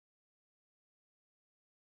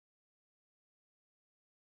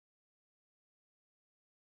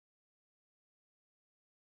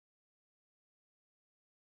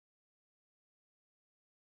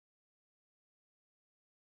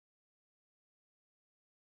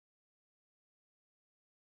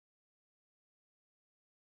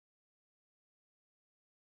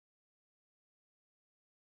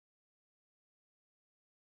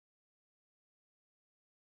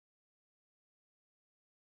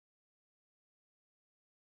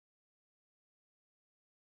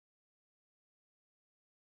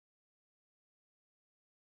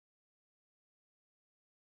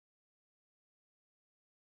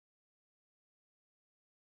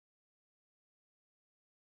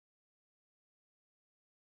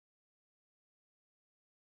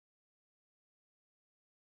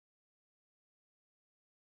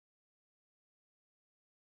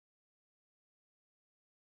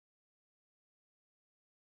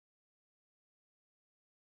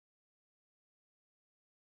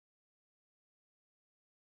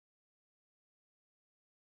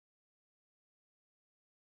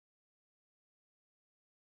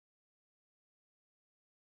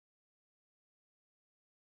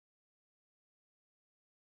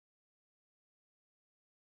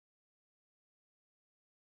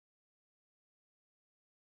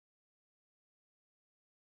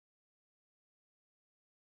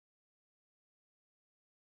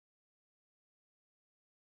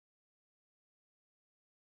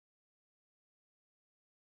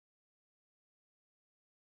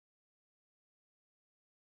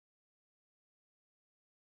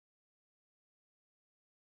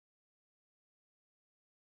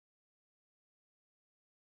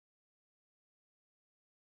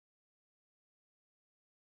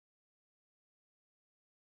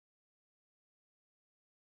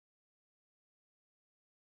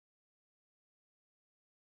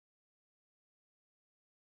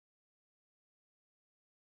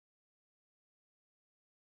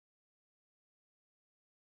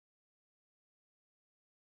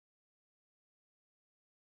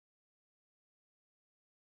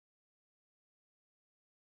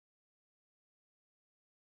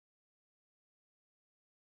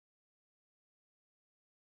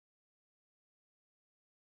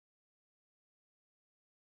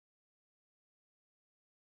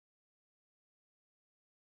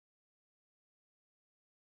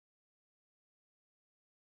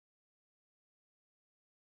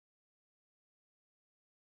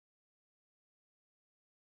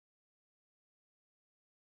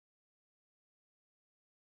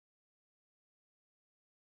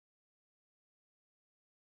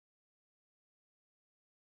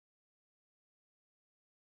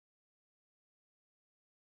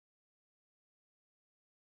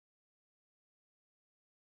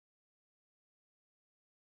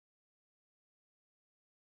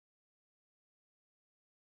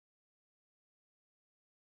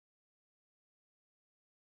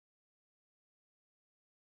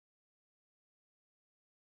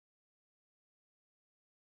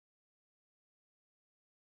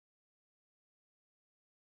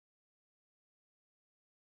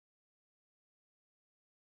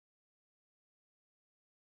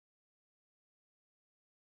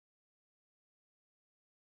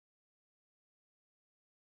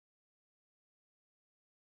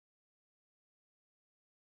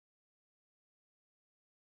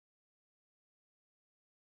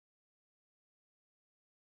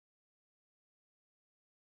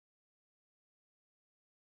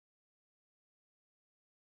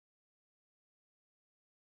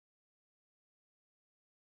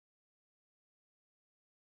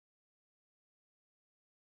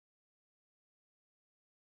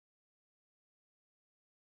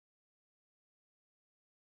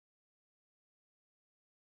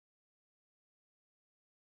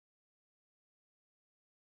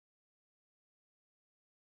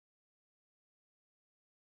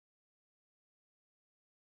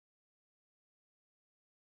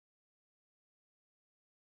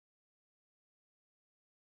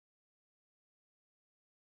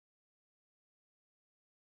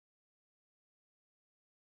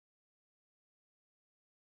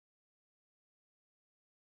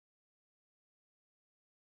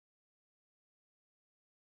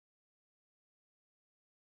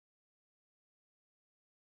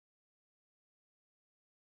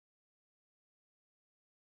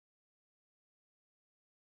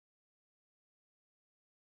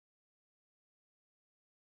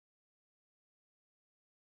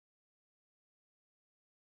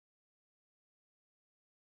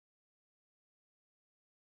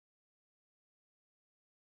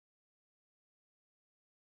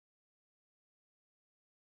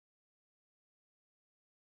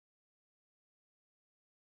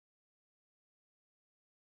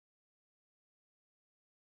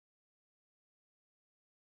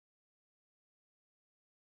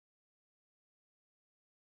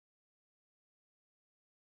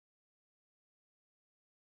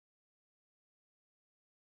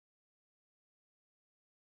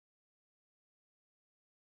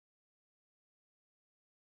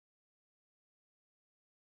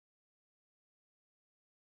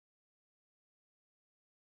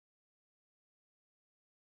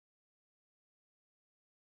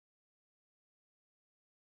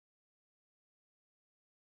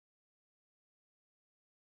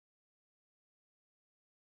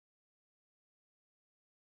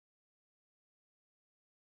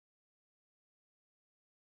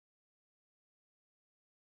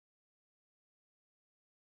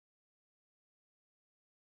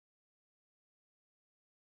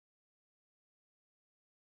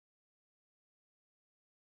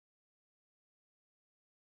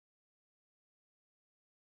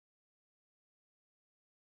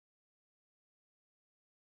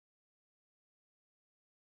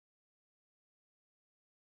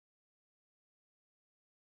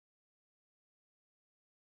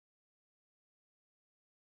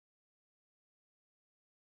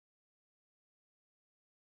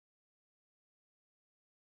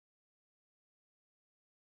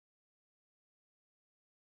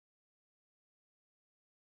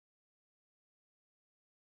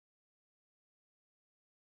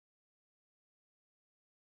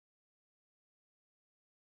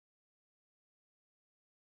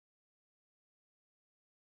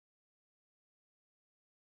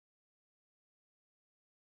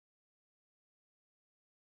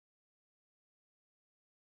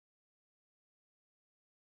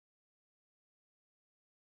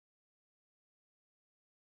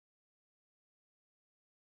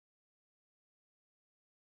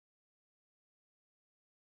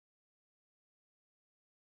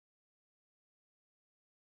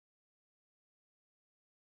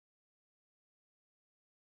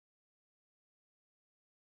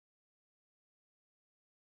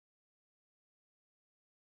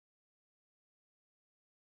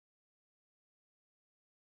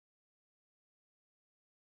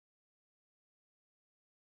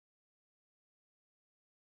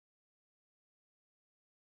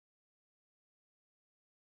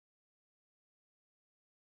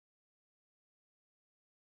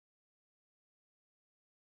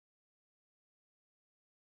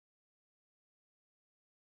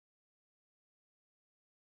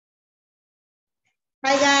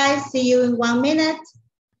Hi guys, see you in 1 minute.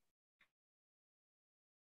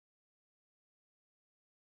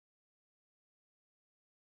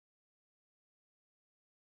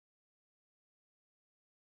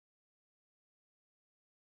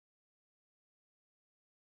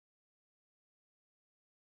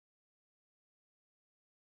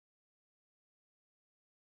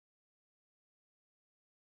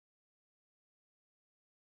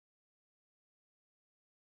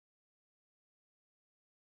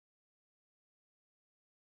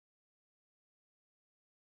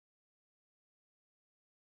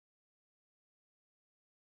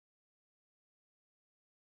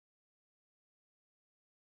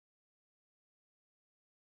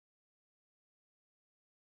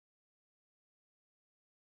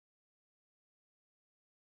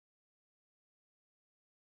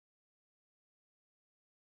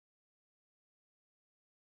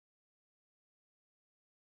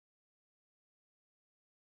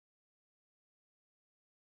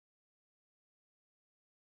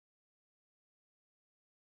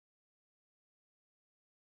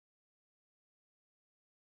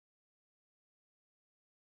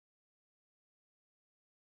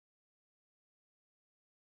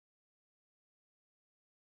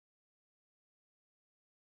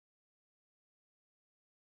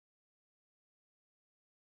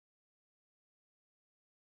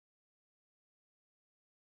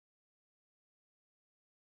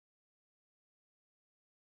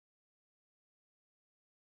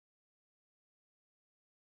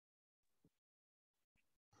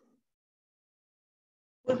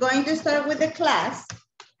 We're going to start with the class.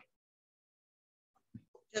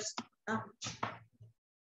 Just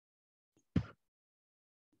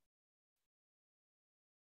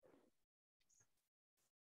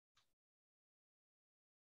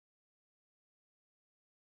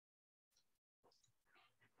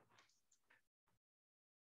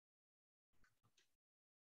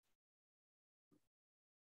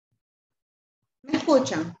 ¿Me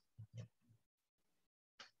escuchan?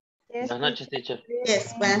 Buenas noches, teacher.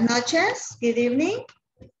 Yes, buenas noches. Good evening.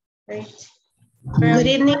 Right. Good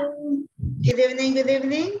evening. Good evening, good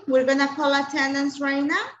evening. We're gonna call attendance right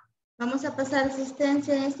now. Vamos a pasar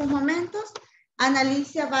asistencia en estos momentos.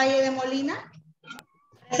 Analicia Valle de Molina.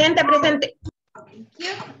 Presente, presente. Thank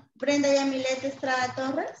you. Brenda Yamilet Estrada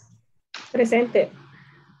Torres. Presente.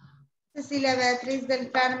 Cecilia Beatriz del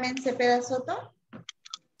Carmen Cepeda Soto.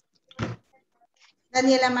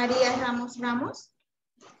 Daniela María Ramos Ramos.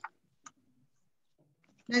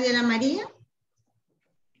 Daniela María.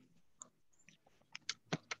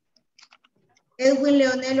 Edwin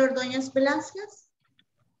Leonel Ordóñez Velázquez.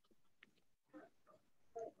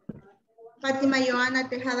 Fátima Joana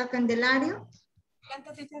Tejada Candelario.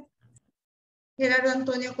 Gerardo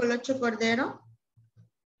Antonio Colocho Cordero.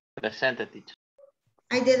 Presente, teacher.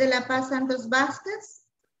 Aide de la Paz Santos Vázquez.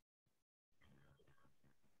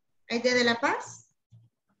 Aide de la Paz.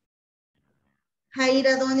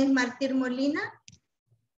 Jaira Donis Martín Molina.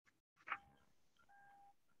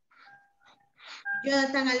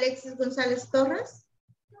 Jonathan Alexis González Torres.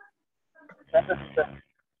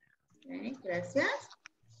 Okay, gracias.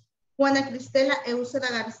 Juana Cristela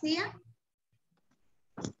Euseda García.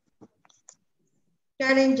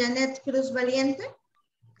 Karen Janet Cruz Valiente.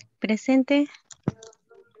 Presente.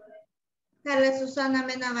 Carla Susana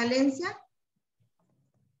Mena Valencia.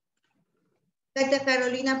 Katia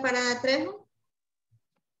Carolina Parada Trejo.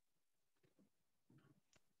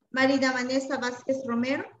 Marina Vanessa Vázquez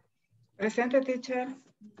Romero. Presente, teacher.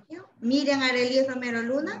 Miriam Arely Romero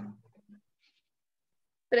Luna.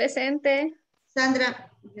 Presente.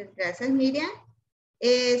 Sandra, gracias Miriam.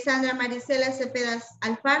 Sandra Marisela Cepeda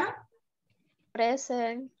Alfaro.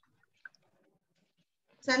 Presente.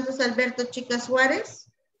 Santos Alberto Chica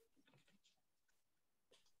Suárez.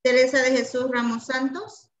 Teresa de Jesús Ramos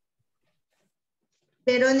Santos.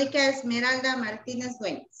 Verónica Esmeralda Martínez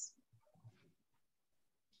Dueñas.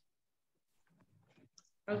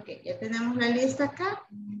 Ok, ya tenemos la lista acá.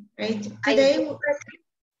 Right. Today,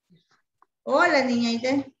 hola, niña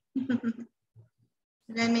Aide.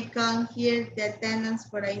 Let me count here the attendance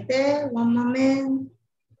for Aide. One moment.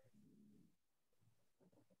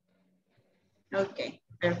 Okay,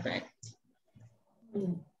 perfect.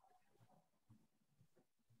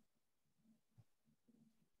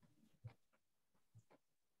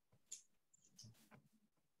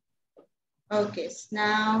 Okay, so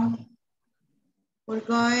now we're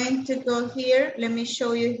going to go here. Let me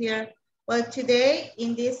show you here. Well, today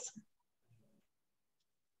in this,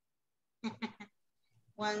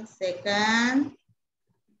 one second.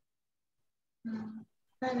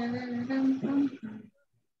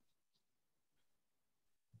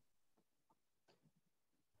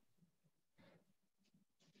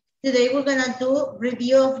 Today we're gonna do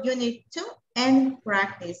review of unit 2 and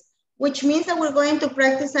practice, which means that we're going to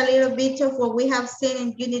practice a little bit of what we have seen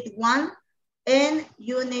in unit 1 and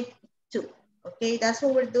unit 2. Okay, that's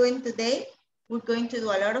what we're doing today. We're going to do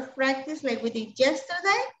a lot of practice like we did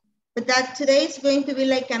yesterday, but that today is going to be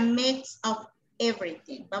like a mix of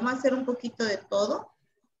everything. Vamos a hacer un poquito de todo,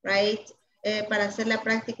 right? Para hacer la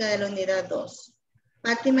práctica de la unidad 2.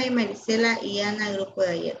 Fátima y Marisela y Ana, grupo de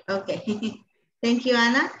ayer. Okay, thank you,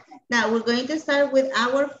 Ana. Now we're going to start with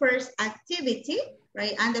our first activity,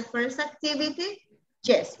 right? And the first activity,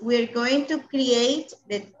 yes, we're going to create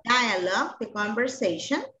the dialogue, the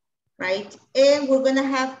conversation, right? And we're gonna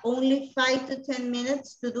have only 5 to 10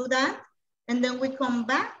 minutes to do that. And then we come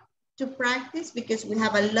back to practice because we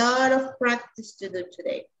have a lot of practice to do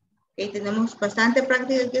today. Okay, tenemos bastante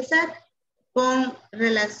práctica que hacer con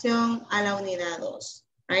relación a la unidad 2,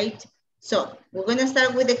 right? So, we're gonna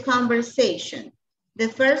start with the conversation. The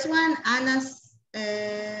first one, Anna's,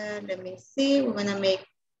 let me see, we're gonna make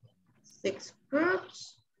 6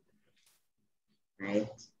 groups, right?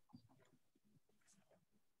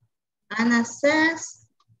 Anna says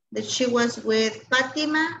that she was with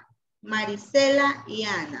Fátima, Marisela y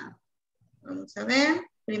Ana. Vamos a ver,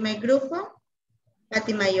 primer grupo,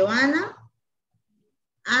 Fátima y Joana,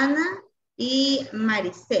 Ana y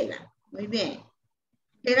Marisela. Muy bien.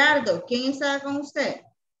 Gerardo, ¿quién estaba con usted?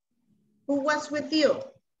 Who was with you?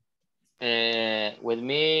 With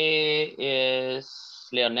me is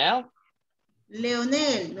Leonel.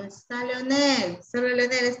 Leonel, no está Leonel, solo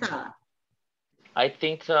Leonel estaba. I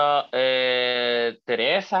think so.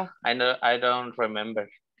 Teresa. I don't remember.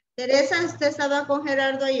 Teresa, usted estaba con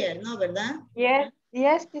Gerardo ayer, ¿no? ¿Verdad?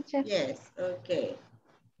 Yes, teacher. Yes, ok.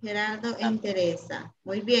 Gerardo y Teresa.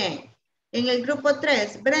 Muy bien. En el grupo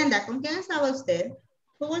 3, Brenda, ¿con quién estaba usted?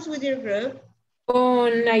 Who was with your group?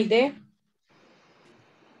 Con Aide.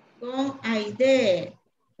 Con Aide.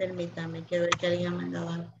 Permítame, quiero ver que alguien ha mandado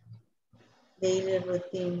algo. Daily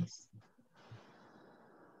routines.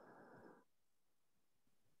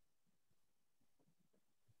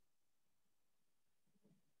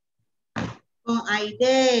 Con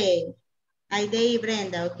Aide. Aide y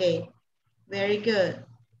Brenda, ok. Very good.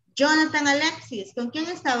 Jonathan Alexis, ¿con quién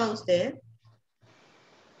estaba usted?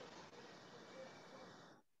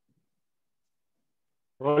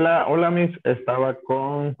 Hola, Miss. Estaba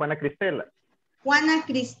con Juana Cristela. Juana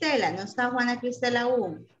Cristela, no está Juana Cristela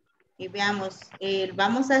aún. Y veamos,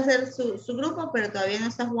 vamos a hacer su grupo, pero todavía no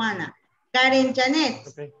está Juana. Karen Janet,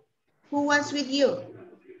 Okay. who was with you?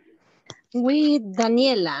 With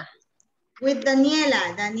Daniela. With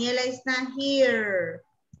Daniela. Daniela is not here.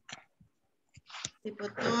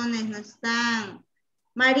 Tipotones no están.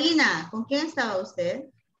 Marina, ¿con quién estaba usted?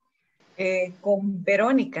 Con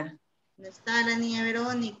Verónica. No está la niña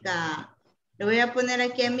Verónica. Le voy a poner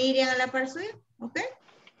aquí a Miriam a la par suya, ¿ok?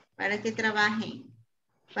 Para que trabajen,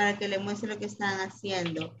 para que le muestre lo que están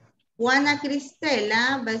haciendo. Juana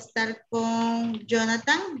Cristela va a estar con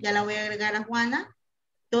Jonathan, ya la voy a agregar a Juana.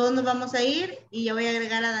 Todos nos vamos a ir y yo voy a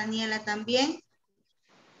agregar a Daniela también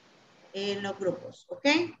en los grupos, ¿ok?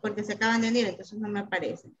 Porque se acaban de unir, entonces no me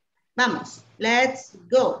aparecen. Vamos, let's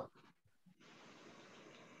go.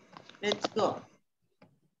 Let's go.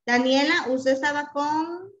 Daniela, usted estaba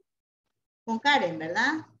con Karen,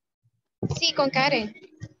 ¿verdad? Sí, con Karen.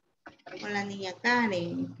 Con la niña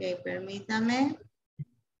Karen. Ok, permítame.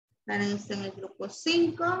 Karen está en el grupo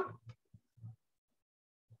 5.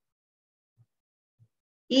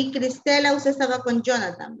 Y Cristela, usted estaba con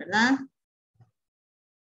Jonathan, ¿verdad?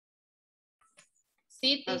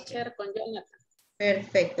 Sí, teacher, con Jonathan.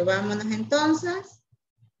 Perfecto, vámonos entonces.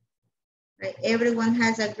 Right, everyone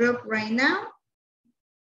has a group right now.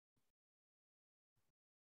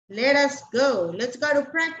 Let us go. Let's go to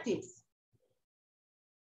practice.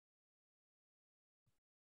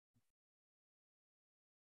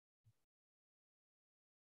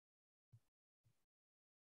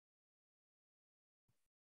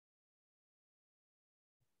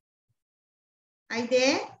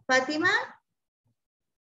 Aide, Fátima.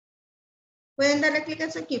 ¿Pueden darle clic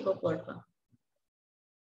a su equipo, por favor?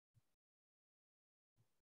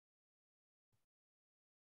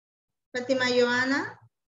 Fátima, Joana.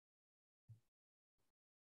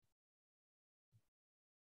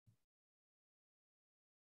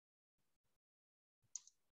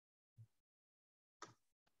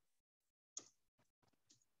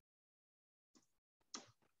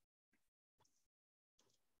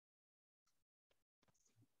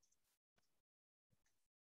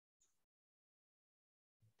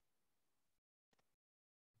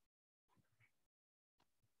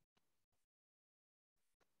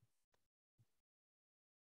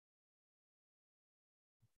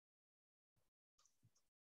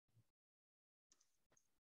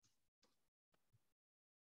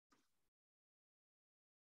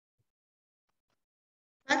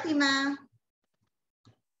 Fátima.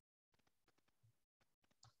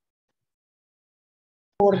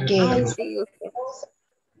 Porque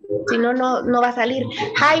si no, no va a salir.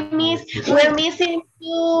 Hi, Miss. We're missing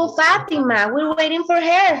you, Fatima. We're waiting for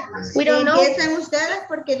her. We don't know. Empiezan ustedes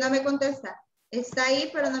porque no me contesta. Está ahí,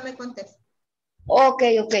 pero no me contesta.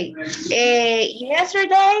 Okay.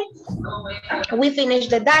 Yesterday, we finished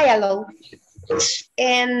the dialogue.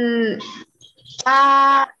 And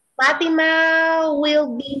Fatima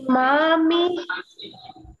will be mommy.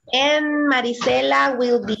 And Marisela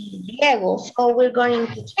will be Diego. So we're going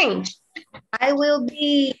to change. I will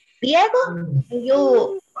be Diego, and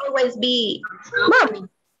you always be mommy.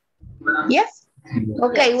 Yes?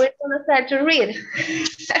 Okay, we're gonna start to read.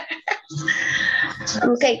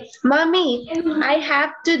 Okay, mommy, I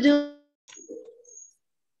have to do.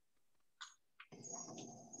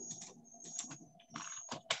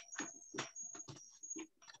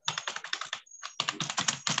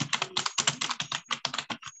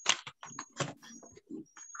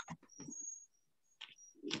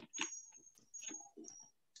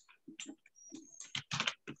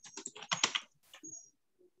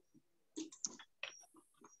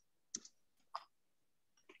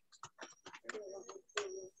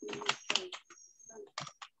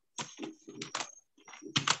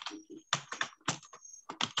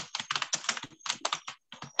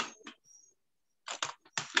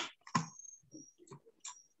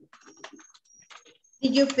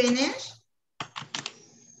 Did you finish?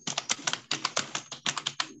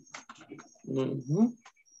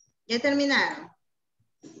 ¿Ya terminaron?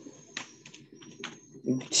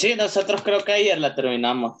 Sí, nosotros creo que ayer la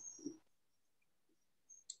terminamos.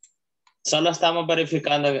 Solo estamos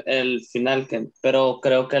verificando el final, pero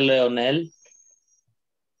creo que Leonel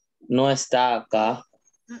no está acá.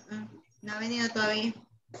 No ha venido todavía.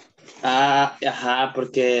 Ajá,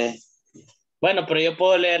 porque... Bueno, pero yo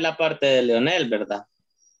puedo leer la parte de Leonel, ¿verdad?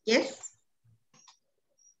 Yes.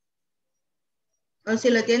 O si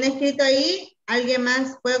lo tiene escrito ahí, alguien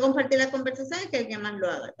más puede compartir la conversación y que alguien más lo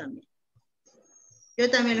haga también. Yo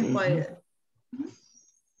también les puedo ayudar.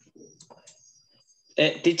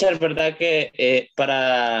 Teacher, ¿verdad que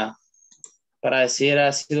para decir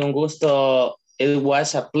ha sido un gusto, it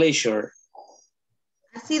was a pleasure.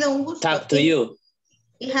 Ha sido un gusto. Talk to you.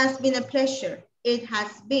 It has been a pleasure. It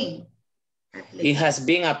has been a pleasure. It has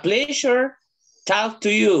been a pleasure. Talk to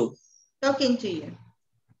you. Talking to you.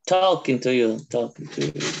 Talking to you. Talking to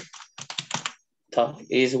you.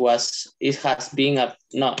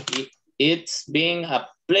 It's been a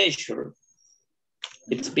pleasure.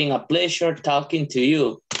 It's been a pleasure talking to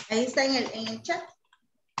you. Ahí está en el chat.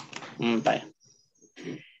 Vaya.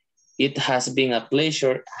 It has been a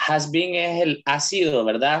pleasure. Has been es el ha sido,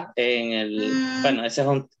 ¿verdad? Bueno, ese es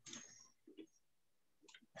un...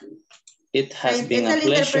 It has been a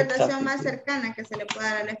pleasure. Esa es la interpretación más cercana que se le puede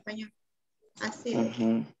dar al español. Así.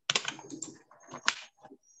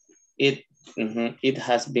 It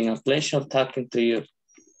has been a pleasure talking to you.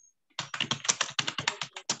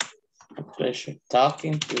 A pleasure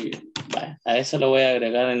talking to you. Vale, a eso lo voy a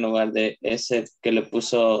agregar en lugar de ese que le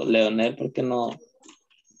puso Leonel porque no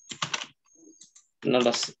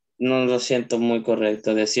lo siento muy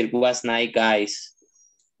correcto. Decir was nice, guys.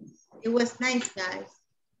 It was nice, guys.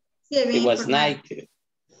 Sí, It was nice,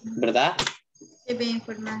 ¿verdad? Sí, bien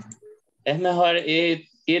informado. Es mejor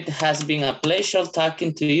it has been a pleasure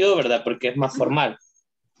talking to you, ¿verdad? Porque es más formal.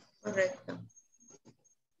 Correcto.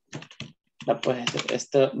 Pues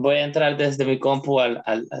esto voy a entrar desde mi compu a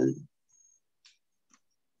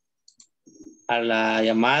la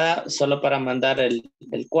llamada solo para mandar el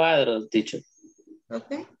cuadro, teacher.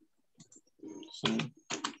 Ok. Sí.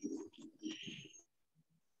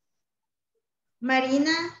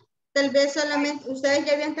 Marina, tal vez solamente, ustedes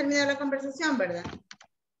ya habían terminado la conversación, ¿verdad?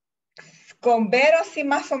 Con Vero sí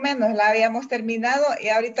más o menos la habíamos terminado y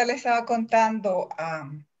ahorita le estaba contando a,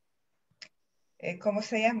 ¿cómo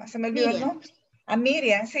se llama? Se me olvidó el nombre. A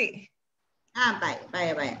Miriam, sí.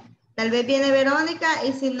 Vaya. Tal vez viene Verónica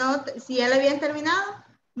y si no, si ya la habían terminado,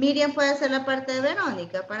 Miriam puede hacer la parte de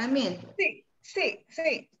Verónica para mí. Sí.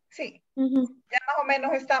 Ya más o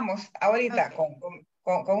menos estamos ahorita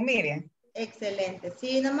con Miriam. Excelente,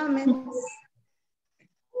 sí, normalmente.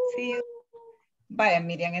 Sí. Vaya,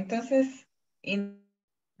 Miriam, entonces,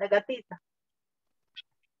 la gatita.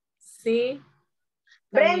 Sí.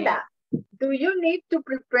 Brenda, do you need to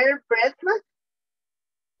prepare breakfast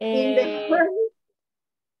in the morning?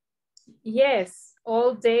 Yes,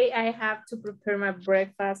 all day I have to prepare my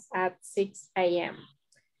breakfast at 6 a.m.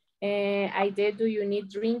 I did, do you need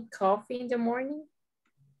drink coffee in the morning?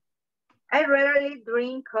 I rarely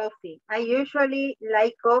drink coffee. I usually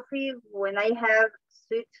like coffee when I have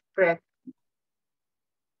sweet bread.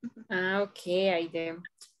 Okay, I do.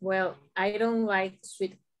 Well, I don't like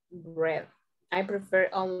sweet bread. I prefer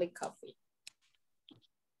only coffee.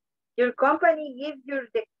 Your company gives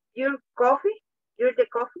your coffee? You're the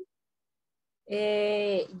coffee?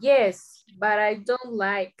 Yes, but I don't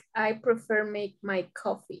like. I prefer make my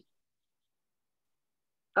coffee.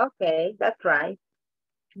 Okay, that's right.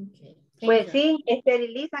 Okay. Pues sí,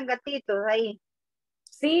 esterilizan gatitos ahí.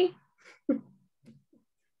 Sí.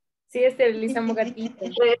 Sí, esterilizamos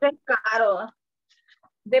gatitos. Pero eso es caro.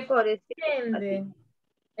 Depende.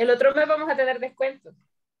 El otro mes vamos a tener descuentos.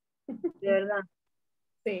 De verdad.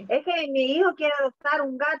 Sí. Es que mi hijo quiere adoptar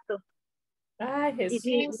un gato. Ay, Y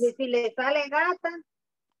Jesús. si le sale gata,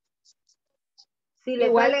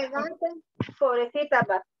 Igual. pobrecita,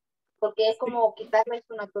 va, porque es como quitarle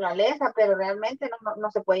su naturaleza, pero realmente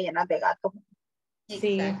no se puede llenar de gatos.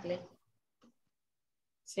 Sí. Exactly.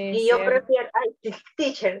 Sí, Y yo prefiero, ay,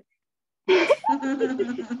 teacher.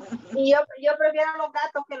 Y yo prefiero los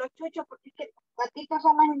gatos que los chuchos, porque es que los gatitos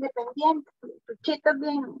son más independientes, los chuchitos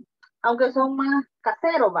bien, aunque son más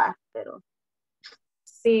caseros, va, pero.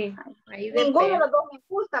 Sí, ahí Ninguno de depende. los dos me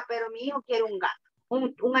gusta, pero mi hijo quiere un gato,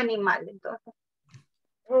 un animal, entonces.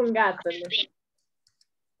 Un gato. ¿No?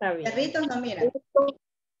 Está bien. Perritos no miran.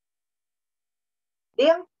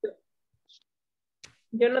 ¿Digan?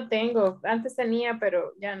 Yo no tengo. Antes tenía,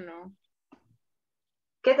 pero ya no.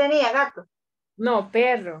 ¿Qué tenía, gato? No,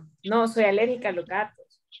 perro. No, soy alérgica a los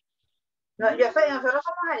gatos. No, nosotros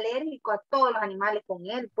somos alérgicos a todos los animales con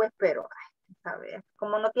él, pues, pero, ay, a ver,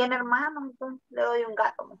 como no tiene hermanos, entonces le doy un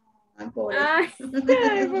gato. Ay, pobre.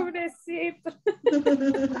 Ay, pobrecito.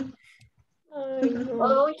 Ay, no.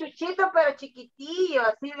 O un chuchito, pero chiquitillo,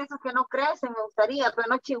 así de esos que no crecen, me gustaría, pero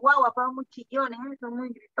no chihuahuas, son muy chillones, son muy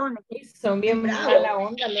gritones. Y son bien Bravo. mala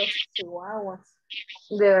onda los chihuahuas.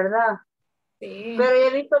 De verdad. Sí. Pero yo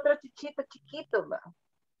he visto otros chuchitos chiquitos, ¿va?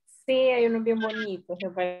 Sí, hay unos bien bonitos. Me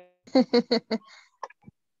parece.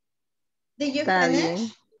 Did you Está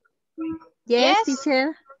finish? bien. Yes,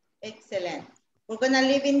 teacher. Excellent. We're gonna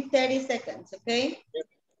leave in 30 seconds, okay?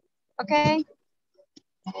 Okay.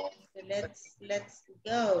 So let's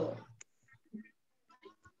go.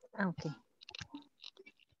 Okay.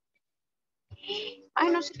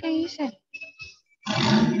 Ay, no sé qué hice.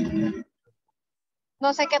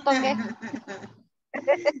 No sé qué toqué.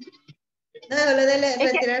 No, solo dele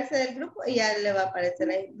retirarse del grupo y ya le va a aparecer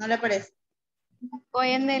ahí. ¿No le aparece? Voy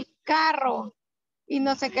en el carro y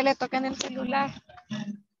no sé qué le toca en el celular.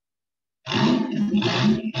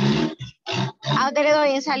 ¿A dónde le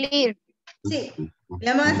doy en salir? Sí.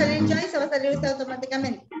 Le vamos a salir yo y se va a salir usted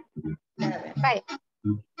automáticamente. A ver. Vaya.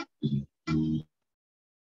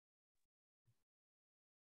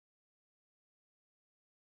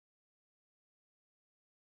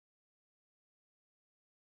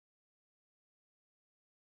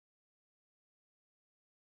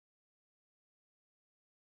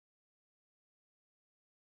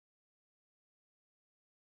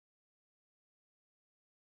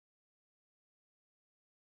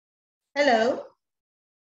 Hello.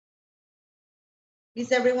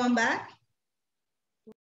 Is everyone back?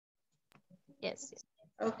 Yes.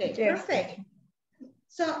 Okay, Yes. perfect.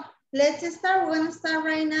 So let's start. We're gonna start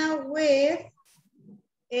right now with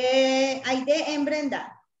Aide and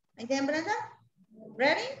Brenda. Aide and Brenda,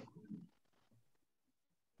 ready?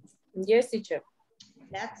 Yes, teacher.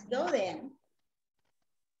 Let's go then.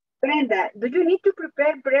 Brenda, do you need to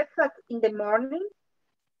prepare breakfast in the morning?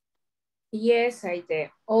 Yes, I do.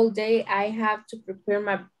 All day I have to prepare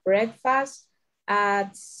my breakfast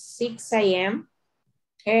at 6 a.m.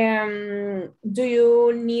 Do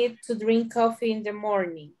you need to drink coffee in the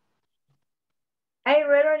morning? I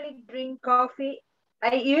rarely drink coffee.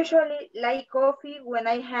 I usually like coffee when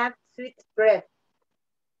I have sweet bread.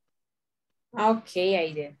 Okay,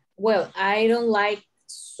 I do. Well, I don't like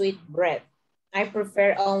sweet bread. I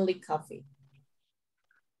prefer only coffee.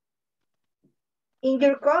 In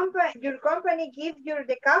your company gives you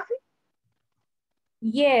the coffee?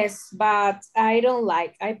 Yes, but I don't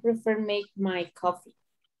like. I prefer make my coffee.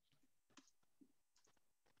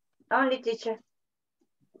 Only, teacher.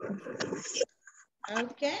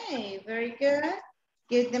 Okay, very good.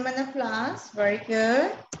 Give them an applause. Very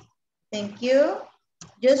good. Thank you.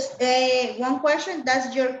 Just one question.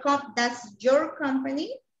 Does your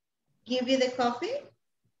company give you the coffee?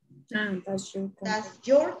 That's your company. Does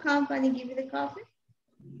your company give you the coffee?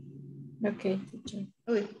 Okay, teacher.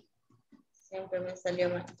 Uy, siempre me salió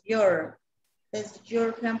mal. Does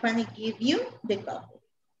your company give you the coffee?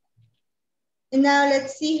 And now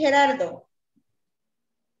let's see Gerardo.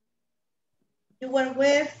 You were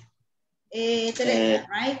with Teresa,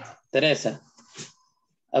 right? Teresa.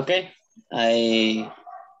 Okay, I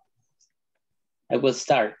will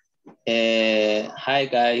start. Hi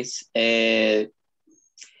guys. I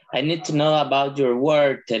need to know about your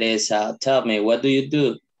work, Teresa. Tell me, what do you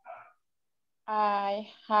do? I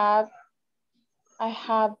have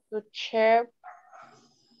to check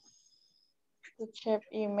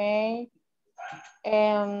email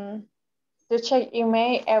and to check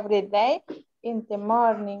email every day in the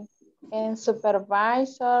morning and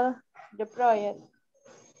supervisor the project.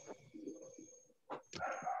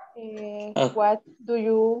 What do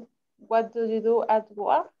you do at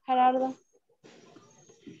work, Gerardo?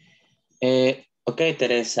 Okay,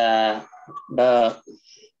 Teresa. But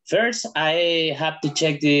first, I have to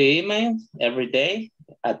check the email every day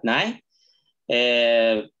at night.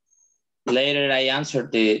 Later, I answer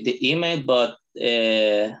the email, but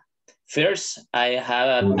first,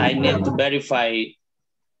 I need to verify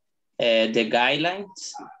the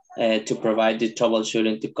guidelines to provide the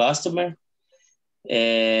troubleshooting to customer.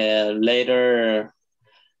 Later,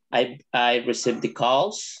 I receive the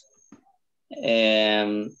calls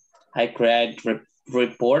and I create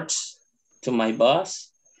reports to my boss,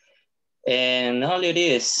 and all it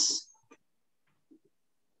is.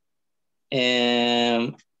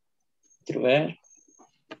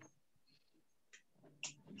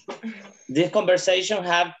 This conversation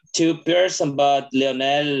have two persons, but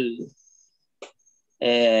Leonel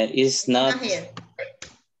is not here.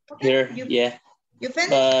 Here. Okay, Yeah. You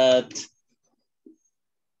finished? But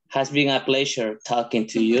has been a pleasure talking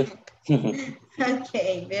to you.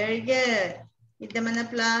 Okay, very good. Give them an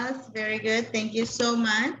applause. Very good. Thank you so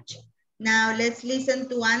much. Now let's listen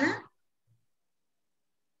to Ana.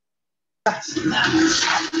 Fatima.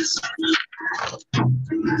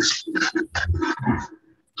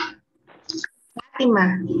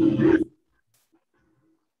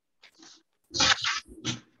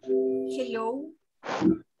 Hello.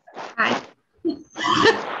 Hi.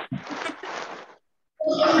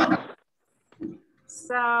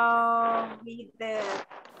 So with the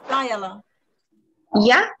dialogue.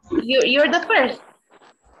 Yeah, you're the first.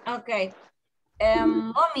 Okay.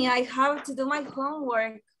 Mommy, I have to do my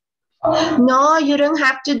homework. No, you don't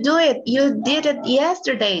have to do it. You did it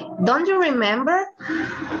yesterday. Don't you remember?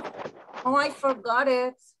 Oh, I forgot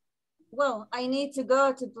it. Well, I need to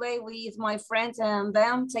go to play with my friends and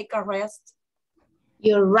then take a rest.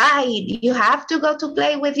 You're right. You have to go to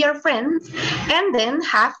play with your friends and then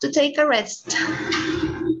have to take a rest.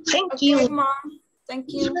 Thank you. Okay, Mom. Thank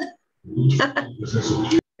you.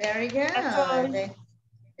 Very good.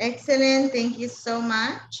 Excellent. Thank you so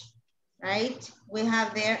much. Right. We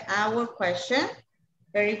have there our question.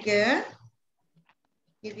 Very good.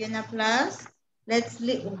 Give you an applause. Let's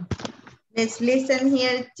listen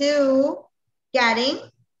here to Karen.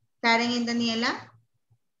 Karen and Daniela.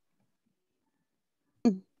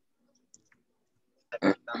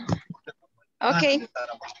 Okay.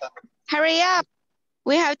 Hurry up.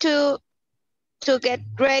 We have to get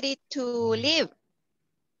ready to leave.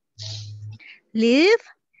 Leave?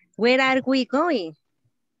 Where are we going?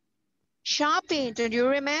 Shopping, do you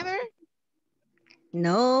remember?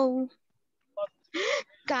 No.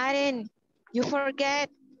 Karen, you forget.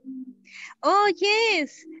 Oh,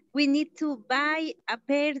 yes. We need to buy a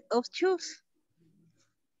pair of shoes.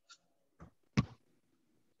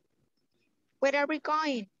 Where are we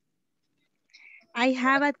going? I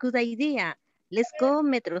have a good idea. Let's go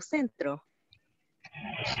Metro Centro.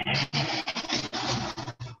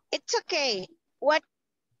 It's okay. What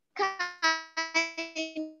kind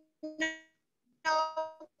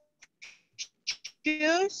of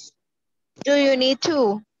shoes do you need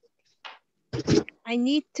to? I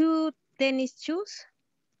need 2 tennis shoes.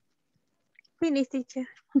 Finish, teacher.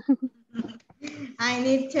 I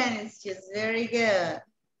need tennis shoes. Very good.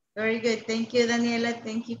 Very good. Thank you, Daniela.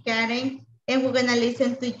 Thank you, Karen. And we're going to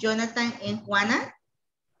listen to Jonathan and Juana.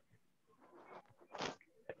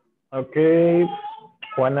 Okay,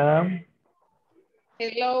 Juana.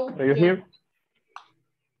 Hello. Are you here?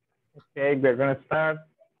 Okay, we're gonna start.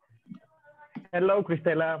 Hello,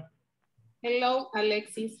 Cristela. Hello,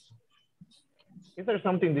 Alexis. Is there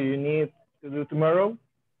something that you need to do tomorrow?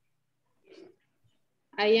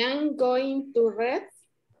 I am going to rest,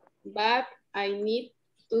 but I need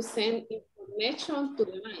to send information to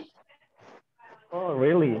the bank. Oh,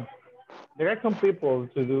 really? There are some people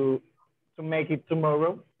to make it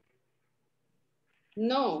tomorrow.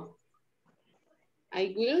 No,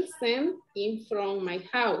 I will send in from my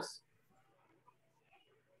house.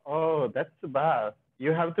 Oh, that's too bad.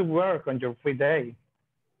 You have to work on your free day.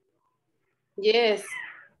 Yes,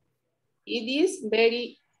 it is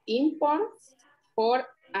very important for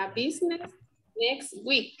a business next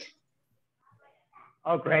week.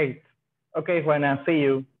 Oh, great. Okay, Juana, see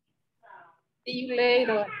you. See you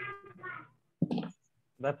later.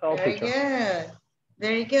 That's all, Very teacher. good.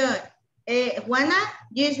 Very good. Juana,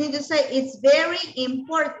 you just need to say it's very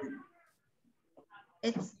important.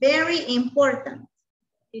 It's very important.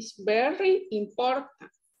 It's very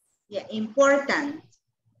important. Yeah, important.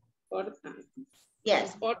 Important.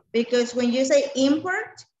 Yes, Important. because when you say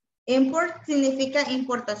import, import significa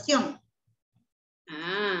importación.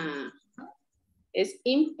 Ah, es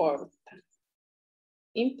important.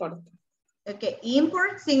 Important. Ok,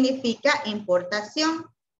 import significa importación.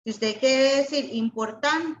 Si usted quiere decir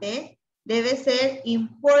importante, debe ser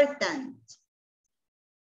important.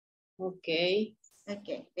 Okay.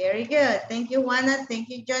 Okay, very good. Thank you, Juana. Thank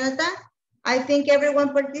you, Jonathan. I think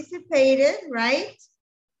everyone participated, right?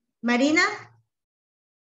 Marina,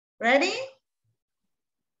 ready?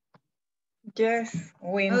 Yes.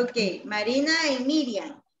 Okay, Marina and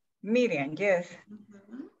Miriam. Miriam, yes.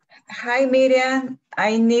 Hi, Miriam.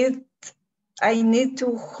 I need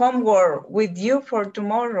to homework with you for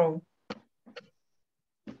tomorrow.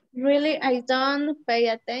 Really, I don't pay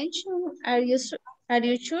attention. Are you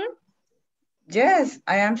sure? Yes,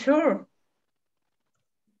 I am sure.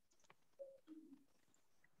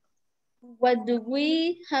 What do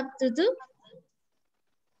we have to do?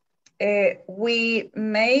 We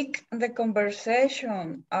make the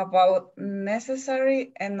conversation about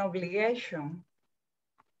necessary and obligation.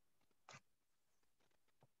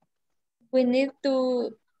 We need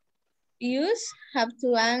to use have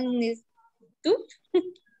to and need to.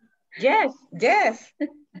 Yes, yes.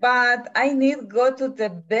 But I need go to the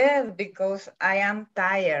bed because I am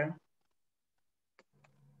tired.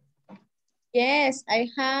 Yes, I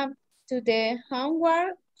have to the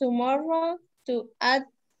homework tomorrow at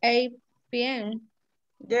 8 p.m.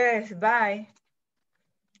 Yes, bye.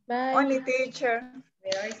 Bye. Only teacher.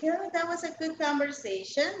 Very good. That was a good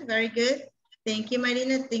conversation. Very good. Thank you,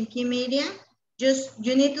 Marina. Thank you, Miriam. Just,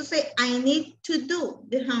 you need to say, I need to do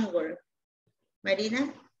the homework.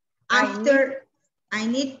 Marina, after I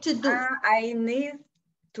need to do. I need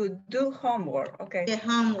to do homework. Okay. The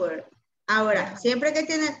homework. Ahora, siempre que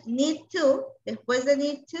tiene need to, después de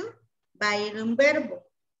need to, va a ir un verbo.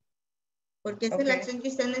 Porque esa es la acción que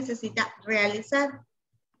usted necesita realizar.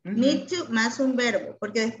 Need to más un verbo.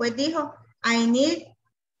 Porque después dijo, I need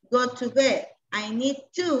go to bed. I need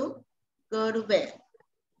to go to bed.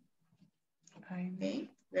 Okay,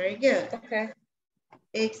 very good. Okay.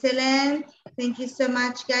 Excellent. Thank you so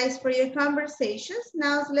much, guys, for your conversations.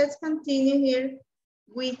 Now let's continue here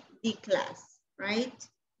with the class, right?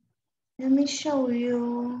 Let me show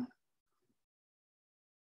you.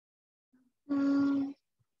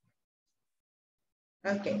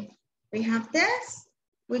 Okay, we have this.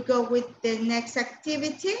 We go with the next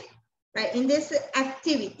activity, right? In this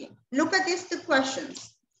activity, look at these two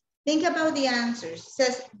questions. Think about the answers. It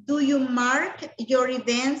says, do you mark your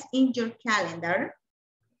events in your calendar?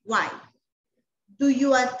 Why? Do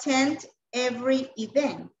you attend every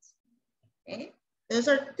event? Okay, those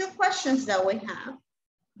are two questions that we have.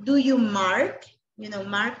 Do you mark, you know,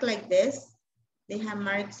 mark like this? They have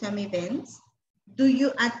marked some events. Do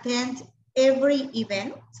you attend every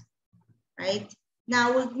event? Right?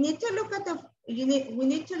 Now we need to look at we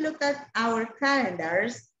need to look at our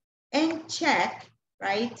calendars and check,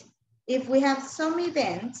 right? If we have some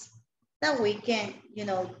events that we can, you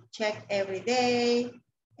know, check every day,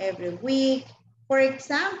 every week. For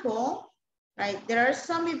example, right, there are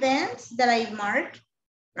some events that I mark,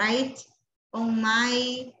 right, on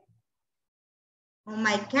my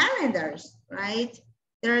calendars, right?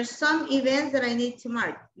 There are some events that I need to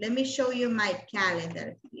mark. Let me show you my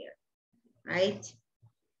calendar here, right?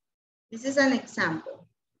 This is an example.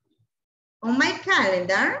 On my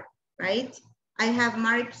calendar, right, I have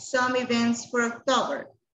marked some events for October.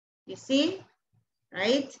 You see,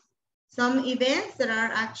 right? Some events that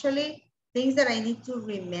are actually things that I need to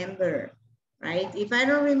remember, right? If I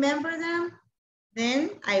don't remember them,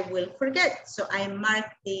 then I will forget. So I mark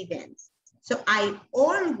the events. So I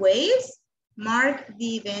always mark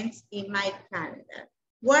the events in my calendar.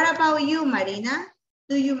 What about you, Marina?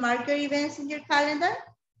 Do you mark your events in your calendar?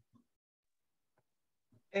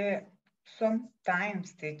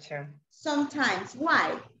 Sometimes, teacher. Sometimes.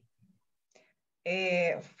 Why?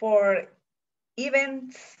 For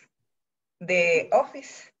events, the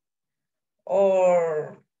office,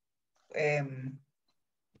 or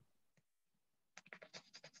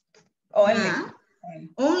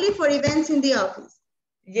only for events in the office?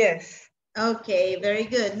 Yes. Okay, very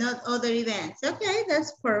good. Not other events. Okay,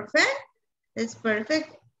 that's perfect. That's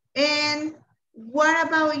perfect. And What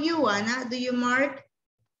about you, Anna? Do you mark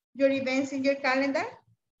your events in your calendar?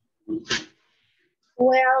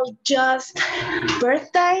 Well, just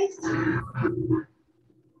birthdays,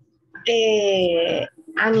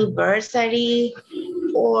 anniversary,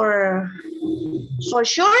 or for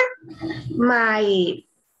sure, my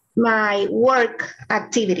work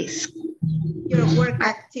activities. Your work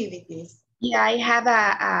activities. Yeah, I have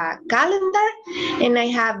a calendar and I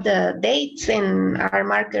have the dates and our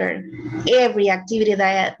marker every activity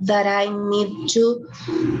that I need to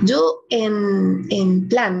do and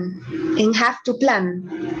plan and have to plan.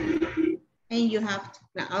 And you have to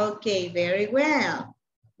plan. Okay, very well.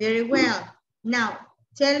 Very well. Now,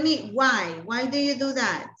 tell me why. Why do you do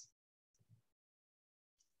that?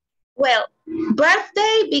 Well,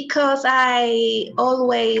 birthday, because I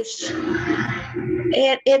always,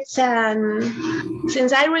 it's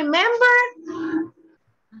since I remember,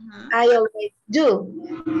 I always do.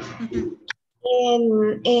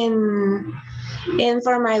 And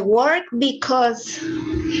for my work, because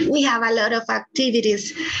we have a lot of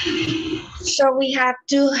activities. So we have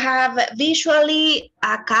to have visually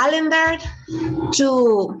a calendar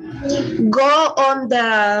to go on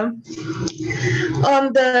the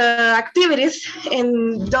activities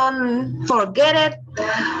and don't forget it,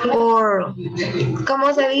 or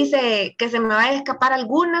 ¿cómo se dice? Que se me vaya a escapar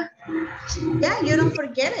alguna. Yeah, you don't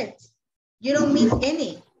forget it. You don't miss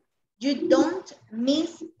any. You don't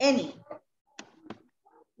miss any.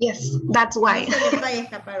 Yes, that's why. No se les vaya a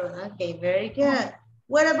escapar una. Okay, very good.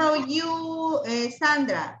 What about you,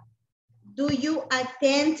 Sandra? Do you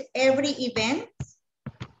attend every event?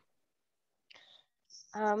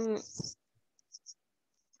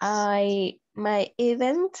 My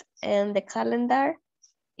event and the calendar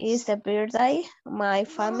is the birthday, my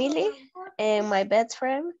family, and my best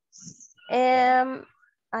friend. I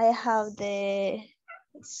have the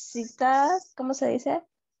citas, ¿cómo se dice?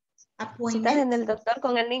 Citas en el doctor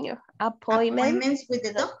con el niño. Appointments with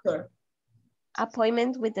the doctor.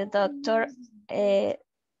 Appointment with the doctor.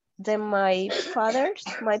 Then my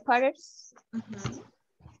parents,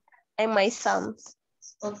 and my sons.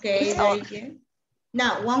 Okay, very good.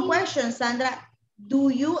 Now, one question, Sandra. Do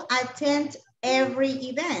you attend every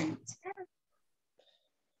event?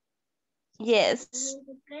 Yes.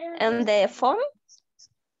 And the phone,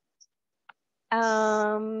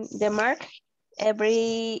 the mark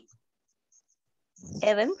every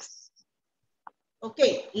event.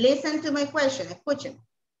 Okay, listen to my question. Escuchen.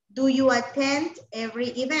 Do you attend every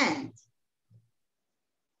event?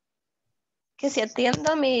 Que si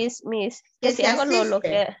atiendo que si hago lo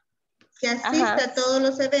que... ¿Se asiste a todos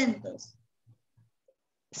los eventos?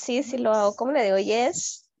 Sí, sí lo hago. ¿Cómo le digo?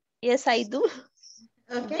 Yes, yes I do.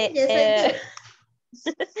 Okay, yes I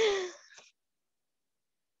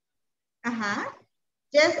do.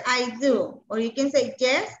 Yes I do. Or you can say,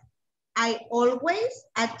 yes, I always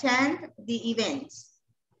attend the events.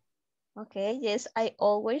 Okay, yes, I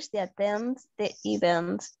always attend the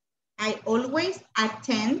events. I always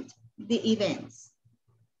attend the events.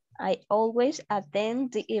 I always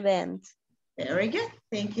attend the events. Very good.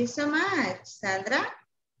 Thank you so much, Sandra.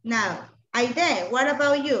 Now, Aide, what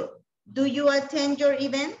about you? Do you attend your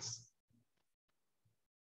events?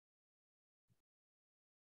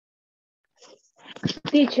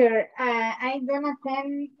 Teacher, I don't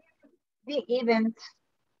attend the event.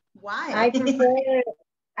 Why? I prefer,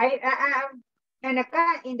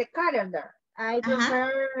 in the calendar, I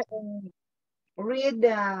prefer read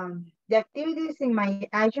the activities in my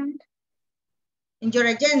agenda. In your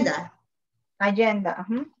agenda? Agenda.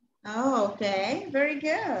 Oh, okay. Very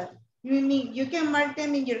good. You can mark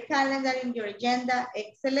them in your calendar, in your agenda.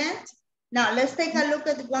 Excellent. Now, let's take a look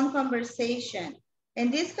at one conversation.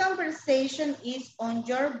 And this conversation is on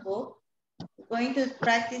your book. We're going to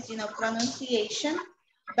practice, pronunciation,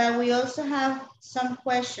 but we also have some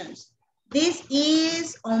questions. This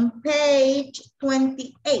is on page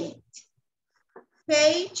 28.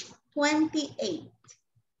 Page 28.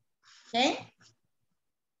 Okay?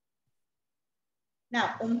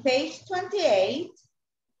 Now, on page 28,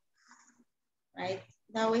 right,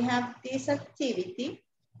 now we have this activity.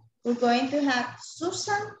 We're going to have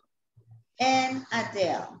Susan and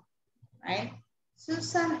Adele, right?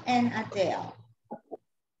 Susan and Adele.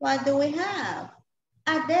 What do we have?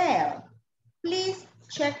 Adele, please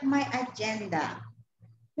check my agenda.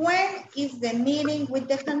 When is the meeting with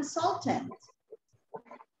the consultant?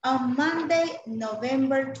 On Monday,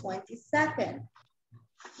 November 22nd.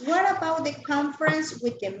 What about the conference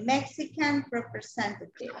with the Mexican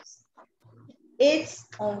representatives? It's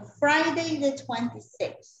on Friday the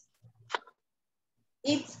 26th.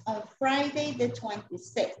 It's on Friday the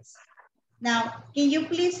 26th. Now, can you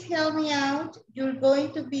please help me out? You're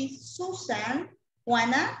going to be Susan,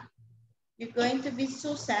 Juana. You're going to be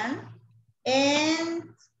Susan.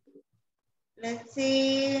 And let's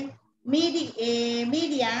see,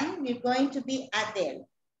 Miriam, you're going to be Adele.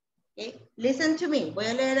 Okay, listen to me. Voy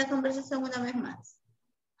a leer la conversación una vez más.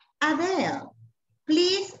 Adele,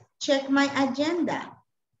 please check my agenda.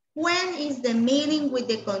 When is the meeting with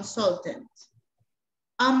the consultant?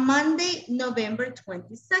 On Monday, November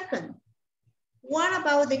 22nd. What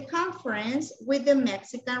about the conference with the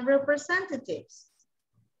Mexican representatives?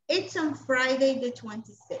 It's on Friday, the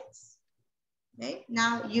 26th. Okay,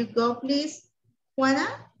 now you go, please, Juana.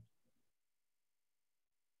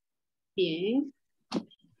 Bien.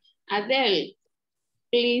 Adele,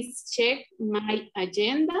 please check my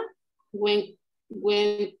agenda. When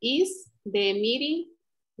is the meeting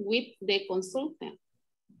with the consultant?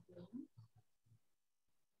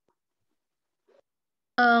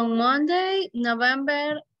 On Monday,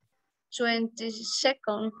 November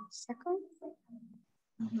 22nd.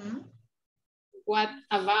 What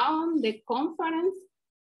about the conference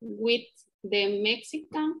with the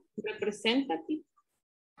Mexican representative?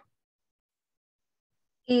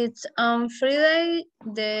 It's on Friday,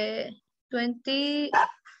 the 26th.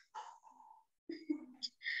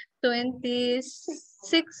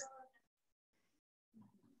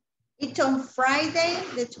 It's on Friday,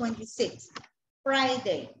 the 26th.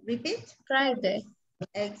 Friday, repeat. Friday.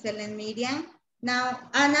 Excellent, Miriam. Now,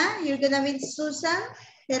 Anna, you're gonna be Susan.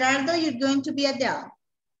 Gerardo, you're going to be Adele.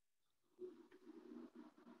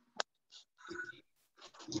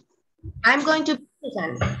 I'm going to be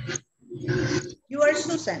Susan. You are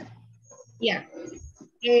Susan. Yeah.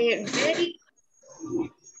 Ready?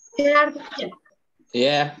 Gerardo,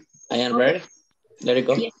 Yeah, I am ready. There you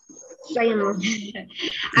go. yes, I am.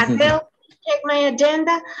 Adele, check my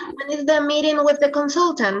agenda. When is the meeting with the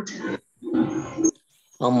consultant?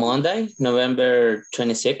 On Monday, November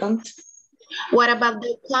 22nd. What about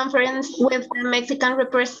the conference with the Mexican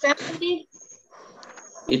representative?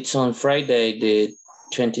 It's on Friday, the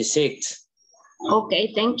 26th.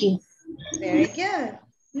 Okay, thank you. Very good.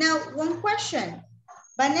 Now, one question.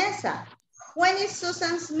 Vanessa, when is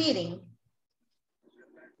Susan's meeting?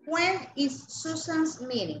 When is Susan's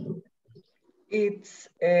meeting? It's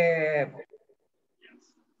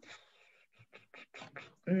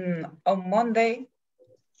on Monday.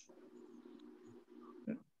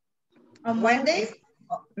 On Monday?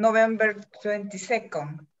 November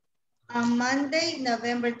 22nd. On Monday,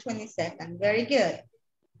 November 22nd. Very good.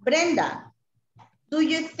 Brenda, do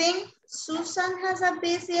you think Susan has a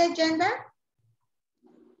busy agenda?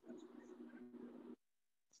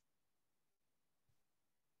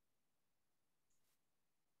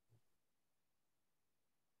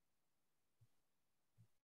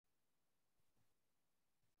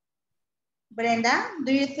 Brenda,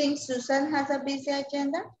 do you think Susan has a busy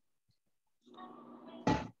agenda?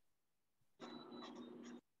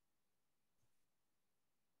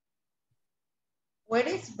 Where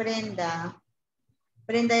is Brenda?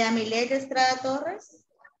 Brenda Yamilet Estrada Torres.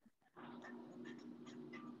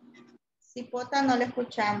 Cipota, no le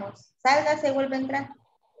escuchamos. Salga, se vuelve a entrar.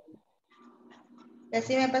 Y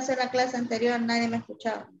así me pasó en la clase anterior, nadie me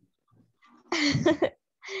escuchaba.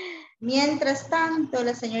 Mientras tanto,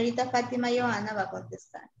 la señorita Fátima Johanna va a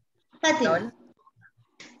contestar. Fátima. Hola.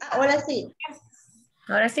 Ahora sí.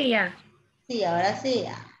 Ahora sí ya. Sí, ahora sí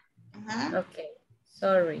ya. Uh-huh. Okay,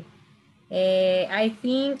 sorry. I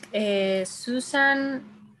think Susan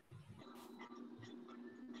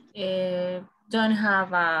don't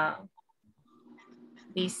have a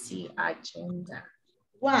busy agenda.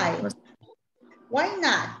 Why? Why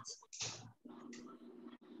not?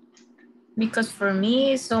 Because for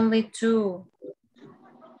me, it's only two.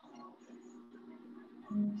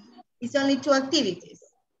 It's only two activities.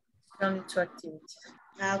 It's only two activities.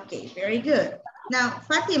 Okay, very good. Now,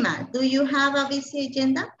 Fatima, do you have a busy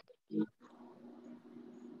agenda?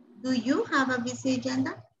 Do you have a busy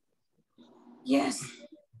agenda? Yes.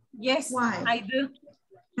 Yes, why? I do.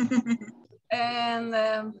 And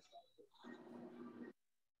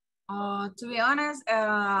to be honest,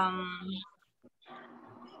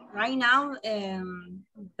 right now,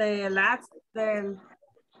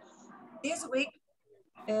 this week,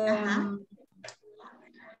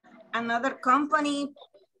 another company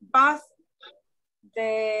bought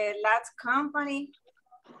the last company.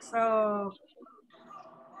 So,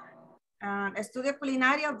 Estudio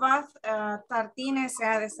Culinario bought Tartine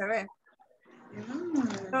SADCB.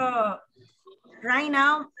 So, right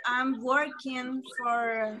now, I'm working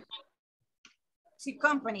for two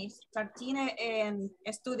companies, Tartine and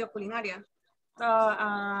Estudio Culinario. So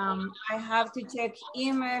I have to check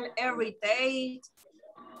email every day,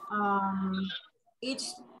 each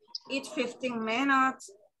 15 minutes.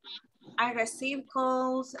 I receive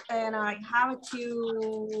calls and I have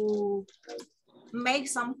to make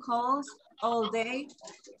some calls all day.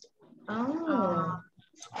 Oh.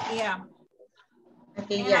 Yeah.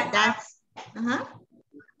 Okay, And yeah, that's,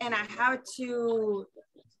 and I have to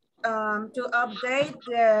update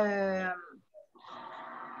the,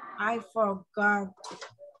 I forgot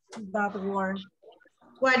that word.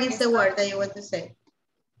 What is the word that you want to say?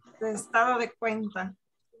 The estado de cuenta.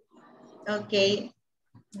 Okay,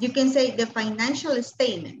 you can say the financial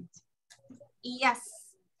statement. Yes,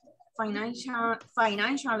 financial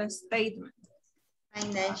statement.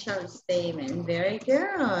 Financial statement, very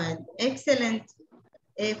good. Excellent,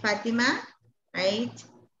 Fatima, right?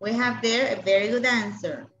 We have there a very good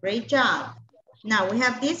answer. Great job. Now we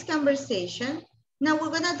have this conversation. Now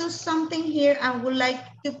we're gonna do something here. I would like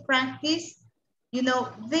to practice, you know,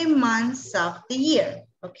 the months of the year,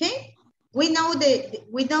 okay? We know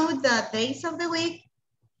the days of the week,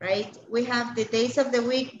 right? We have the days of the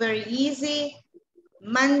week very easy.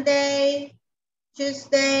 Monday,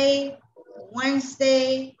 Tuesday,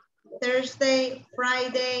 Wednesday, Thursday,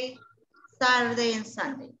 Friday, Saturday, and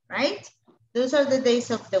Sunday, right? Those are the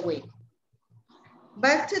days of the week.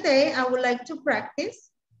 But today I would like to practice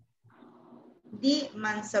the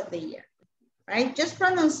months of the year, right? Just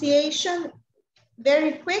pronunciation,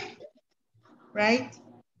 very quick, right?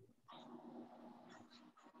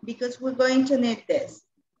 Because we're going to need this,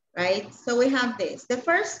 right? So we have this. The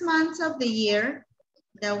first month of the year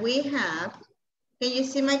that we have, can you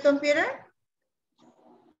see my computer?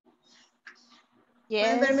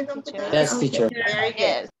 Yes, computer? Yes, teacher. Okay, very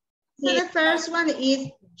good. So the first one is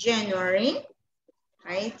January,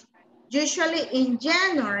 right? Usually in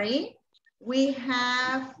January, we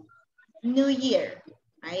have New Year,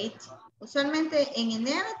 right? Usualmente en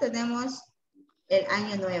enero tenemos el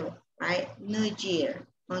año nuevo, right? New Year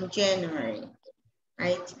on January,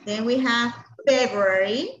 right? Then we have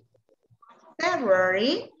February.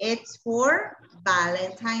 February, it's for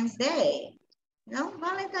Valentine's Day. You know,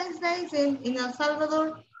 Valentine's Day is in El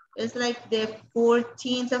Salvador, it's like the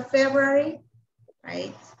 14th of February,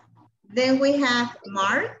 right? Then we have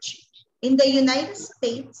March. In the United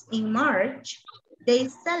States, in March, they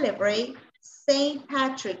celebrate St.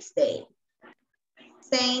 Patrick's Day.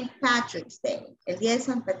 St. Patrick's Day, el Día de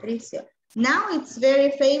San Patricio. Now it's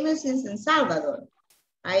very famous in San Salvador,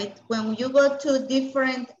 right? When you go to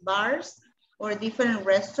different bars or different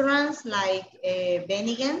restaurants like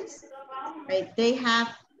Bennigan's, right? They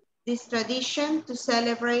have this tradition to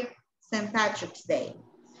celebrate St. Patrick's Day,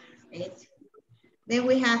 right? Then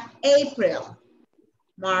we have April,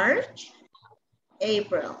 March,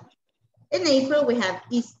 April. In April, we have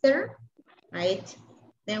Easter, right?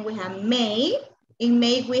 Then we have May. In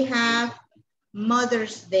May, we have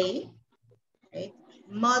Mother's Day, right?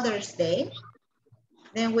 Mother's Day.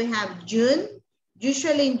 Then we have June.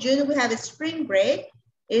 Usually in June, we have a spring break.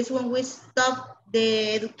 It's when we stop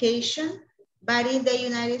the education, but in the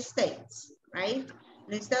United States, right?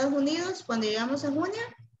 En Estados Unidos, cuando llegamos a junio,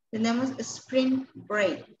 tenemos a spring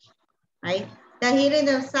break, right? That here in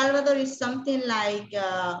El Salvador is something like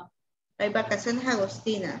vacaciones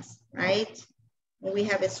agostinas, right? We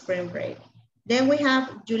have a spring break. Then we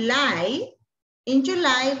have July. In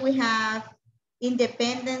July, we have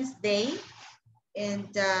Independence Day and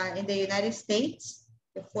in the United States,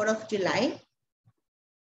 the 4th of July,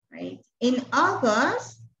 right? In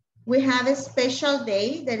August, we have a special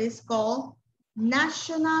day that is called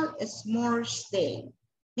National S'mores Day.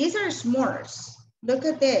 These are s'mores. Look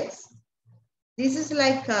at this. This is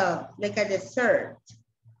like a dessert.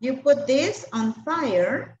 You put this on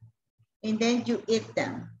fire and then you eat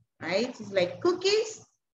them, right? It's like cookies,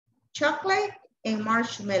 chocolate, and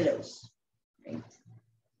marshmallows, right?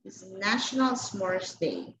 It's National S'mores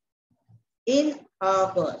Day in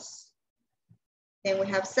August. Then we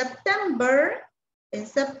have September. In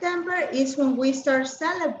September is when we start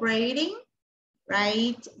celebrating,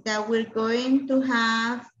 right? That we're going to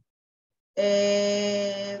have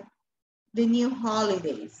the new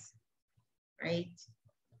holidays, right?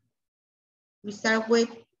 We start with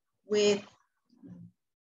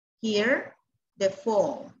here, the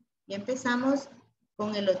fall. Y empezamos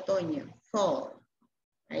con el otoño, fall,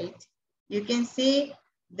 right? You can see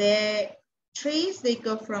the trees, they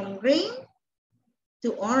go from green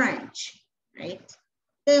to orange, right?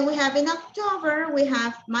 Then we have in October, we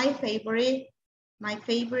have my favorite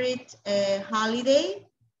holiday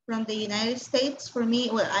from the United States for me.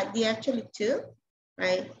 Well, actually two,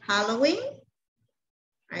 right? Halloween,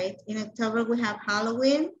 right? In October, we have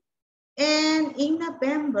Halloween. And in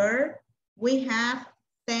November, we have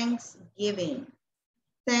Thanksgiving.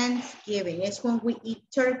 Thanksgiving is when we eat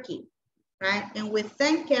turkey, right? And we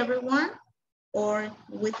thank everyone, or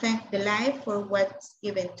we thank the life for what's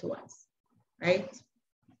given to us, right?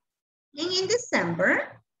 And in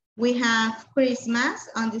December, we have Christmas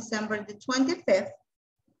on December the 25th,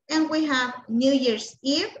 and we have New Year's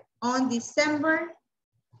Eve on December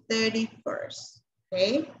 31st,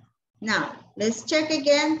 okay? Now, let's check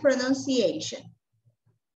again pronunciation.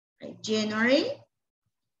 January,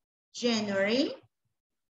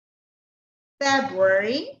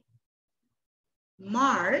 February,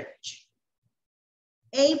 March,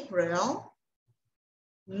 April,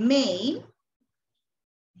 May,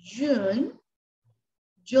 June,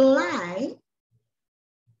 July,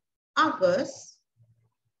 August,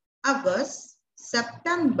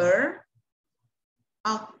 September,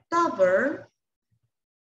 October,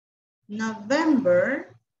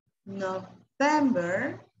 November,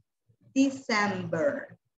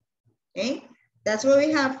 December. Okay, that's what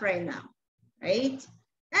we have right now, right?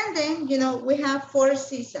 And then, you know, we have 4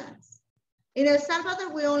 seasons. In El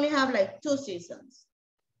Salvador, we only have like 2 seasons.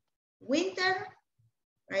 Winter,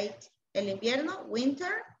 right? El invierno,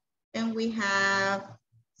 winter, and we have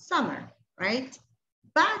summer, right?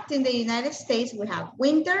 But in the United States, we have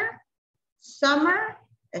winter, summer,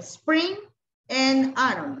 spring, and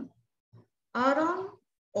autumn. Autumn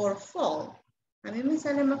or fall. A mí me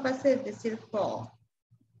sale más fácil decir fall,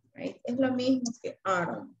 right? Es lo mismo que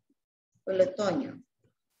autumn, o el otoño,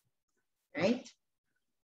 right?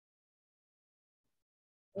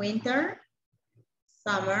 Winter,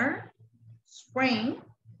 summer, spring,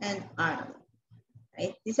 and autumn,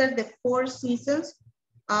 right? These are the 4 seasons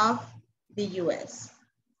of the US.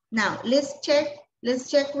 Now, let's check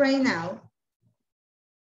right now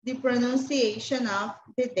the pronunciation of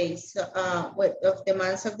the days of the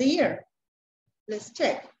months of the year. Let's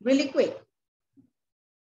check really quick.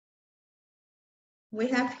 We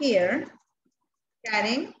have here,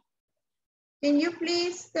 Karen, can you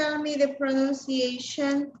please tell me the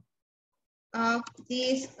pronunciation of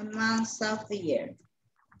these months of the year?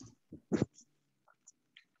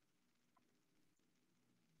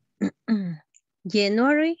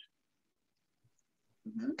 January,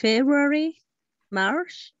 February,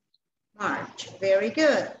 March. March, very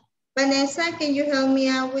good. Vanessa, can you help me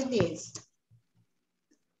out with this?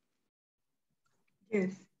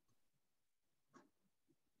 Yes.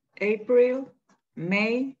 April,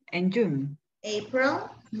 May, and June. April,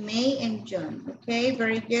 May, and June. Okay,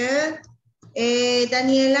 very good.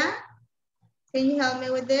 Daniela, can you help me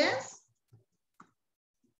with this?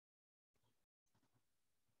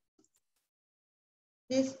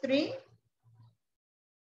 These 3.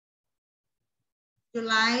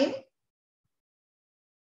 July.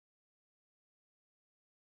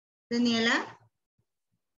 Daniela?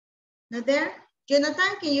 Not there?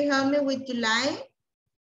 Jonathan, can you help me with July?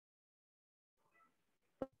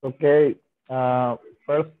 Okay,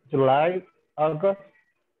 first July, August,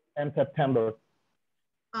 and September.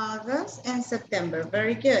 August and September,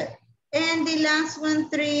 very good. And the last one,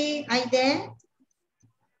 3, Aiden?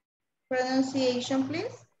 Pronunciation,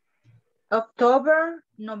 please. October,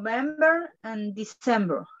 November, and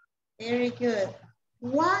December. Very good.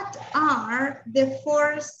 What are the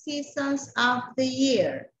 4 seasons of the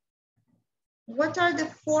year? What are the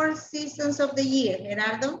 4 seasons of the year,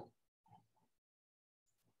 Gerardo?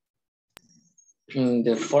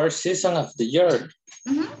 The 4 seasons of the year.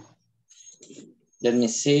 Let me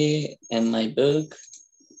see in my book.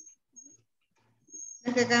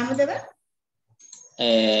 ¿Las que acabamos de ver?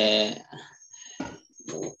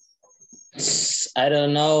 I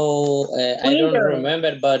don't know. I don't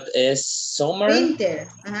remember, but it's summer. Winter.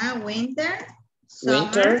 Winter. Summer.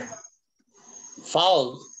 Winter.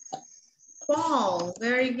 Fall. Fall.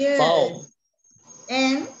 Very good. Fall.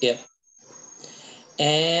 And? Yep.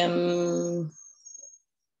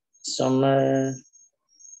 Summer.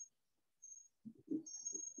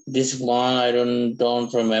 This one I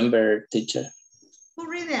don't remember, teacher. Who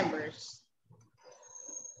remembers?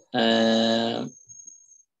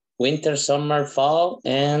 Winter, summer, fall,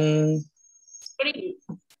 and spring.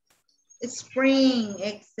 Spring,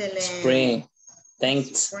 excellent. Spring,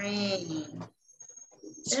 thanks. Spring.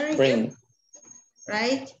 Very Spring. Good.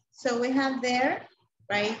 Right, so we have there,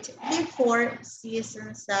 right, the 4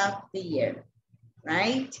 seasons of the year,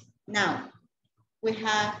 right? Now, we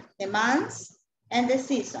have the months and the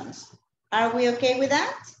seasons. Are we okay with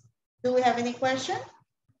that? Do we have any question?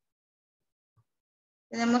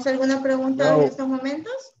 ¿Tenemos alguna pregunta en estos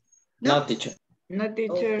momentos? No, teacher. No,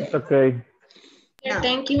 teacher. Okay. Now,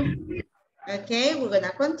 Thank you. Okay, we're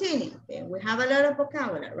gonna continue. Okay, we have a lot of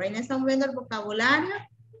vocabulary. Right now estamos viendo el vocabulario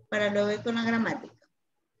para luego ir con la gramática.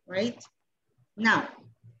 Right? Now,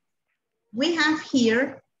 we have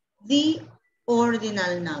here the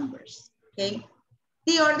ordinal numbers. Okay?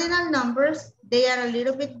 The ordinal numbers, they are a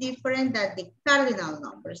little bit different than the cardinal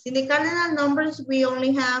numbers. In the cardinal numbers, we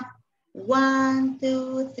only have 1,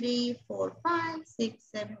 2, 3, 4, 5, 6,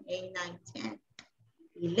 7, 8, 9, 10,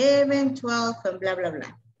 11, 12, and blah, blah,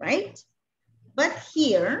 blah, right? But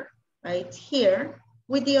here, right here,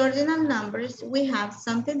 with the ordinal numbers, we have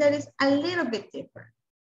something that is a little bit different,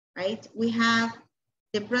 right? We have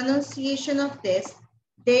the pronunciation of this.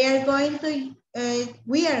 They are going to,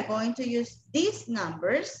 we are going to use these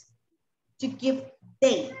numbers to give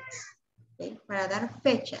dates, okay? Para dar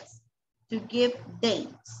fechas, to give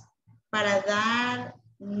dates, para dar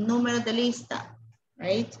números de lista,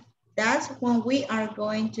 right? That's when we are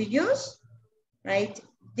going to use, right,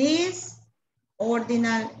 these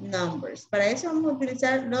ordinal numbers. Para eso vamos a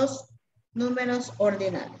utilizar los números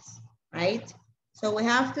ordinales, right? So we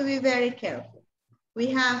have to be very careful. We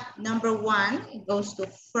have number 1, it goes to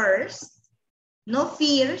first. No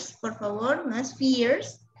fears, por favor, no es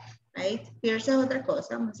fears, right? Fears es otra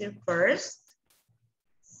cosa, vamos a decir first,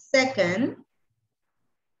 second,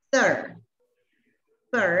 third.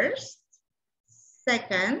 First,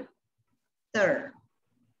 second, third.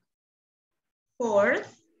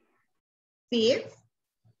 Fourth, fifth,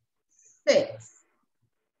 sixth,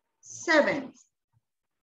 seventh,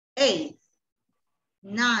 eighth,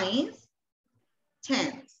 ninth,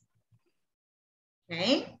 10th.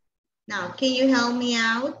 Okay, now can you help me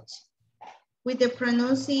out with the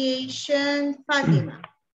pronunciation, Fatima?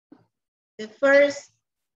 The first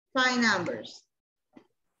 5 numbers.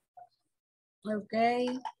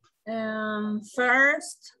 Okay.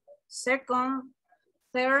 First, second,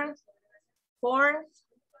 third, fourth,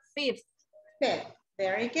 fifth. Fifth.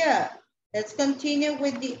 Very good. Let's continue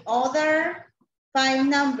with the other 5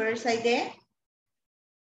 numbers, Aide.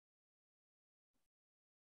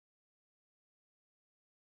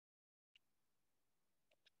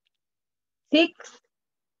 6th,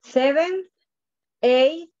 7th,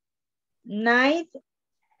 8th, 9th,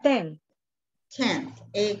 10th. 10th.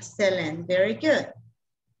 Excellent. Very good.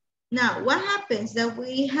 Now, what happens that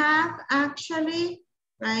we have actually,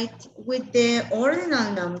 right, with the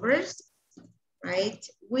ordinal numbers, right,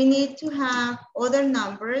 we need to have other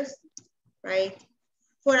numbers, right,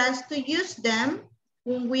 for us to use them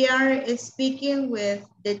when we are speaking with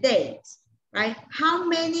the dates, right? How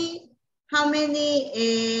many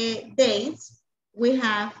days we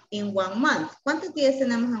have in 1 month? ¿Cuántos días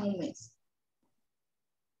tenemos en un mes?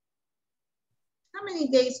 How many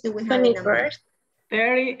days do we have in a month?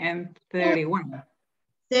 30 and 31.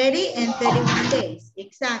 30 and 31 days,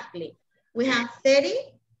 exactly. We have 30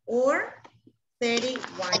 or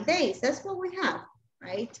 31 days. That's what we have,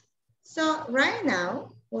 right? So right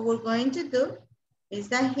now, what we're going to do is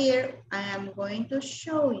that here I am going to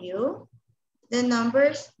show you the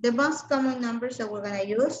numbers, the most common numbers that we're going to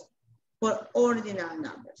use for ordinal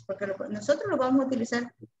numbers. Porque nosotros lo vamos a utilizar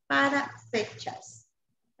para fechas,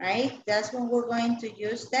 right? That's when we're going to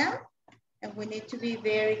use them. And we need to be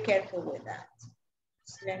very careful with that.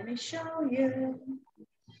 So let me show you.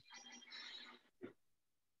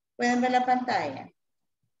 ¿Pueden ver la pantalla?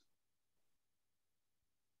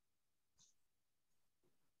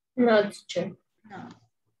 No, teacher. No.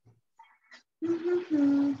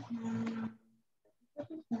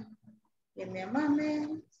 Give me a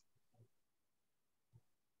moment.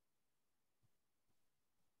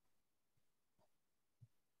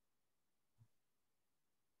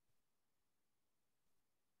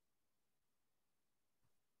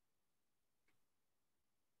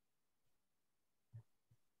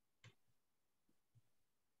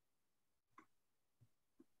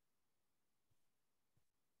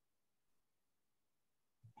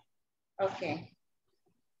 Okay.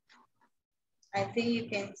 I think you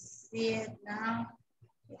can see it now.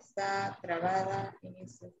 Está trabada en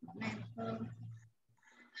este momento.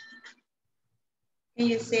 Can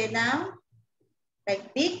you see it now?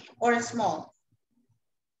 Like big or small?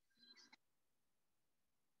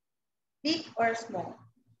 Big or small?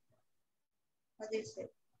 What do you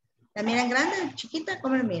say? ¿La miran grande, chiquita?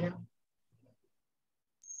 ¿Cómo la miran?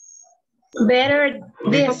 Better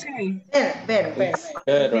this. Okay. Better.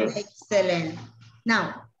 Excellent.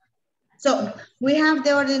 Now, so we have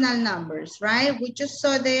the ordinal numbers, right? We just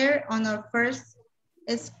saw there on our first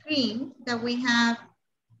screen that we have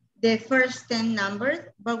the first 10 numbers,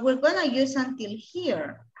 but we're gonna use until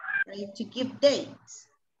here, right, to give dates,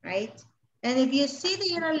 right? And if you see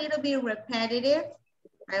they are a little bit repetitive,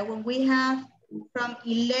 right? When we have from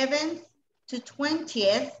 11th to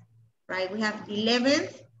 20th, right? We have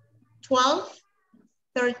 11th, 12th,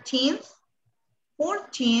 13th,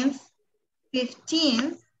 14th,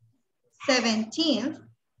 15th, 17th,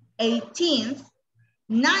 18th,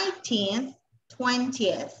 19th,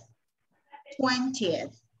 20th,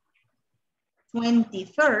 20th,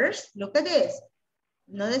 21st, look at this.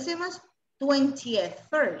 No decimos 20th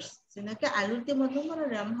first, sino que al último número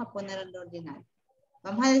le vamos a poner el ordinal.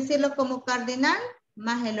 Vamos a decirlo como cardinal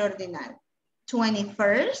más el ordinal.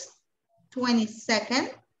 21st,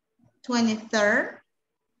 22nd, 23rd,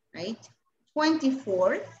 right?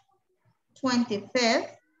 24th,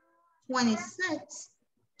 25th, 26th,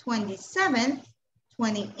 27th,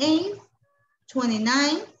 28th,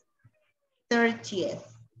 29th, 30th,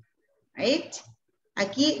 right?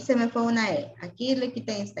 Aquí se me fue una E. Aquí le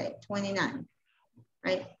quité esta E, 29,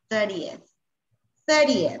 right? 30th,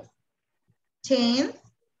 30th, 10th,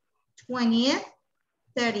 20th,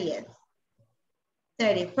 30th,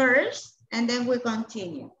 31st, and then we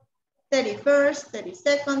continue. 31st,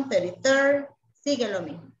 32nd, 33rd, sigue lo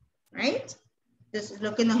mismo, right? Entonces,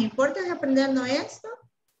 lo que nos importa es aprendernos esto,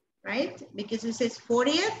 right? Because it says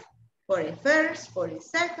 40th, 41st,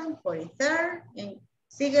 42nd, 43rd, and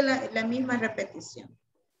sigue la misma repetición,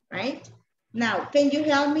 right? Now, can you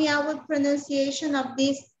help me out with pronunciation of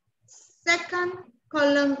this second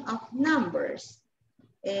column of numbers?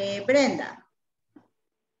 Brenda.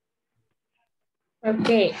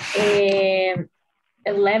 Okay,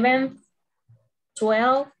 11,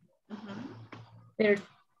 12,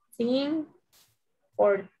 13,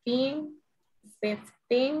 14,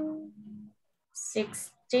 15,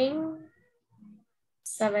 16,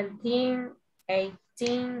 17,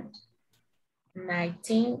 18,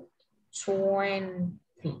 19, 20.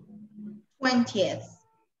 20th.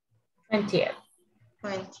 20th.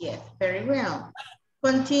 20th, very well.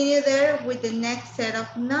 Continue there with the next set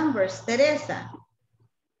of numbers. Teresa.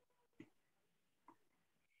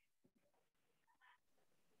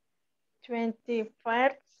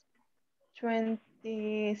 21st,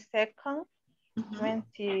 22nd,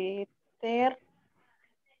 23rd,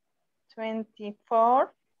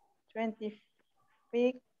 24th,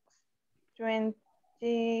 25th,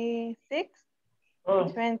 26th,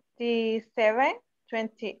 27,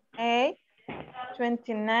 28,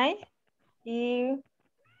 29,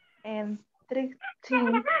 and 13.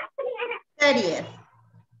 30th.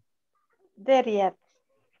 30th.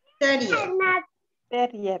 30th.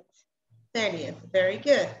 30th. 30th, very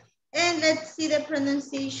good. And let's see the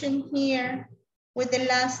pronunciation here with the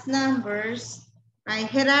last numbers. Right,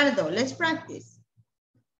 Gerardo, let's practice.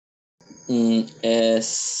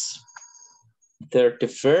 Es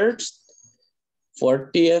 31st,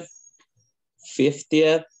 40th,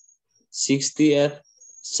 50th, 60th,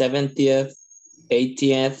 70th,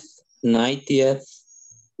 80th, 90th,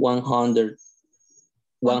 100,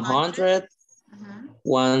 100,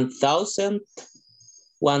 1,000,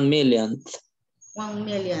 1 millionth. 1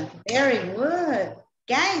 millionth, very good.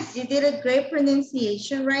 Guys, you did a great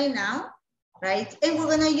pronunciation right now, right? And we're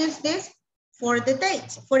gonna use this for the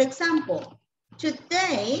date. For example,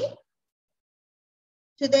 today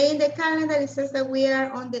in the calendar, it says that we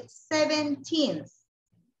are on the 17th,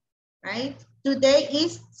 right? Today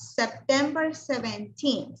is September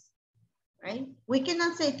 17th, right? We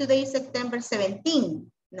cannot say today is September 17th.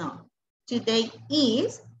 No, today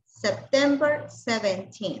is September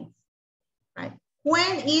 17th, right?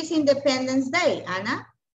 When is Independence Day, Anna?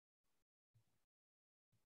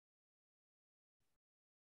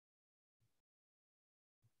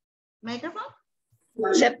 Microphone?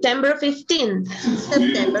 September 15th.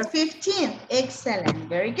 September 15th, excellent,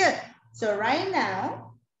 very good. So right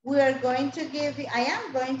now, we are going to give you, I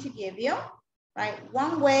am going to give you, right,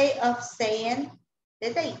 one way of saying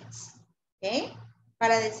the dates, okay?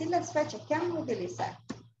 Para decir las fechas que vamos a utilizar,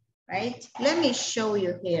 right? Let me show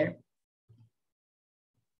you here.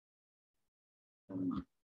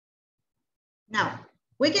 Now,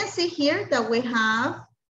 we can see here that we have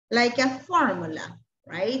like a formula,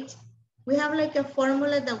 right? We have like a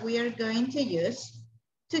formula that we are going to use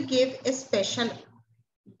to give a special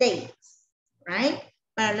dates, right?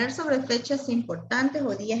 Para hablar sobre fechas importantes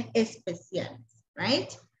o días especiales,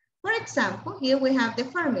 right? For example, here we have the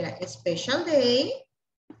formula, a special day,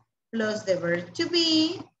 plus the verb to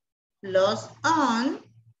be, plus on,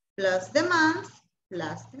 plus the month,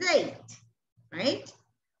 plus the date, right?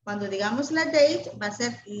 Cuando digamos la date, va a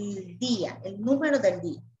ser el día, el número del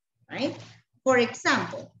día, right? For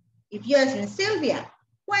example, if you ask me, Sylvia,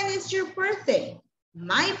 when is your birthday?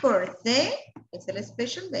 My birthday, es el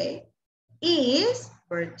special day, is,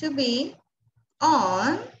 verb to be,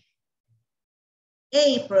 on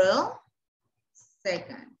April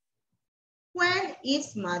 2nd. When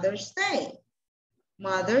is Mother's Day?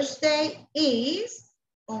 Mother's Day is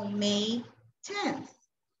on May 10th,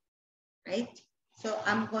 right? So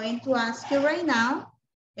I'm going to ask you right now,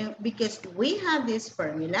 because we have this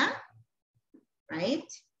formula, right?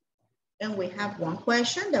 And we have one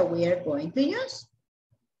question that we are going to use,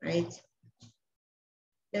 right?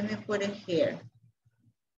 Let me put it here.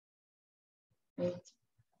 Right.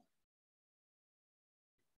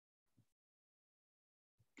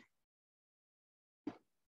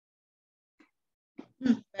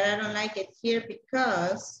 But I don't like it here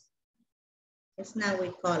because it's not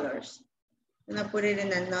with colors. I'm gonna put it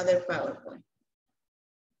in another PowerPoint.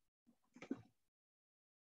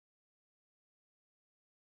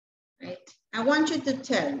 Right? I want you to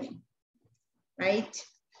tell me, right?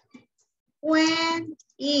 When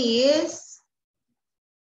is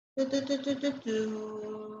when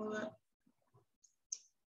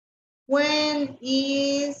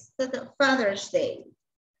is the Father's Day?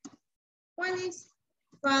 When is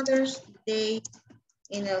Father's Day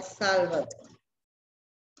in El Salvador?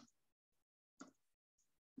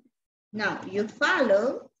 Now you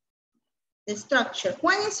follow the structure.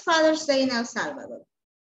 When is Father's Day in El Salvador?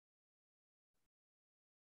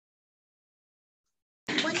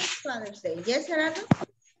 When is Father's Day? Yes, Gerardo?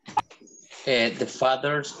 The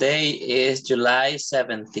Father's Day is July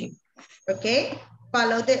 17th. Okay,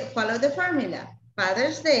 follow the formula.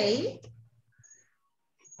 Father's Day.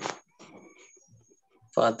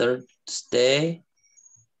 Father's Day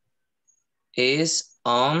is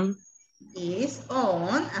on.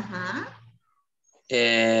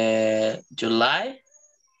 July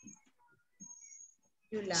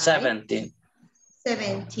 17th.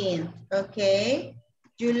 17th, okay.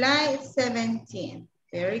 July 17th.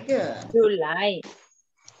 Very good. Julio?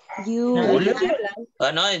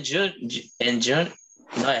 Oh, no, in June. In June.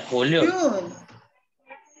 No, in Julio.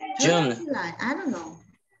 June. July, I don't know.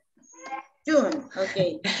 June,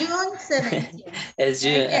 okay. June 17th. It's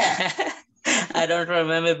June. I don't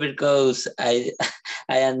remember because I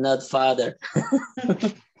am not father.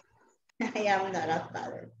 I am not a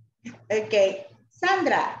father. Okay,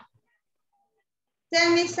 Sandra.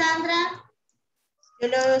 Tell me, Sandra. Yo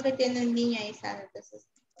lo veo que tiene un niño ahí, Sandra, entonces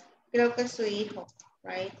creo que es su hijo,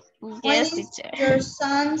 right? When is your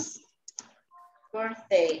son's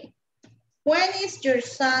birthday? When is your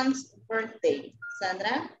son's birthday,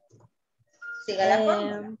 Sandra? Siga la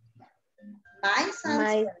fórmula. My son's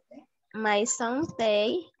birthday. My son's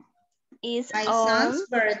day is My son's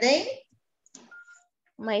birthday.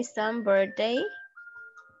 My son's birthday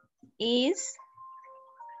is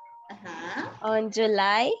on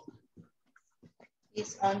July.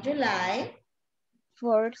 It's on July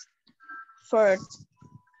 4th.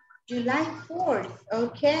 July 4th,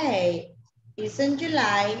 okay. It's on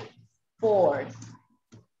July 4th.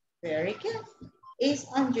 Very good. It's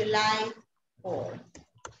on July 4th.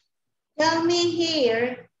 Tell me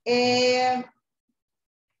here,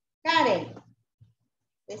 Karen.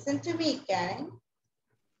 Listen to me, Karen.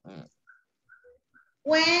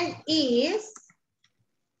 When is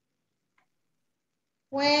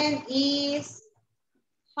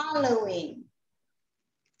Halloween?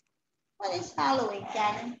 What is Halloween,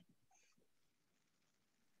 Karen?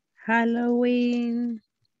 Halloween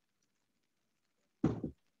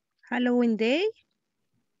Day?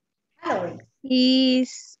 Halloween.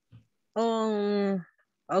 Is on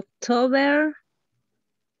October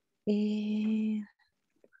 31st.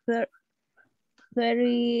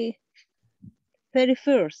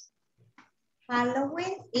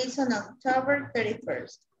 Halloween is on October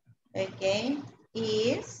 31st. Okay,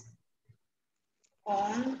 is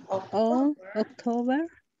on October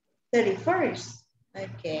 31st.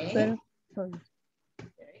 Okay. Very good.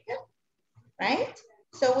 Right?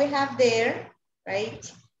 So we have there,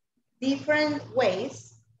 right, different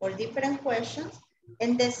ways or different questions,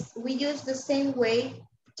 and this we use the same way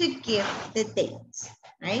to give the dates,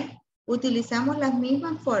 right? Utilizamos las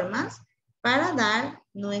mismas formas para dar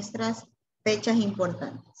nuestras fechas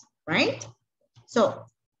importantes, right? So,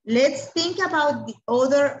 let's think about the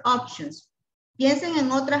other options. Piensen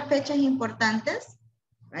en otras fechas importantes,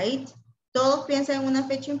 right? Todos piensen en una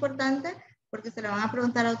fecha importante porque se la van a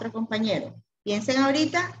preguntar a otro compañero. Piensen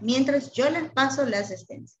ahorita mientras yo les paso la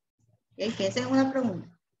asistencia. ¿Okay? Piensen en una pregunta.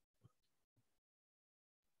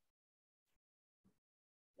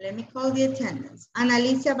 Let me call the attendance.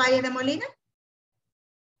 Analicia Valle de Molina.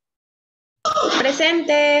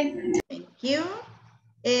 Presente. Thank you.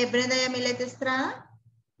 Brenda Yamilete Estrada.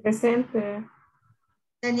 Presente.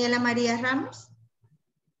 Daniela María Ramos.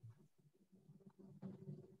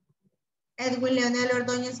 Edwin Leonel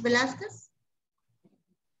Ordóñez Velázquez.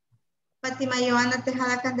 Fátima Joana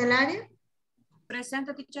Tejada Candelaria.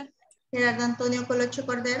 Presente, teacher. Gerardo Antonio Colocho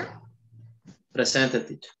Cordero. Presente,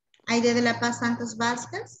 teacher. Aide de la Paz Santos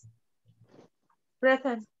Vázquez.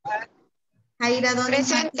 Present. Jaira Donis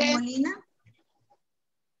Presente. Martín Molina.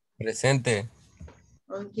 Presente.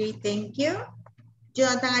 Ok, thank you.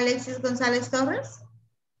 Jonathan Alexis González Torres.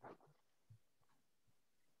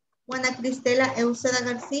 Juana Cristela Euseda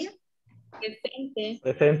García. Presente.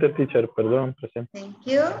 Presente, teacher, perdón, presente. Thank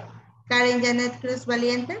you. Karen Janet Cruz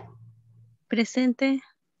Valiente. Presente.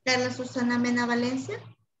 Carla Susana Mena Valencia.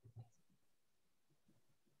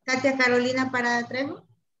 Katia Carolina Parada Trejo.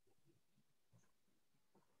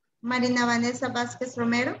 Marina Vanessa Vázquez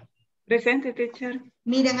Romero. Presente, teacher.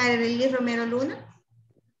 Miriam Arely Romero Luna.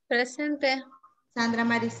 Presente. Sandra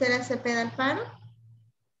Maricela Cepeda Alfaro.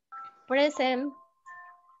 Present.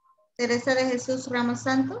 Teresa de Jesús Ramos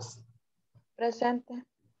Santos. Presente.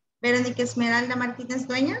 Verónica Esmeralda Martínez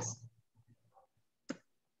Dueñas.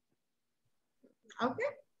 Okay.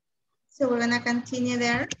 So we're gonna continue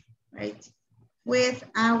there, right, with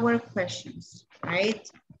our questions, right?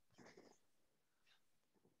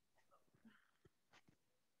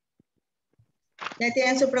 ¿Ya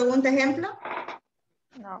tienen su pregunta ejemplo?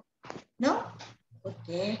 No. No?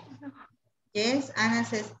 Okay. Yes, Anna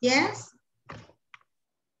says yes.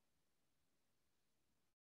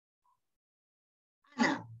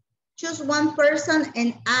 Anna, choose one person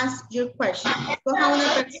and ask your question. Coja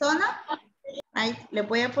una persona. Right. Le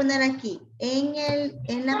voy a poner aquí en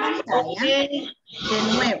la pantalla de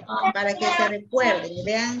nuevo para que se recuerden y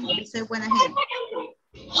vean que soy buena gente.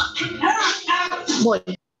 Voy.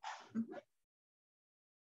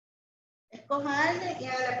 Escoja a alguien y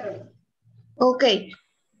haga la pregunta. Ok.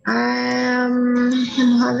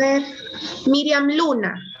 Vamos a ver. Miriam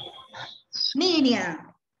Luna.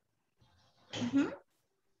 Miriam.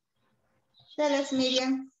 Tell us,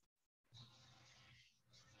 Miriam.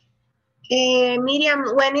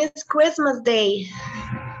 Miriam, when is Christmas Day?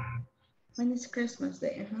 When is Christmas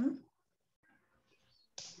Day?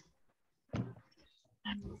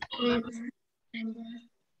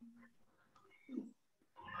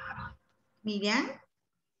 Miriam?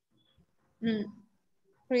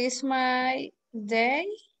 Christmas Day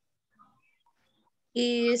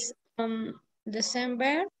is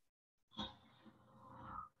December.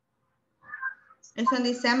 It's on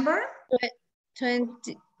December?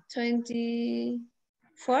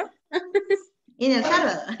 24. In El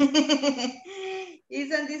Salvador.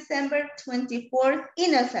 It's on December 24th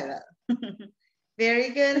in El Salvador. Very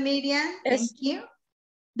good, Miriam. Thank you.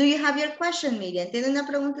 Do you have your question, Miriam? ¿Tiene una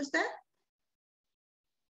pregunta usted?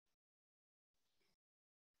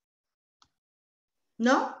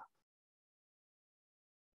 ¿No?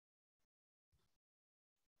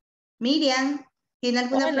 Miriam, ¿tiene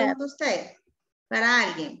alguna pregunta usted? Para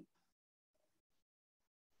alguien.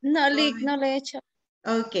 No, no le he hecho.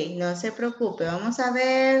 Ok, no se preocupe. Vamos a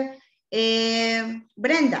ver.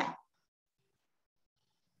 Brenda.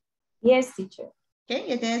 Yes, teacher. Okay,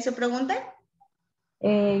 ¿ya tienen su pregunta?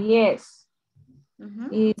 Yes.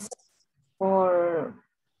 It's for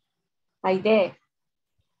Aide.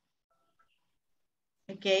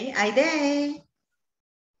 Ok, Aide.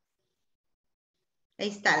 Ahí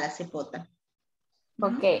está la cipota.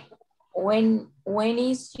 Okay. When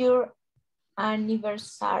is your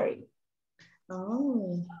anniversary?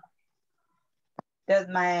 Oh. Does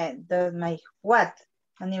my what?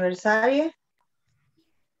 Anniversary?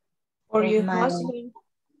 For your husband.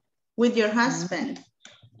 With your husband.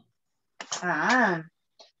 My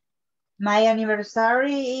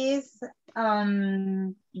anniversary is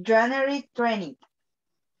January 20th.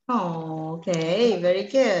 Oh, okay, very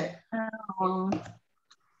good.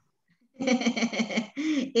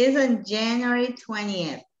 It's on January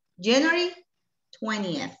 20th. January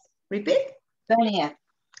 20th. Repeat? 20th.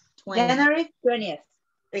 January 20th.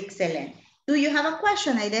 Excellent. Do you have a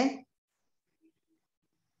question, Aide?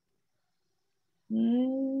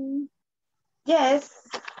 Yes.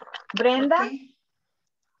 Brenda?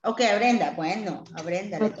 Okay, a Brenda. Bueno, a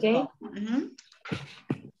Brenda le tocó.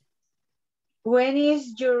 When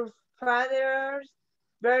is your father's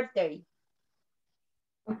birthday?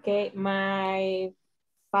 Okay, my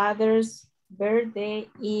father's birthday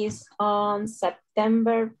is on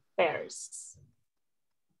September 1st.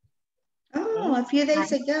 Oh, a few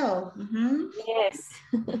days ago. Yes.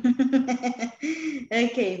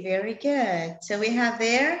 Okay, very good. So we have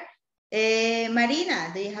there,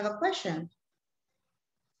 Marina, do you have a question?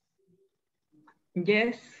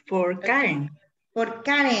 Yes, for Karen. For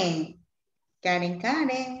Karen.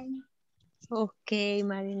 Karen. Okay,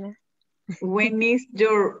 Marina. When is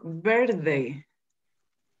your birthday?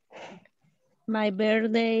 My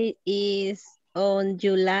birthday is on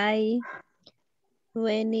July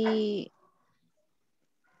 23.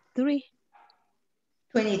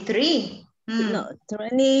 23. No,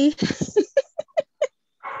 20.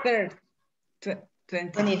 Third.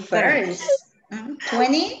 21st.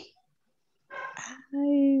 20?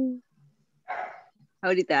 Ay,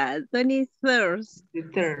 ahorita, 21st. The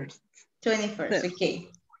third. 21st, okay.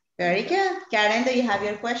 Very good. Karen, do you have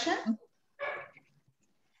your question?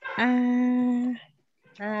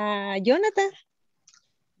 Jonathan.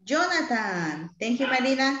 Jonathan. Thank you,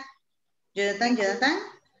 Marina. Jonathan.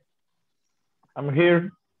 I'm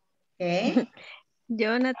here. Okay.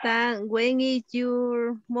 Jonathan, when is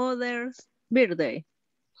your mother's birthday?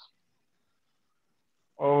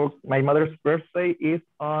 Oh, my mother's birthday is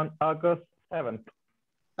on August 7th.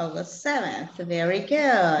 August 7th. Very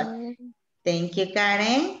good. Thank you,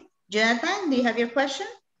 Karen. Jonathan, do you have your question?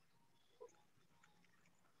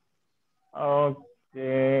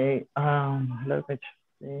 Okay. Let me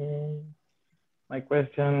see. My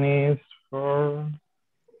question is for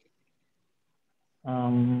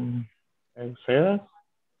Euseda.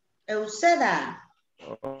 Euseda.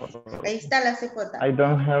 Ahí está la CJ. I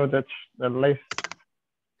don't have the list.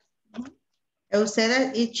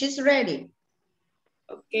 Euseda, she's ready.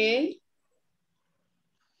 Okay.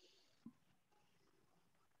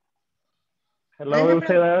 Hello,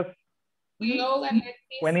 Euseda. Hello,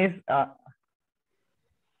 Alexis.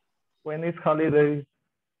 When is holidays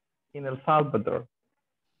in El Salvador?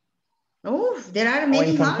 Oh, there are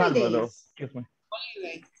many holidays. Excuse me.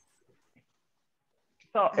 Holidays.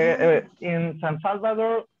 So, in San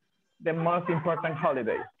Salvador, the most important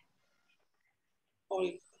holiday.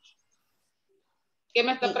 ¿Qué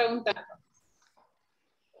me está preguntando?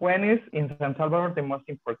 When is in San Salvador the most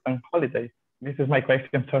important holiday? This is my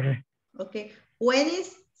question, sorry. Okay. When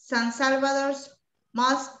is San Salvador's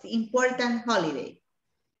most important holiday?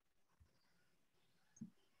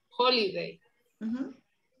 Holiday.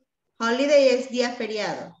 Holiday es día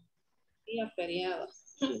feriado. Día feriado.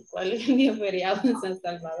 ¿Cuál es el día feriado en San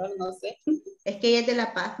Salvador? No sé. Es que ella es de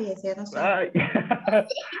La Paz, fíjese, no sé. Ay.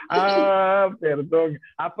 Perdón.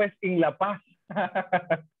 Pues en La Paz.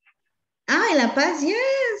 En La Paz,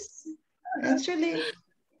 yes. Actually,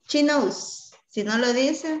 she knows. Si no lo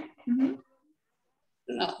dice.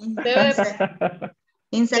 No.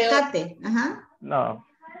 Insacate. Ajá. No.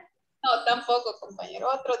 No, tampoco, compañero.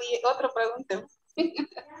 Otro pregunta.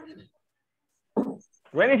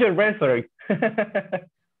 When is your birthday?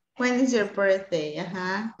 When is your birthday?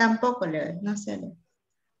 Ajá. Tampoco no sé.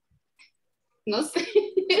 No sé.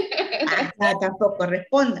 Tampoco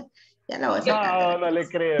responda. Ya la voy a sacar. No le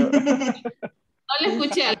creo. No le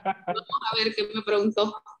escuché. Vamos a ver qué me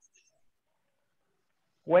preguntó.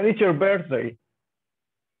 When is your birthday?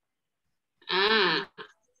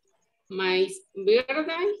 My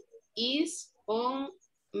birthday is on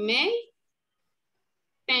May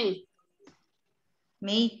 10th.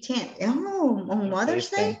 May 10th. Oh, on Mother's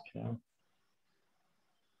Day.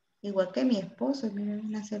 Igual que mi esposo, mira,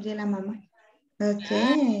 nació el día de la mamá. Ok.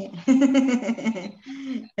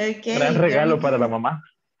 Okay. Gran regalo para la mamá.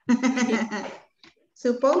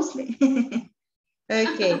 Supposedly.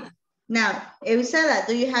 Okay. Now, Euseda,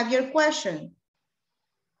 do you have your question?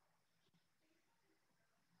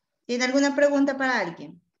 ¿Tiene alguna pregunta para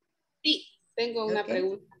alguien? Sí, tengo una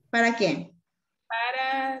pregunta. ¿Para quién?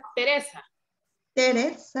 Para Teresa.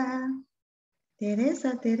 Teresa.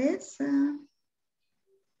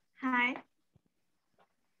 Hi.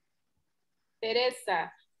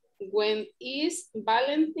 Teresa, when is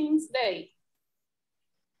Valentine's Day?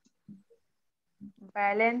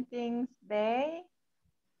 Valentine's Day,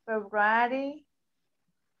 February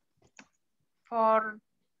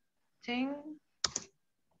 14.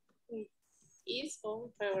 Is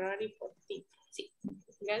on February 14th. Sí,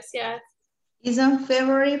 gracias. Is on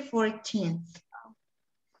February 14th.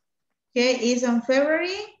 Okay, is on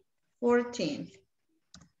February 14th.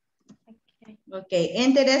 Okay,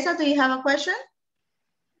 and Teresa, do you have a question?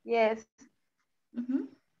 Yes.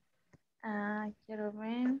 Quiero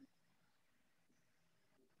ver.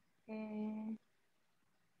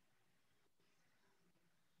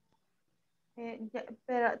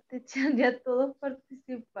 Pero ya todos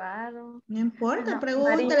participaron. No importa,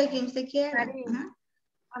 pregúntale quien usted quiera.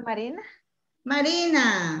 ¿A Marina?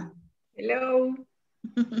 Marina. Hello.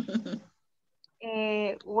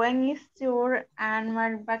 When is your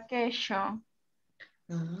annual vacation?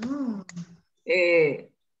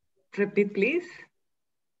 Repeat, please.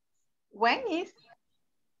 When is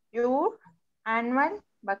your annual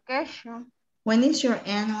vacation? When is your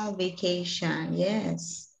annual vacation?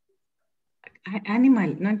 Yes.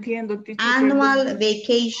 Animal, no entiendo. Annual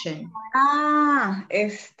vacation.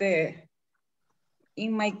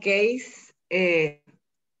 In my case,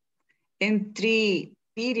 in 3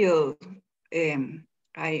 periods,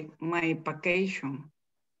 my vacation.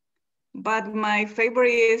 But my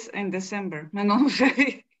favorite is in December. No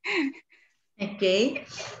sé. Okay,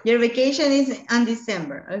 your vacation is on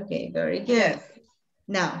December. Okay, very good. Yes.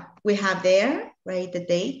 Now, we have there, right, the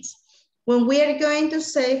dates. When we are going to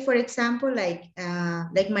say, for example, like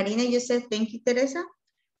Marina, you said, thank you, Teresa.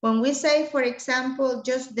 When we say, for example,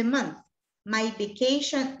 just the month, my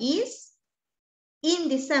vacation is in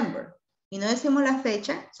December. Y no decimos la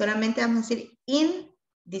fecha, solamente vamos a decir in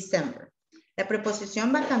December. La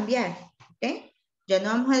preposición va a cambiar, ¿ok? Ya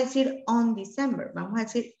no vamos a decir on December, vamos a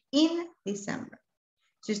decir in December.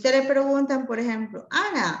 Si usted le preguntan, por ejemplo,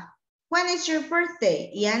 Ana, when is your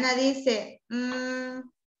birthday? Y Ana dice,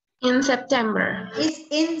 In September. It's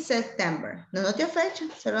in September. No note fecha,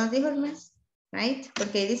 solo nos dijo el mes, right?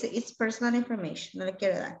 Porque dice, it's personal information, no le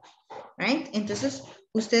quiero dar, right? Entonces,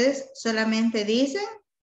 ustedes solamente dicen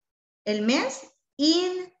el mes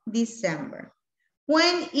in December.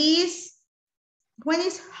 When is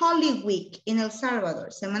Holy Week in El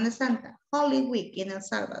Salvador? Semana Santa. Holy Week in El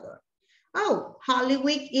Salvador. Oh, Holy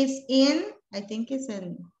Week is in, I think it's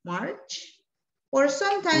in March or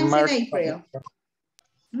sometimes in April.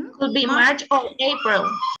 Could be March or April.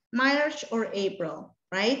 March or April,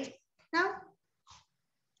 right? Now,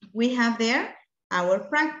 we have there our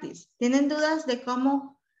practice. ¿Tienen dudas de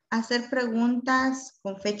cómo hacer preguntas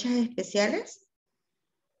con fechas especiales?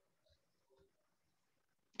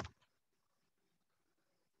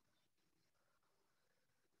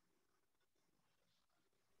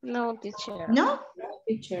 No, teacher. No? No,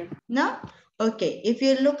 teacher. No? Okay, if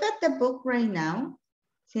you look at the book right now,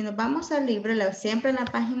 si nos vamos al libro, siempre en la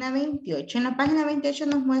página 28. En la página 28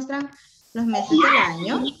 nos muestran los meses del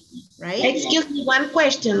año, right? Excuse me, one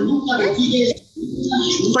question.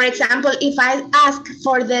 For example, if I ask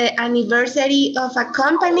for the anniversary of a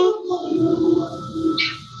company,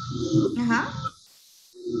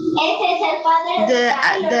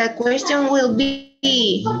 the question will be,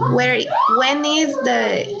 when is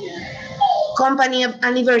the company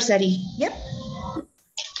anniversary? Yep.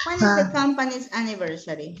 When is the company's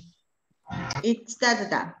anniversary? It's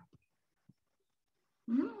da.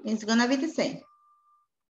 It's gonna be the same.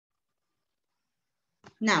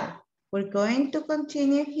 Now, we're going to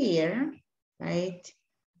continue here, right?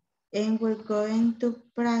 And we're going to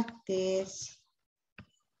practice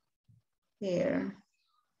here.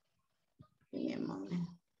 Give me a moment.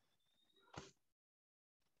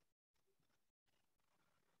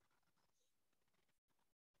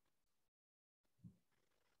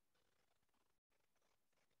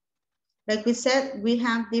 Like we said, we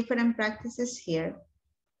have different practices here,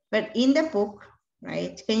 but in the book,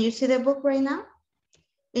 right? Can you see the book right now?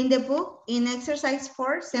 In the book, in exercise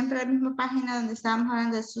 4, siempre la misma página donde estábamos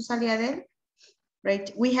hablando de su salida de él,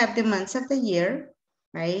 right? We have the months of the year,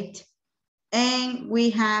 right? And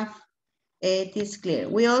we have this clear.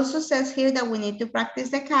 We also says here that we need to practice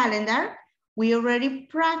the calendar. We already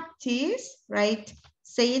practice, right?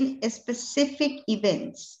 Saying specific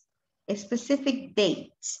events, specific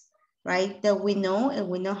dates, right? That we know, and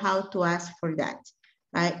we know how to ask for that,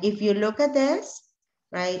 right? If you look at this,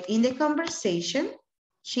 right? In the conversation,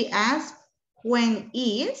 she asked, when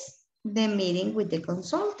is the meeting with the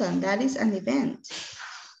consultant? That is an event,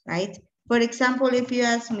 right? For example, if you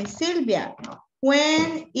ask me, Sylvia,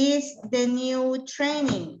 when is the new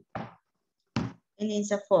training in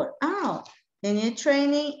INSAFORP? Oh, the new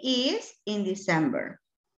training is in December.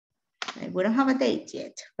 Right? We don't have a date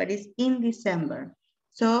yet, but it's in December.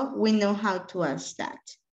 So we know how to ask that.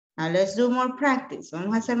 Now let's do more practice.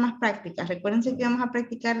 Vamos a hacer más prácticas. Recuérdense que vamos a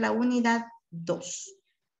practicar la unidad 2,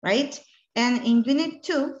 right? And in unit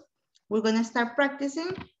 2, we're going to start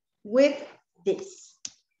practicing with this,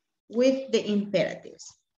 with the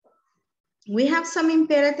imperatives. We have some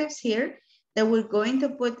imperatives here that we're going to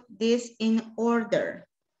put this in order,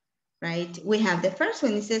 right? We have the first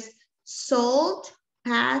one. It says, salt,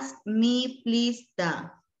 pass me, please, the.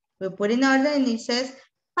 We put in order and it says,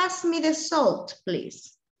 pass me the salt,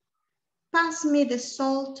 please. Pass me the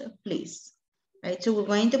salt, please. Right, so we're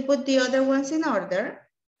going to put the other ones in order.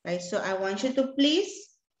 Right, so I want you to please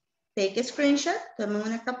take a screenshot. Tome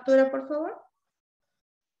una captura, por favor.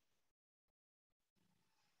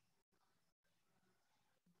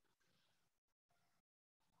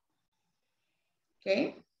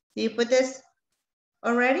 Okay, do you put this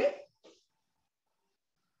already?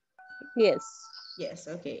 Yes. Yes,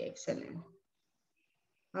 okay, excellent.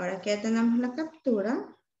 Ahora que ya tenemos la captura,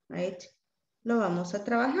 right, lo vamos a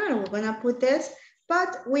trabajar. We're going to put this,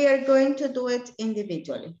 but we are going to do it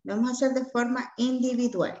individually. Lo vamos a hacer de forma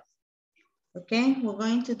individual. Okay, we're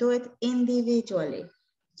going to do it individually.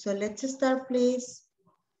 So let's start, please.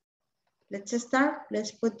 Let's start. Let's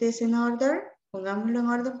put this in order. Pongámoslo en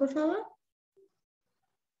orden, por favor.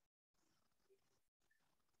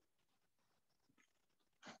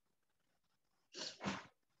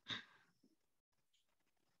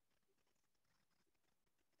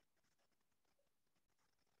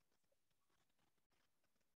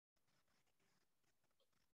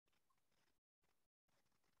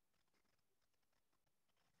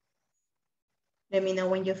 Let me know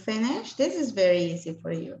when you finish. This is very easy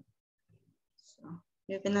for you. So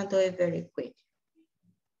you're gonna do it very quick.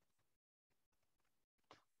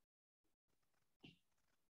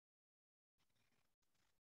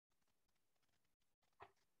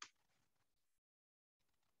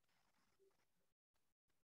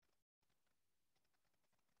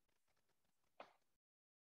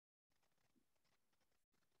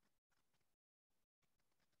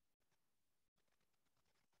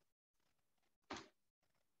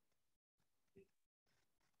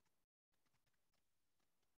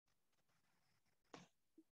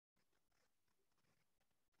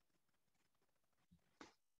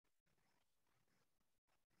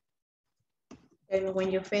 Tell me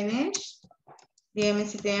when you finish. Díganme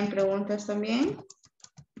si tienen preguntas también.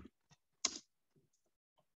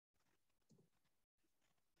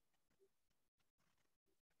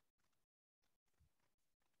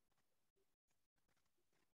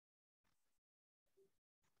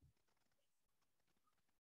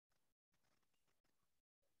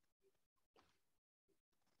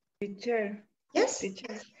 Teacher. Yes.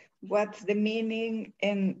 Teacher, what's the meaning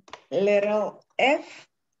in letter F?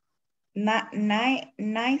 Nicely.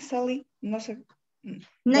 No sé.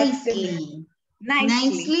 Nicely.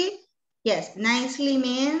 Nicely. Yes, nicely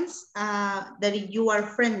means that you are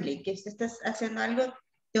friendly, que estás haciendo algo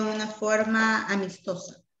de una forma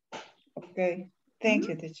amistosa. Okay, thank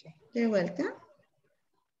you, teacher. You're welcome.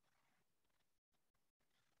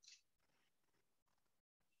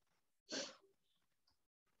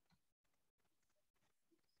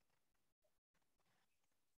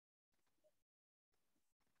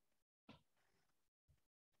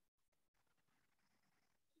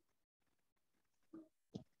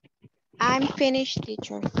 I'm finished,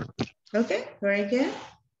 teacher. Okay, very good.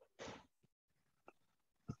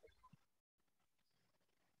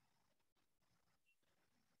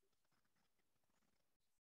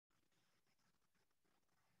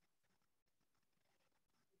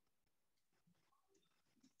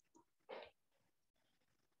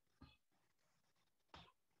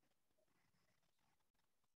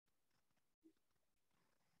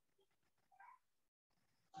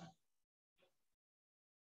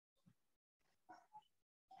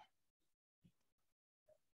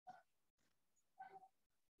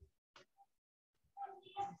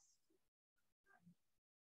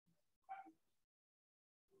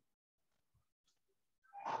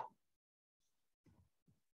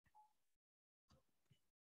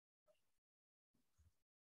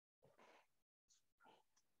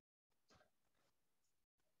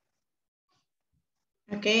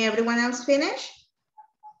 Okay, everyone else finished?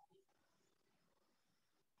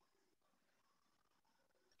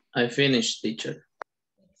 I finished, teacher.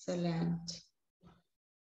 Excellent.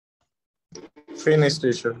 Finished,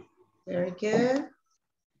 teacher. Very good.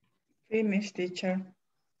 Finished, teacher.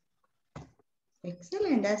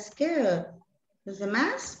 Excellent, that's good. ¿Los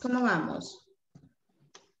demás? ¿Cómo vamos?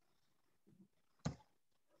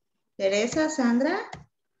 Teresa, Sandra.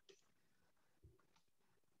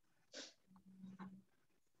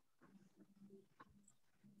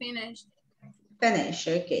 Finished. Finish,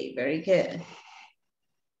 okay, very good.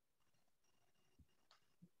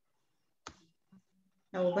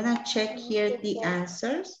 Now we're gonna check here the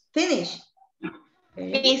answers. Finish.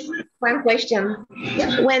 Miss, one question.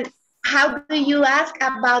 Yeah. How do you ask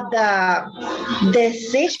about the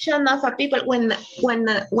decision of a people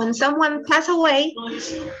when someone passes away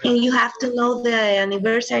and you have to know the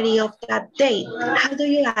anniversary of that date? How do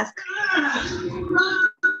you ask?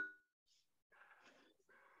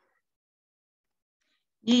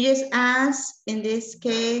 You just ask, in this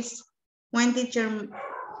case, when did your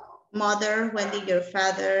mother, when did your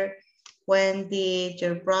father, when did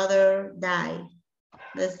your brother die?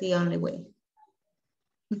 That's the only way.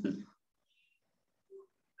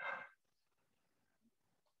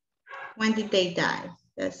 When did they die?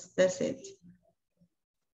 That's it.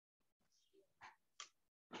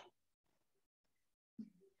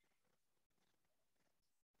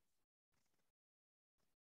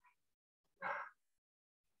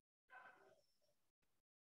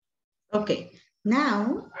 Okay,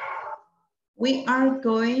 now we are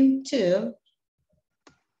going to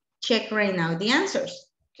check right now the answers,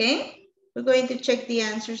 okay? We're going to check the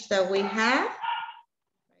answers that we have.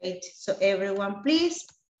 Right, so everyone please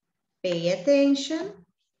pay attention,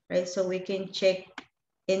 right? So we can check,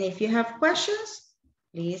 and if you have questions,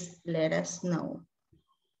 please let us know,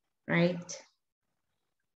 right?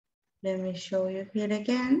 Let me show you here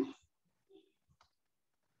again.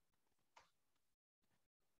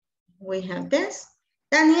 We have this.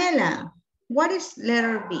 Daniela, what is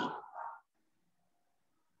letter B?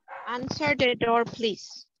 Answer the door,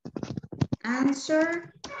 please.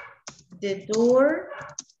 Answer the door,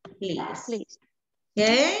 please. Please.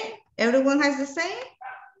 Okay, everyone has the same?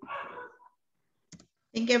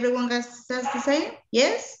 Think everyone has the same?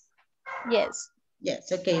 Yes? Yes.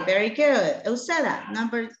 Yes, okay, very good. Eusela,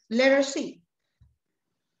 letter C.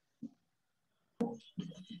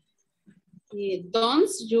 Don't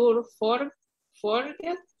you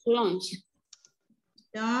forget lunch.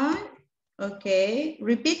 Don't, okay.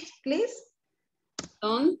 Repeat, please.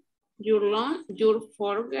 Don't you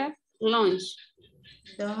forget lunch.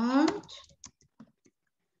 Don't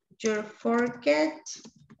you forget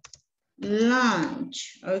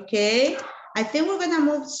lunch, okay? I think we're gonna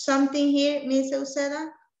move something here, Miss Euseda,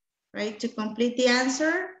 right? To complete the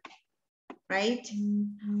answer, right?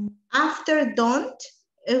 After don't,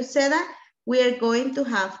 Euseda, we are going to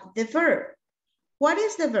have the verb. What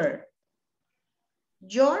is the verb?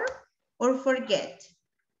 Your or forget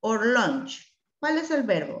or lunch. ¿Cuál es el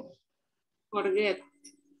verbo? Forget.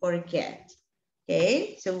 Forget.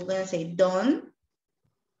 Okay, so we're gonna say don't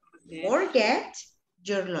forget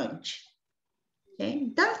your lunch. Okay,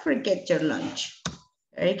 don't forget your lunch.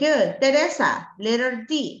 Very good. Teresa, letter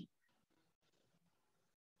D.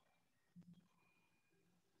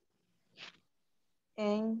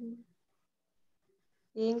 In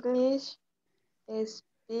English,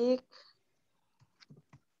 speak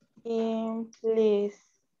in please.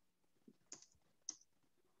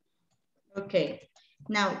 Okay,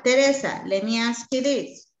 now Teresa, let me ask you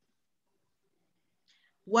this.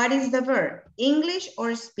 What is the verb? English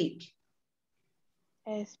or speak?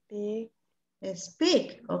 Speak.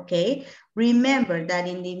 Speak, okay. Remember that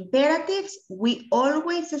in the imperatives, we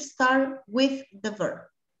always start with the verb.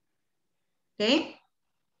 Okay?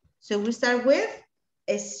 So we start with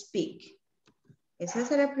speak. Esa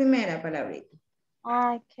es la primera palabrita.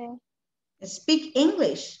 Okay. Speak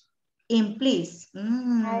English in please.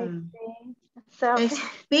 I see. Sorry.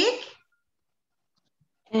 Speak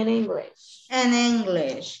In English. in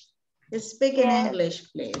English. Speak in Yes.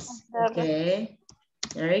 English, please. Sorry. Okay.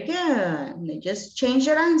 Very good. Just change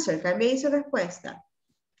your answer. Cambia su respuesta.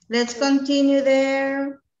 Let's continue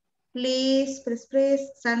there. Please, please, please.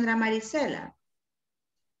 Sandra Marisela.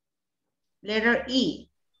 Letter E.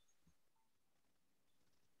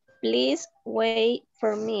 Please wait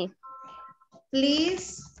for me.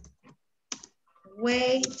 Please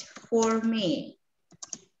wait for me.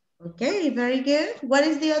 Okay, very good. What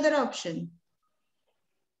is the other option?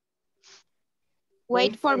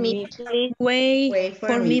 Wait for me, please. Wait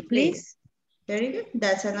for me, please. Very good.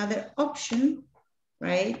 That's another option,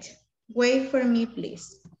 right? Wait for me,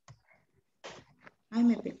 please. Ay,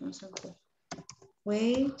 me pico un salto.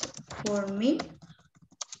 Wait for me,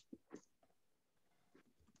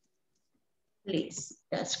 please.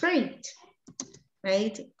 That's great,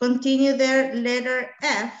 right? Continue there, letter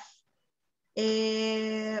F.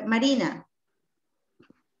 Marina.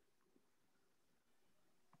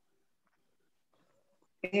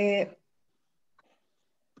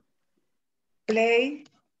 Play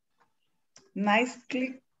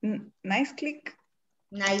nicely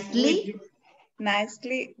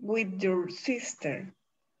with your sister.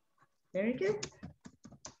 Very good.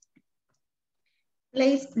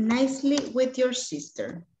 Play nicely with your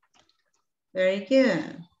sister. Very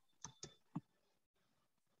good.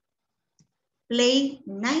 Play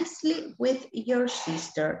nicely with your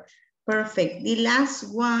sister. Perfect. The last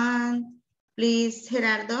one, please,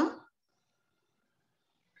 Gerardo.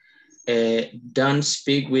 Don't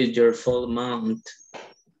speak with your full mouth.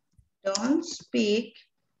 Don't speak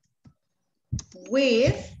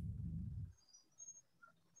with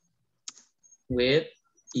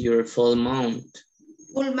your full mouth.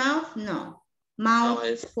 Full mouth? No. Mouth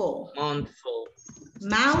No, full. Mouth full.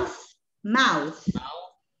 Mouth.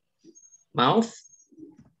 Mouth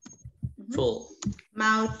full.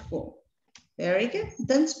 Mouth full. Very good.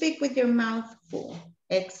 Don't speak with your mouth full.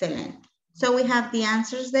 Excellent. So we have the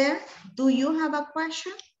answers there. Do you have a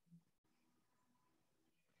question?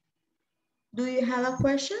 Do you have a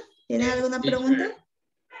question? ¿Tiene alguna pregunta?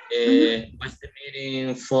 What's the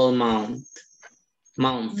meaning full mouth?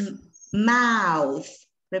 Mouth. Mouth.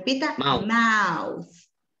 Repita. Mouth. Mouth.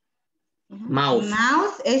 Mouth.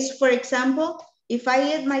 Mouth is, for example, If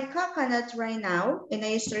I eat my coconut right now and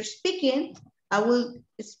I start speaking, I will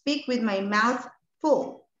speak with my mouth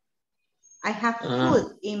full. I have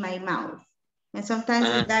food in my mouth. And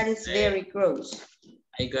sometimes that is very gross.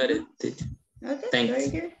 I got it. Okay, Thanks. very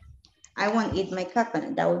good. I won't eat my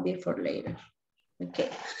coconut. That will be for later. Okay,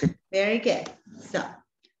 very good. So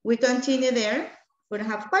we continue there. We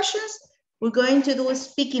don't have questions. We're going to do a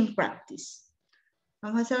speaking practice.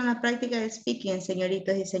 Vamos a hacer una práctica de speaking,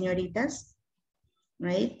 señoritos y señoritas.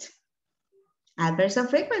 Right? Adverbs of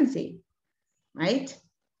frequency. Right?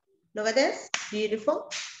 Look at this. Beautiful.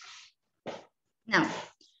 Now,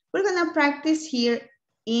 we're going to practice here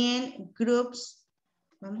in groups.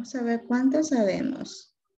 Vamos a ver cuántas sabemos.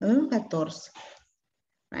 14.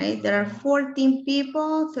 Right? There are 14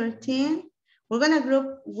 people, 13. We're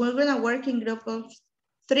gonna work in group of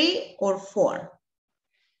 3 or 4.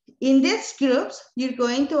 In these groups, you're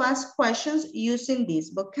going to ask questions using this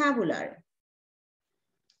vocabulary.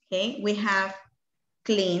 Okay, we have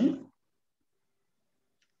clean,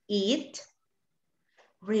 eat,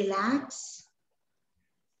 relax,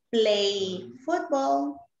 play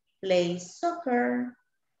football, play soccer,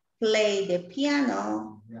 play the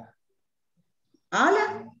piano.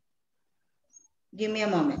 Hola. Give me a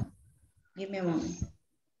moment. Give me a moment.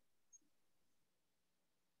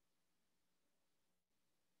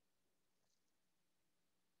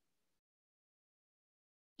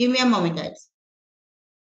 Give me a moment, guys.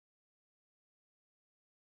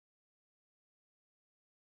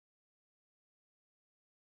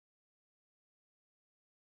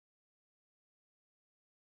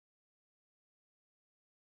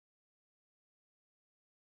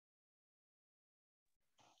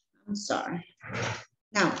 I'm sorry.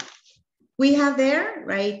 Now, we have there,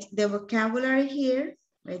 right, the vocabulary here,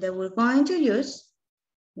 right, that we're going to use.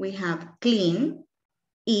 We have clean,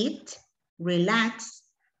 eat, relax,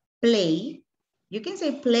 play. You can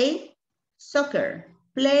say play soccer,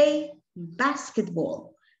 play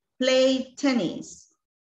basketball, play tennis,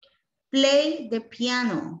 play the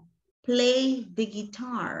piano, play the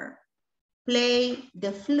guitar, play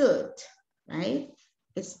the flute, right?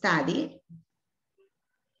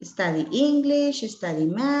 Study English, study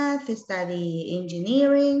math, study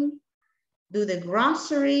engineering, do the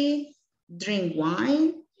grocery, drink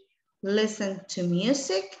wine, listen to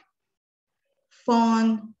music,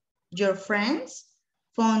 phone your friends,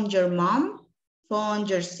 phone your mom, phone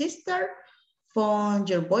your sister, phone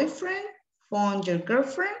your boyfriend, phone your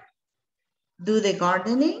girlfriend, do the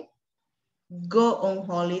gardening, go on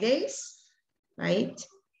holidays, right?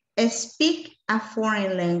 Speak a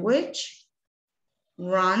foreign language,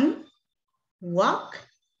 run, walk,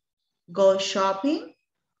 go shopping,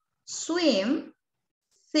 swim,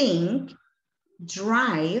 think,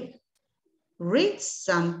 drive, read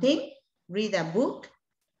something, read a book,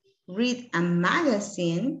 read a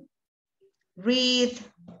magazine, read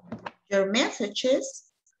your messages,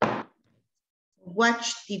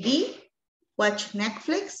 watch TV, watch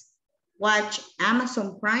Netflix, watch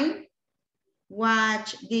Amazon Prime,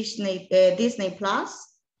 watch Disney Plus,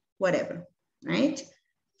 whatever, right?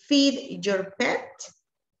 Feed your pet,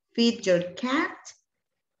 feed your cat,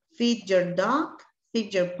 feed your dog,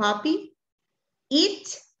 feed your puppy,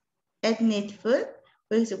 eat and eat food.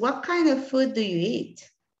 What kind of food do you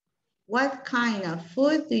eat? What kind of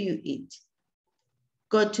food do you eat?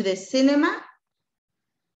 Go to the cinema,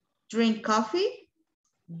 drink coffee,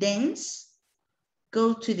 dance,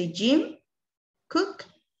 go to the gym, cook,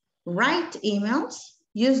 write emails,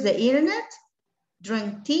 use the internet,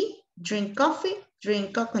 drink tea, drink coffee,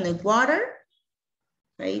 drink coconut water,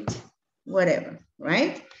 right? Whatever,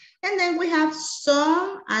 right? And then we have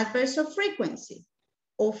some adverbs of frequency.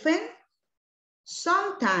 Often,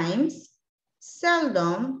 sometimes,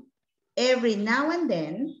 seldom, every now and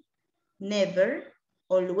then, never,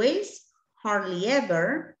 always, hardly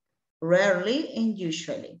ever, rarely, and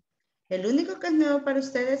usually. El único que es nuevo para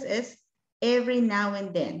ustedes es every now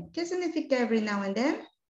and then. ¿Qué significa every now and then?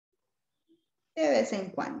 De vez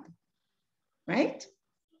en cuando, right?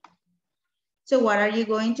 So what are you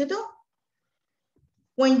going to do?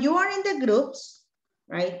 When you are in the groups,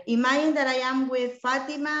 right? Imagine that I am with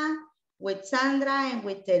Fatima, with Sandra, and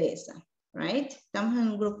with Teresa, right? Estamos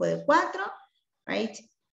en un grupo de 4, right?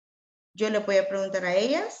 Yo le voy a preguntar a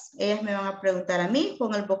ellas me van a preguntar a mí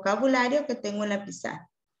con el vocabulario que tengo en la pizarra,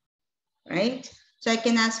 right? So I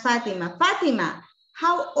can ask Fatima, Fatima,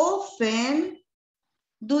 how often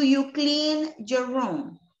do you clean your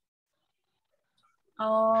room?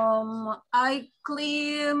 I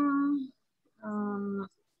clean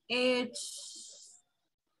each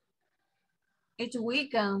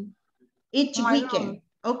weekend. Each weekend.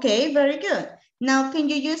 Okay, very good. Now, can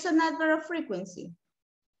you use an adverb of frequency?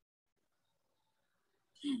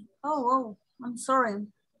 Oh, I'm sorry.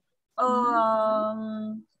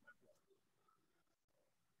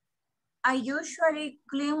 I usually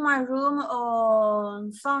clean my room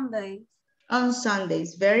on Sundays. On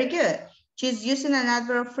Sundays, very good. She's using an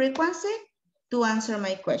adverb of frequency to answer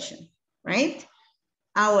my question, right?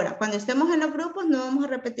 Ahora, cuando estemos en los grupos, no vamos a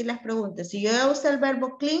repetir las preguntas. Si yo uso el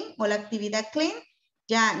verbo clean o la actividad clean,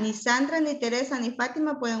 ya ni Sandra, ni Teresa, ni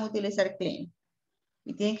Fátima pueden utilizar clean.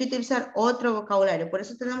 Y tienen que utilizar otro vocabulario. Por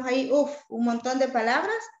eso tenemos ahí, un montón de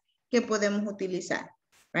palabras que podemos utilizar,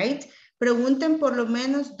 right? Pregunten por lo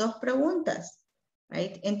menos 2 preguntas,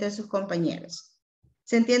 right? Entre sus compañeros.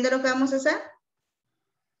 ¿Se entiende lo que vamos a hacer?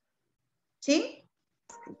 ¿Sí?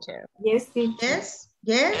 Yes, teacher. Yes,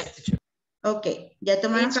 yes. Ok, ¿ya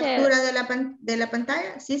tomaron captura de la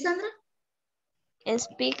pantalla? ¿Sí, Sandra?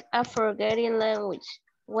 Speak a forgetting language.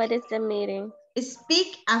 What is the meaning?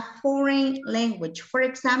 Speak a foreign language. For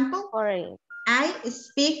example, Foreign. I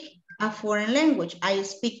speak a foreign language. I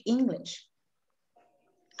speak English.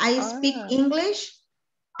 I speak English.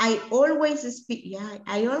 I always speak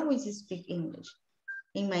English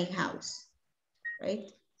in my house, right?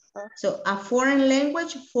 So a foreign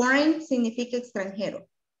language, foreign significa extranjero.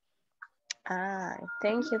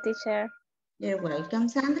 Thank you, teacher. You're welcome,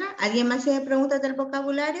 Sandra. ¿Alguien más tiene preguntas del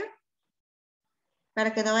vocabulario?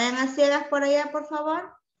 Para que no vayan a ciegas por allá, por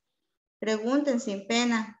favor. Pregunten sin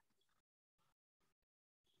pena.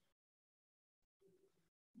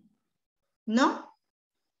 ¿No?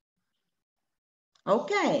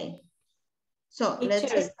 Okay. So,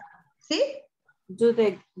 let's start. ¿Sí? Do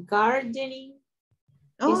the gardening.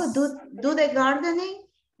 Oh, do the gardening.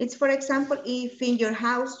 It's, for example, if in your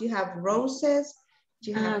house you have roses,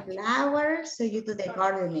 you have flowers, so you do the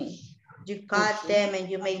gardening. You cut them and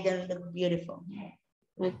you make them look beautiful.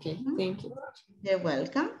 Okay, thank you. You're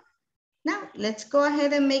welcome. Now, let's go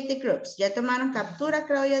ahead and make the groups. ¿Ya tomaron captura,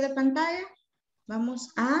 creo yo, de pantalla?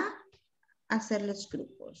 Vamos a hacer los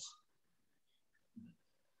grupos.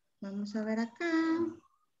 Vamos a ver acá.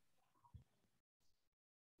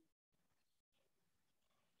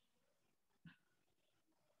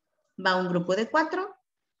 Va un grupo de 4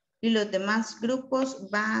 y los demás grupos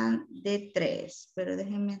van de 3. Pero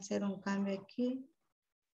déjenme hacer un cambio aquí.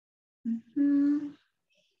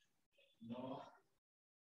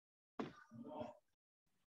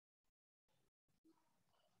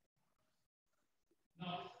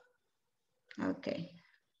 Ok.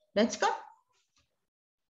 Let's go.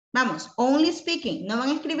 Vamos, only speaking. No van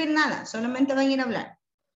a escribir nada, solamente van a ir a hablar.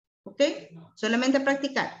 Ok, solamente a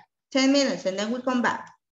practicar. 10 minutes and then we come back.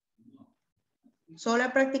 Solo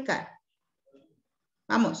a practicar.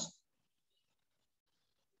 Vamos.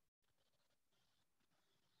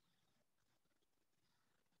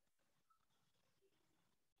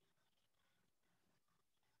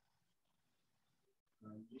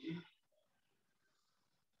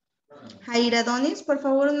 Jaira Donis, por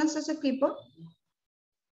favor, únase a su equipo.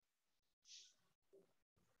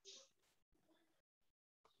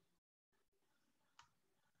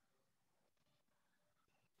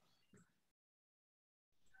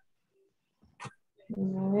 A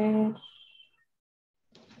ver.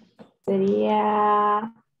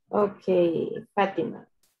 Sería, ok, Fátima.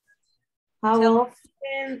 How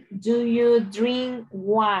often do you drink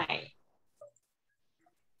wine?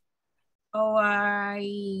 Oh, I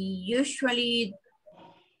usually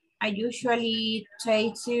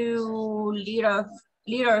take 2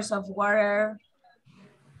 liters of water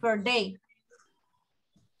per day.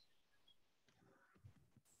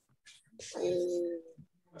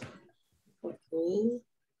 Okay.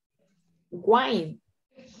 Wine.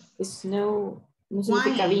 No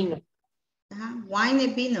significa vino. Ajá, wine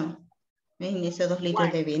es vino. Imagínese 2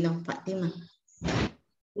 litros de vino, Fátima.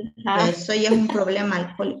 Eso ya es un problema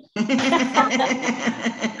alcohólico.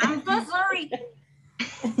 I'm so sorry.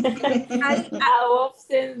 How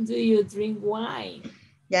often do you drink wine?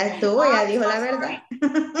 Ya estuvo, ya dijo la verdad.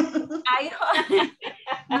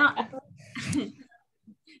 No.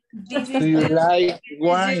 Do you like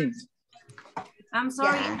wine? I'm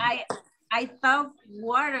sorry, yeah. I thought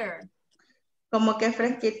water. Como que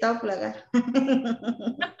fresquito, plaga.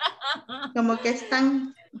 Como que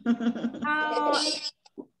están.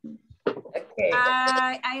 Okay.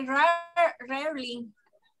 I rarely.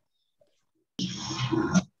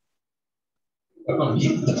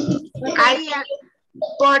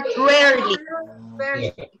 But rarely.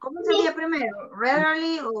 ¿Cómo sería primero?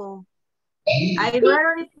 Rarely o I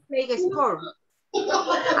rarely play the sport.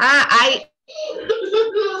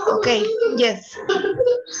 Okay, yes.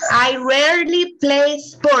 I rarely play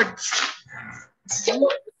sports.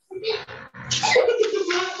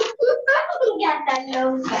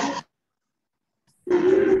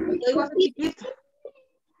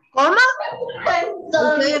 ¿Cómo?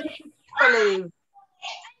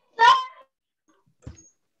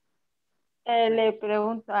 Le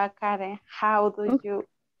pregunto a Karen, how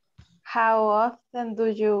often do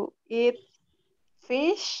you eat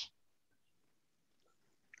fish?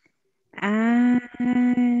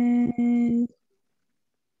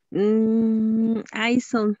 I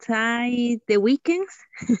sometimes the weekends.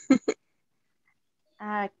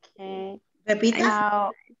 Okay.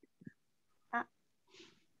 Repita.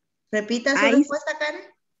 Repita su respuesta, Karen.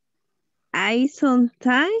 I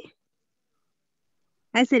sometimes.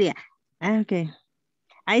 Ahí sería. Okay.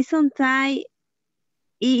 I sometimes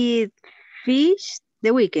eat fish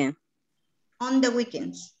the weekend. On the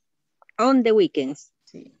weekends. On the weekends.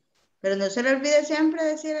 Sí. Pero no se le olvide siempre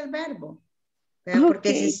decir el verbo. Porque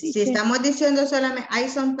Okay, si estamos diciendo solamente I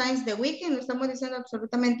sometimes the weekend, no estamos diciendo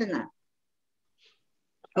absolutamente nada.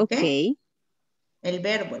 Okay. El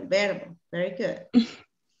verbo. Very good.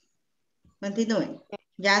 Continúen.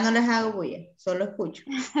 Ya no les hago bulla, solo escucho.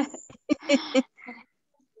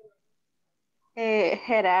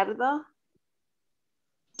 Gerardo.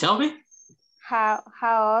 Tell me. How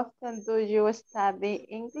often do you study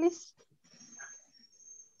English?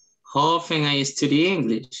 How often I study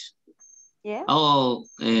English? Yeah. Oh,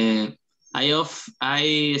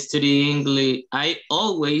 I study English. I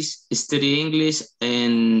always study English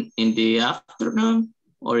in the afternoon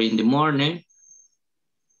or in the morning.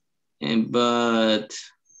 But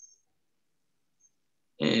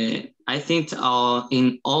I think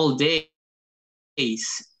in all days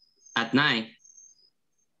at night.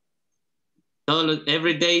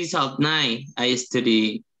 Every day is at night I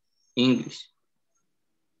study English.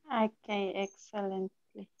 Okay,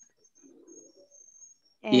 excellently.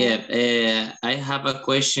 Yeah, I have a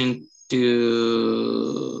question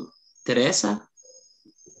to Teresa.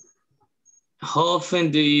 How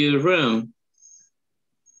often do you room?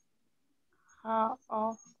 How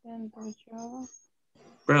often do you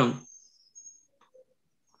Room?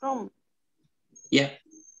 room? Yeah.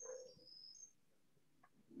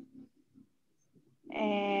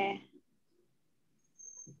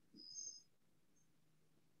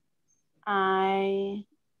 I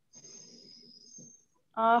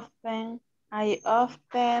often room and I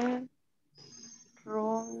often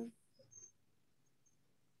room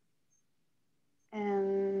in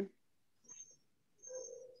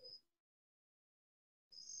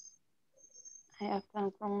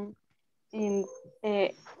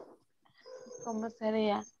 ¿cómo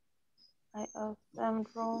sería? I often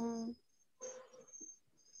room.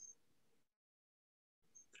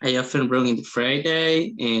 I often room in the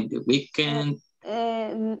Friday and the weekend.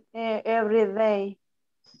 Every day.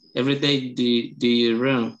 Every day do you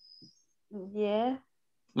room? Yeah.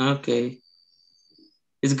 Okay.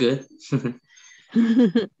 It's good.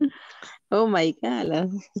 Oh my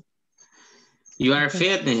God. You are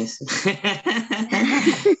fitness.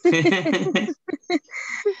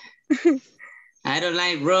 I don't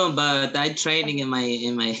like room, but I training in my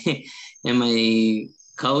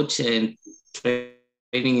coach and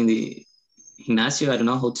training in the gimnasio. I don't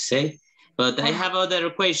know how to say, but I have other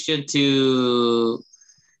question to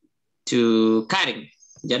Karen,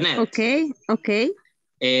 Janet. Okay.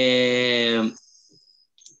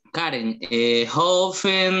 Karen, how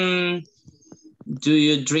often do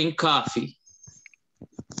you drink coffee?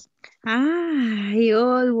 I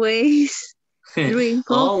always drink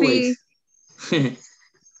coffee.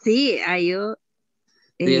 Sí,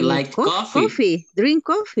 do you like coffee? Coffee. Drink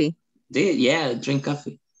coffee. Yeah, drink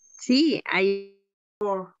coffee. Sí,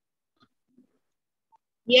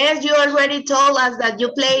 Yes, you already told us that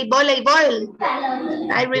you play volleyball.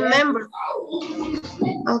 I remember.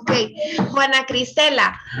 Okay. Juana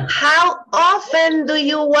Cristela, how often do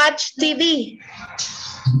you watch TV?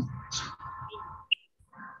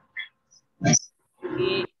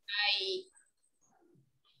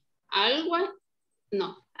 I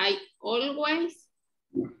always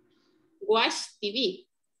watch TV.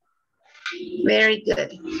 Very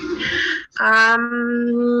good.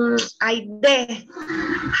 Aide,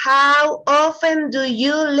 how often do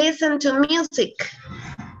you listen to music?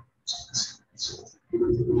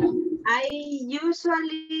 I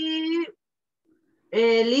usually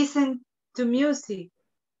listen to music.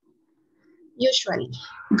 Usually.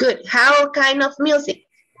 Good. How kind of music?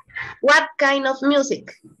 What kind of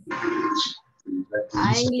music?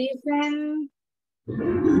 I listen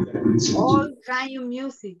all kind of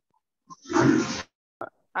music.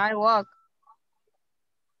 I walk.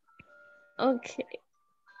 Okay.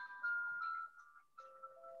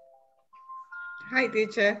 Hi,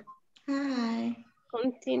 teacher. Hi.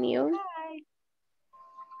 Continue.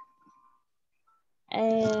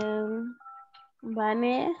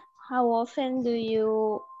 Vane, how often do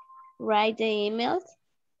you write the emails?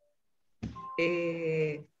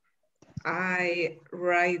 I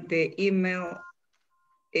write the email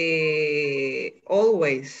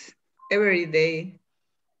always, every day.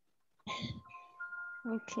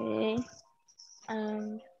 Okay.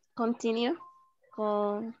 Continue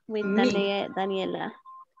with Daniela.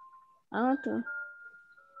 Tú.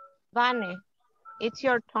 Vane, it's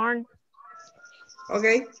your turn.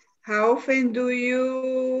 Okay. How often do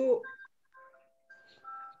you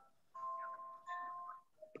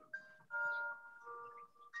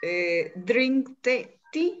drink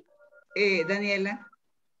tea, Daniela?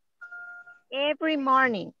 Every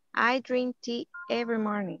morning. I drink tea every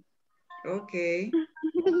morning. Okay.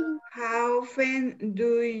 How often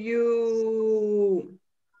do you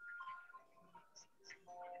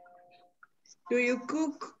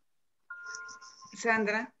cook,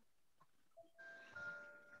 Sandra?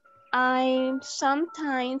 I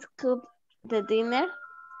sometimes cook the dinner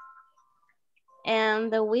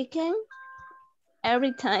and the weekend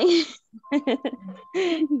every time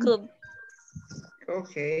cook.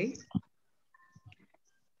 Okay.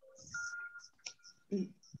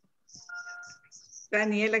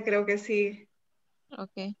 Daniela, creo que sí.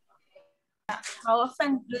 Okay. How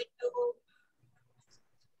often do you?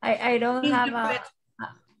 I don't have a pet.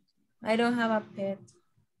 I don't have a pet.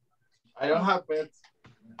 I don't have pets.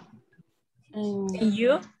 And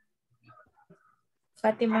you,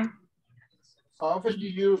 Fatima? How often do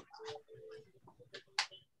you?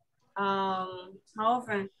 How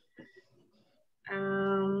often?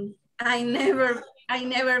 I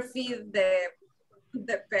never feed the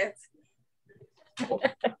pet.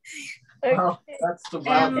 Oh, that's too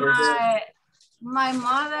bad. And my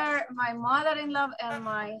mother-in-law and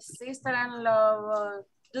my sister-in-law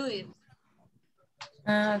do it.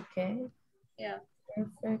 Okay. Yeah.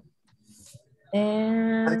 Perfect.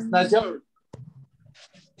 But it's not yours.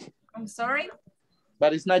 I'm sorry?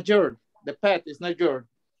 But it's not yours. The pet is not yours.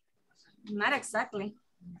 Not exactly.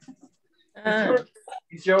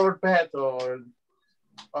 It's your pet or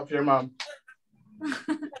of your mom.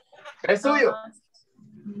 ¿Es suyo?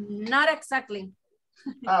 Not exactly.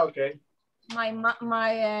 Ah, okay. My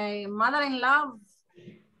mother-in-law.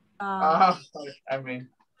 I mean.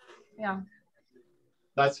 Yeah.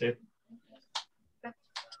 That's it.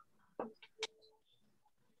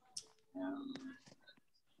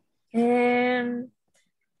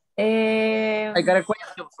 I got a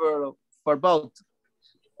question for both.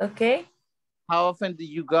 Okay. How often do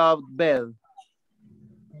you go to bed?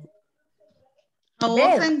 How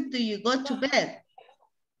often do you go to bed?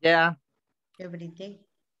 Yeah. Every day.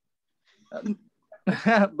 But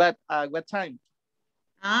what time?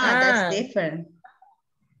 That's different.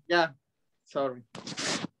 Yeah, sorry.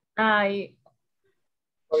 For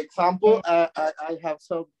example, I have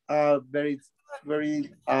some very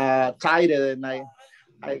tired, and I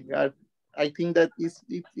think that it's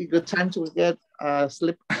a good time to get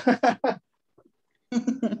sleep.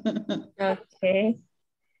 Okay.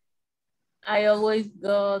 I always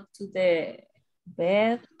go to the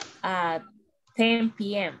bed at 10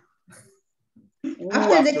 p.m.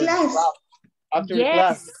 After the class. After yes,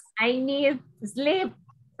 class. I need sleep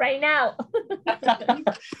right now.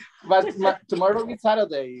 But tomorrow is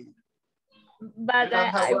Saturday. But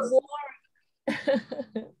I work.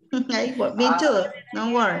 I work. Me too.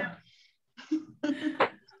 Don't worry.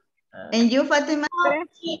 And you, Fatima?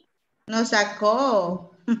 Nos sacó.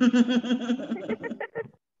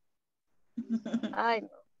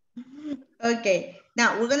 Okay.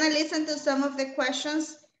 Now we're gonna listen to some of the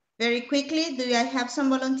questions very quickly. Do I have some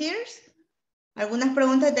volunteers? Algunas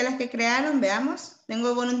preguntas de las que crearon, veamos.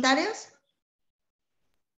 ¿Tengo voluntarios?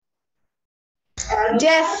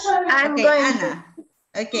 Yes, I'm okay, going Ana.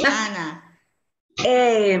 Okay, Ana.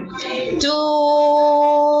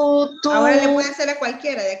 Ahora le puede hacer a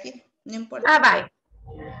cualquiera de aquí, no importa. Bye.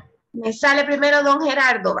 Me sale primero don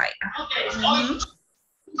Gerardo, vaya.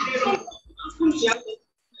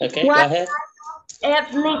 Okay, What go ahead.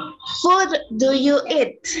 ethnic food do you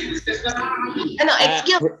eat? No,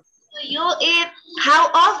 excuse me. Do you eat, how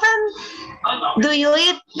often do you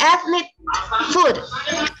eat ethnic food?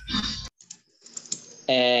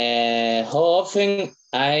 How often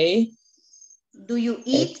do you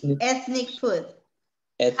eat ethnic food?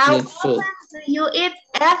 Ethnic food. How often do you eat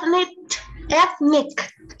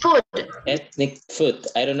ethnic food? Ethnic food.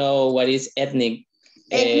 I don't know what is ethnic.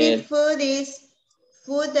 Ethnic food is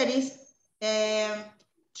food that is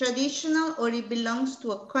traditional or it belongs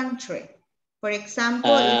to a country. For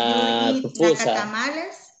example, if you eat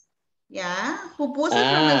nacatamares, Yeah, pupusas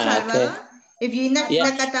from El Salvador. Okay. If you eat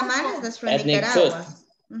nacatamares, that's from ethnic Nicaragua.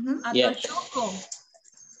 Food. Yeah.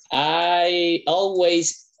 I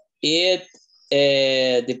always eat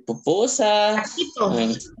the pupusas,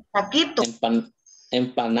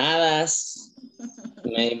 empanadas,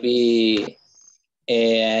 maybe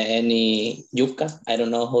any yuca. I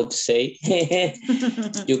don't know how to say.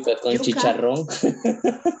 Yuca con chicharrón.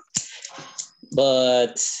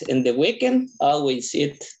 But in the weekend, always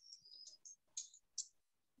eat.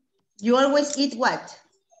 You always eat what?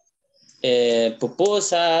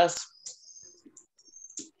 Pupusas.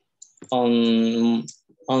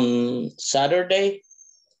 On Saturday,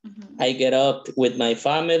 I get up with my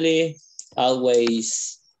family,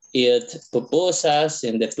 always eat pupusas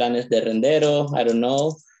in the planes de rendero, I don't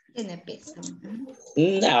know.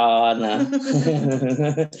 No.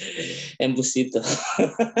 En busito.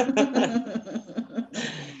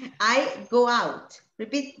 I go out.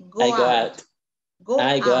 Repeat, go I go out.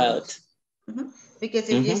 I go out. Because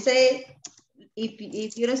if you say,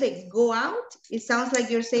 if you don't say go out, it sounds like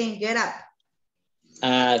you're saying get up.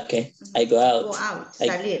 Okay. I go out. Go out,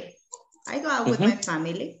 salir. I go out with my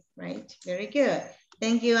family, right? Very good.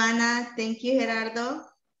 Thank you, Ana. Thank you, Gerardo.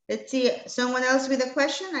 Let's see, someone else with a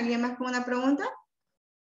question? ¿Alguien más con una pregunta?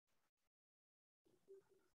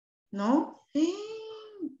 ¿No?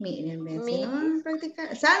 Mírenme, si no van a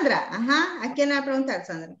practicar. Sandra, ajá. ¿A quién le va a preguntar,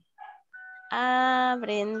 Sandra? A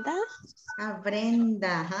Brenda. A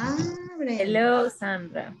Brenda, ajá. Brenda. Hello,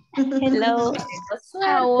 Sandra. Hello.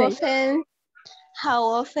 How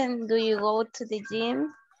often do you go to the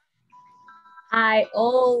gym? I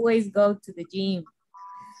always go to the gym.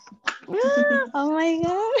 Oh my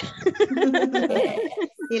God.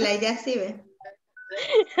 Y la idea sí, ¿ve?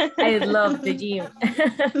 I love the gym.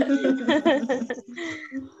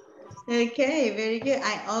 Okay, very good.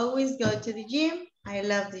 I always go to the gym. I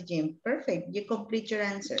love the gym. Perfect. You complete your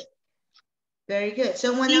answer. Very good.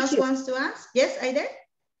 Someone else wants to ask? Yes, I did.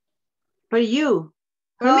 For you.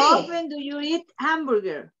 For me. How often do you eat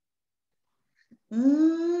hamburger?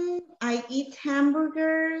 I eat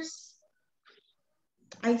hamburgers.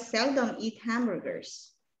 I seldom eat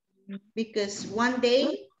hamburgers because one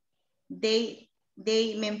day they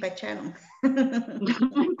me empacharon.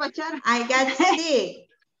 I got sick.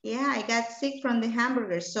 Yeah, I got sick from the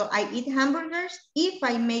hamburgers. So I eat hamburgers if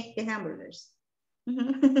I make the hamburgers. But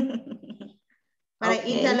I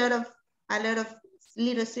eat a lot of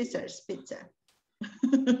Little Caesars pizza.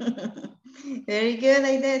 Very good,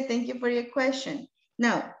 Aida. Thank you for your question.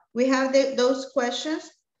 Now, we have those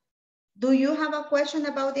questions. Do you have a question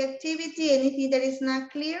about the activity? Anything that is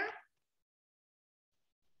not clear?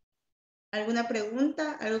 ¿Alguna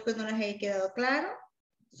pregunta? ¿Algo que no les haya quedado claro?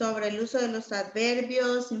 Sobre el uso de los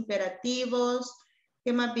adverbios, imperativos.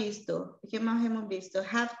 ¿Qué más visto? ¿Qué más hemos visto?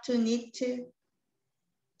 Have to, need to.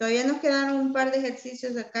 Todavía nos quedaron un par de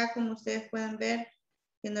ejercicios acá, como ustedes pueden ver,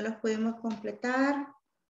 que no los pudimos completar,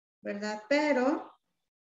 ¿verdad? Pero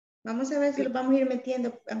vamos a ver si los vamos a ir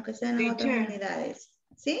metiendo, aunque sean en otras unidades.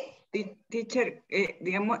 ¿Sí? Teacher,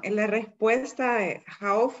 digamos, en la respuesta de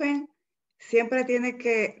how often,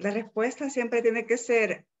 la respuesta siempre tiene que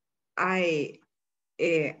ser I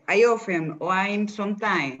often o I'm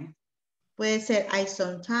sometimes. Puede ser I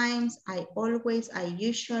sometimes, I always, I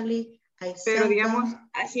usually, I seldom. Pero digamos,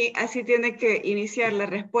 así tiene que iniciar la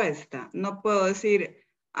respuesta. No puedo decir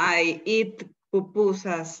I eat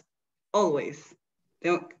pupusas always.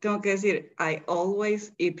 Tengo que decir I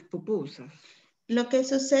always eat pupusas. Lo que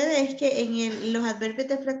sucede es que en los adverbios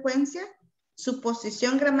de frecuencia, su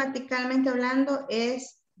posición gramaticalmente hablando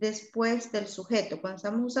es después del sujeto. Cuando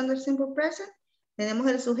estamos usando el simple present, tenemos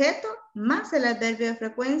el sujeto más el adverbio de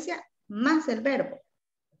frecuencia más el verbo.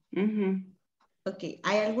 Ok,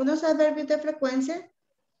 hay algunos adverbios de frecuencia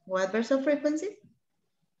o adverbs of frequency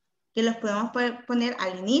que los podemos poner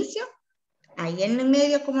al inicio, ahí en el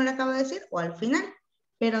medio como le acabo de decir, o al final,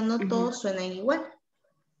 pero no todos suenan igual.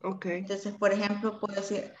 Okay. Entonces, por ejemplo, puedo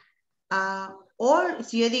decir,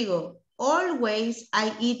 si yo digo, always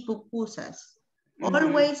I eat pupusas.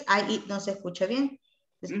 Always I eat, no se escucha bien.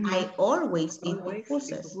 Entonces, I always eat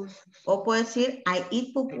pupusas. O puedo decir, I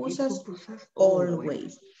eat pupusas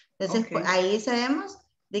always. Entonces, pues, ahí sabemos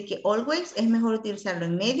de que always es mejor utilizarlo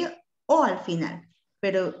en medio o al final.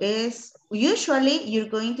 Pero es, usually, you're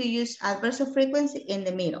going to use adverbs of frequency in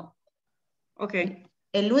the middle. Okay.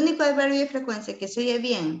 El único adverbio de frecuencia que se oye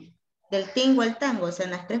bien del tingo al tango, o sea,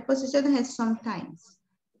 en las tres posiciones es sometimes.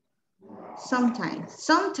 Sometimes.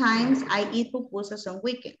 Sometimes I eat pupusas on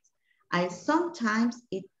weekends. I sometimes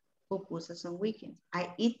eat pupusas on weekends.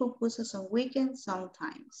 I eat pupusas on weekends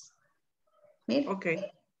sometimes. Mira. Okay.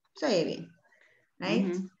 Se oye bien.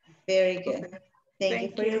 Right? Very good. Thank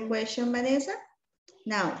you for your question, Vanessa.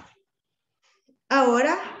 Now,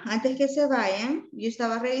 ahora, antes que se vayan, yo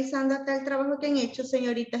estaba revisando acá el trabajo que han hecho,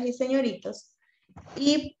 señoritas y señoritos.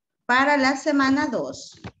 Y para la semana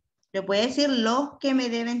 2, les voy a decir los que me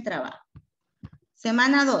deben trabajo.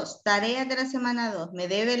 Semana 2, tareas de la semana 2, me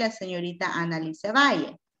debe la señorita Annalise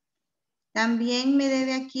Valle. También me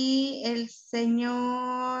debe aquí el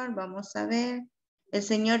señor, vamos a ver, el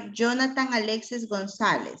señor Jonathan Alexis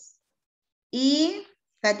González. Y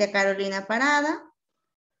Katia Carolina Parada,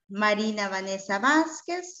 Marina Vanessa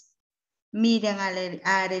Vázquez, Miriam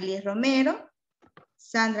Arelis Romero,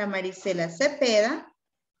 Sandra Marisela Cepeda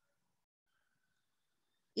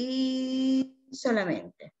y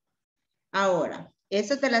solamente. Ahora,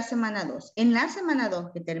 eso es de la semana 2. En la semana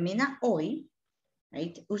 2 que termina hoy,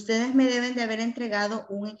 right, ustedes me deben de haber entregado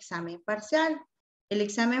un examen parcial. El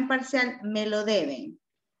examen parcial me lo deben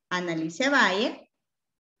Annalise Valle,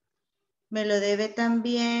 me lo debe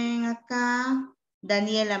también acá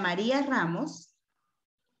Daniela María Ramos.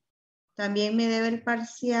 También me debe el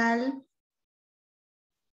parcial,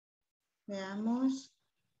 veamos,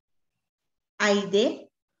 Aide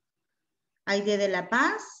de La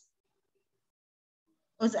Paz.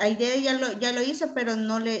 O sea, Aide ya lo hizo, pero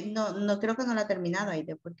no creo que no lo ha terminado,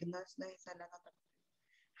 Aide, porque no es esa la nota.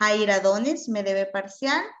 Jaira Dones me debe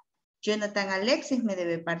parcial. Jonathan Alexis me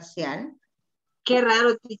debe parcial. Qué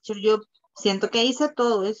raro, teacher. Yo siento que hice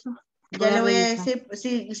todo eso. Ya le voy a decir,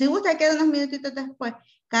 si gusta, queda unos minutitos después.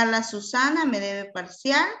 Carla Susana me debe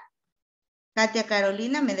parcial. Katia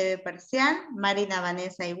Carolina me debe parcial. Marina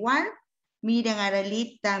Vanessa igual. Miriam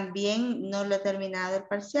Aralit también no lo ha terminado el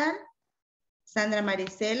parcial. Sandra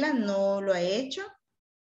Marisela no lo ha hecho.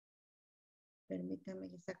 Permítanme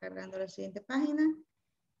que está cargando la siguiente página.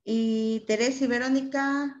 Y Teresa y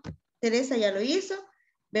Verónica, Teresa ya lo hizo.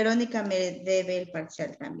 Verónica me debe el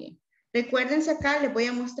parcial también. Recuérdense acá, les voy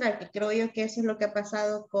a mostrar que creo yo que eso es lo que ha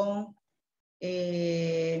pasado con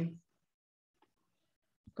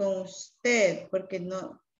usted, porque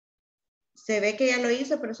no, se ve que ya lo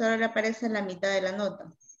hizo, pero solo le aparece en la mitad de la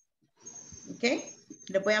nota. ¿Ok?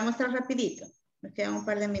 Les voy a mostrar rapidito. Nos quedan un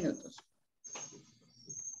par de minutos.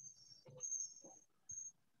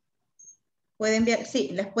 Puede enviar, sí,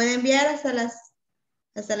 las puede enviar hasta las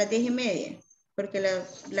 10:30, porque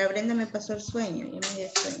la Brenda me pasó el sueño, ya me dio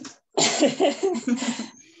sueño.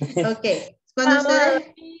 Ok,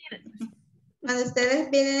 cuando ustedes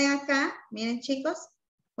vienen acá, miren chicos,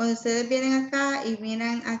 cuando ustedes vienen acá y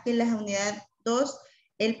miran aquí las unidades 2,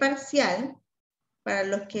 el parcial, para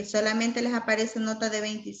los que solamente les aparece nota de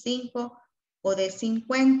 25 o de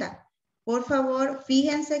 50, por favor,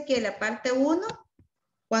 fíjense que la parte 1,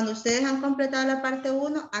 cuando ustedes han completado la parte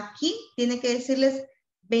 1, aquí tiene que decirles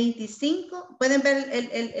 25, pueden ver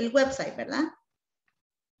el website, ¿verdad?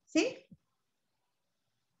 ¿Sí?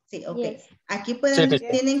 Sí, ok. Yes. Aquí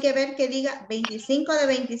tienen que ver que diga 25 de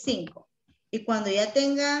 25. Y cuando ya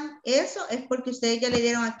tengan eso, es porque ustedes ya le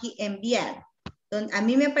dieron aquí enviar. A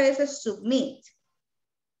mí me aparece submit.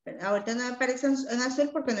 Pero ahorita no me aparece en azul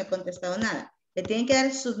porque no he contestado nada. Le tienen que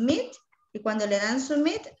dar submit. Y cuando le dan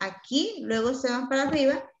submit, aquí, luego se van para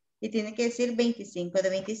arriba y tienen que decir 25 de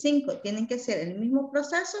 25. Tienen que hacer el mismo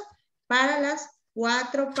proceso para las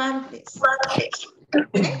 4 partes. ¿Okay?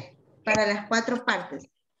 Para las 4 partes.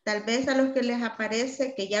 Tal vez a los que les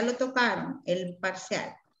aparece que ya lo tocaron, el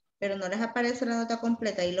parcial, pero no les aparece la nota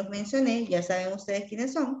completa y los mencioné, ya saben ustedes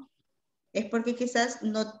quiénes son, es porque quizás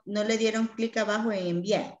no le dieron clic abajo en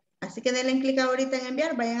enviar. Así que denle clic ahorita en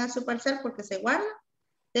enviar, vayan a su parcial porque se guarda,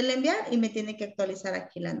 denle enviar y me tiene que actualizar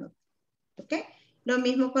aquí la nota. ¿Ok? Lo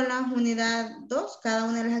mismo con la unidad 2, cada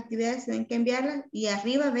una de las actividades tienen que enviarlas y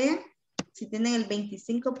arriba vean si tienen el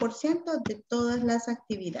 25% de todas las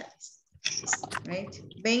actividades. Right?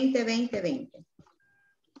 20, 20, 20.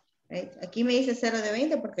 Right? Aquí me dice 0 de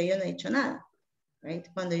 20 porque yo no he hecho nada. Right?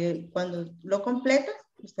 Cuando lo completa,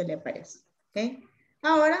 usted le aparece. Okay?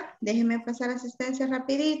 Ahora, déjenme pasar asistencia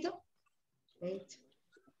rapidito. Right?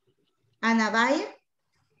 Ana Valle.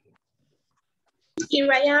 Here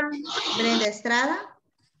I am. Brenda Estrada.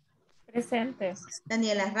 Presente.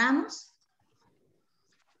 Daniela Ramos.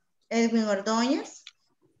 Edwin Ordóñez.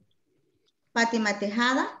 Fátima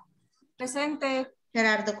Tejada. Presente.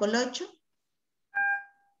 Gerardo Colocho.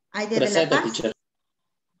 Aide Presente, de la Paz. teacher.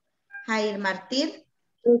 Jair Martín.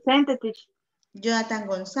 Presente, teacher. Jonathan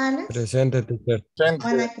González. Presente, teacher.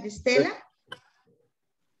 Juana Cristela.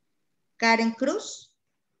 Karen Cruz.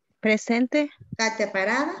 Presente. Katia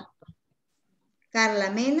Parada.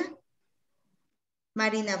 Carla Mena.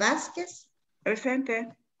 Marina Vázquez.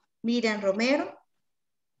 Presente. Miriam Romero.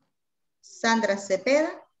 Sandra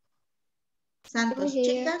Cepeda. Santos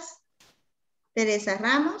Chicas, Teresa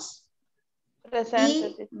Ramos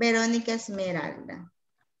Presente. y Verónica Esmeralda.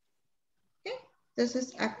 ¿Okay?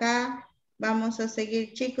 Entonces acá vamos a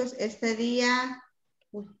seguir, chicos, este día.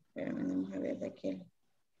 Uy, espérame, vamos a ver de aquí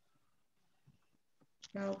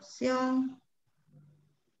la opción.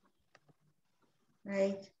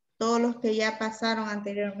 Ahí, todos los que ya pasaron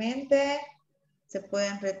anteriormente se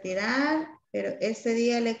pueden retirar, pero ese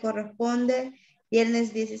día le corresponde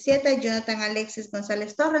viernes 17, Jonathan Alexis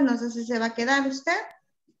González Torres. No sé si se va a quedar usted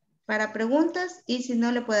para preguntas y si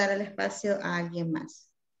no le puede dar el espacio a alguien más.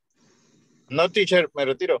 No, teacher, me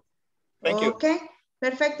retiro. Thank you. Ok,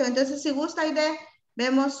 perfecto. Entonces, si gusta, Aide,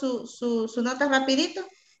 vemos su nota rapidito.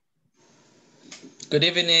 Good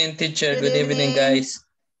evening, teacher. Good evening, evening, guys.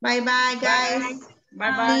 Bye, bye, guys.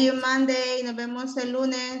 Bye, bye. See you Monday. Nos vemos el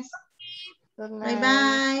lunes. Good Bye,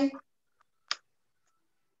 night. bye.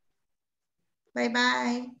 Bye,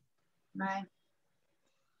 bye.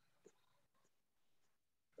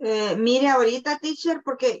 Bye. Mire ahorita, teacher,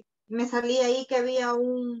 porque me salí ahí que había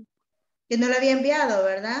un... Que no lo había enviado,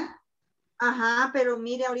 ¿verdad? Ajá, pero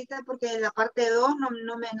mire ahorita porque en la parte 2 no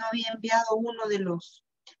había enviado uno de los...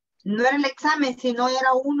 No era el examen, sino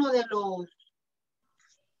era uno de los...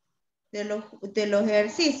 De los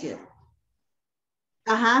ejercicios.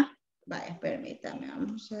 Ajá. Vaya, permítame,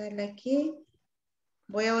 vamos a darle aquí.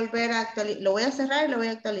 Voy a volver a actualizar, lo voy a cerrar y lo voy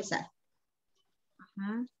a actualizar.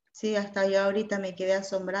 Ajá. Sí, hasta yo ahorita me quedé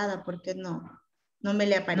asombrada porque no me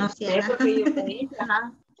le aparecía No sé, nada. porque yo te dije,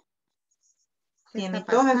 ajá. ¿Qué Sí, está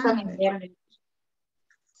todos están pasando? en verde.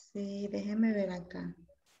 Sí, déjeme ver acá.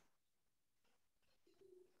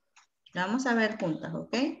 Vamos a ver juntas,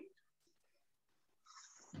 ¿ok?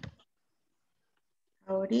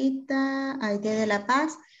 Ahorita, Aide de la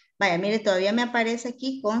Paz. Vaya, mire, todavía me aparece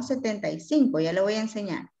aquí con 75. Ya le voy a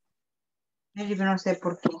enseñar. Yo no sé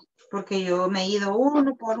por qué. Porque yo me he ido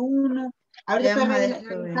uno por uno. Ahorita Vamos a estoy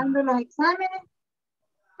descubrir. revisando los exámenes.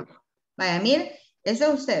 Vaya, mire, ese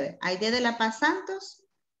es usted. Aide de la Paz Santos.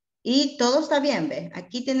 Y todo está bien, ¿ve?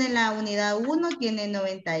 Aquí tiene la unidad 1, tiene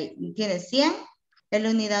 100. En la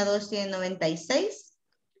unidad 2 tiene 96.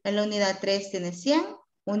 En la unidad 3 tiene 100.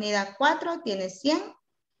 Unidad 4 tiene 100.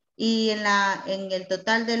 Y en el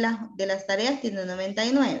total de las tareas tiene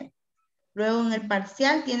 99. Luego en el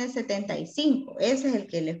parcial tiene 75. Ese es el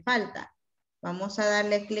que le falta. Vamos a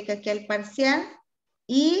darle clic aquí al parcial.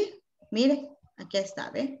 Y mire, aquí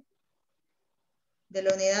está, ¿ve? De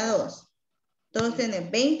la unidad 2. Todos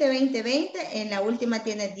tienen 20, 20, 20. En la última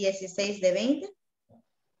tiene 16 de 20.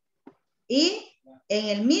 Y en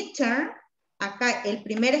el midterm, acá el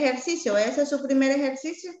primer ejercicio, ese es su primer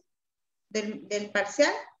ejercicio del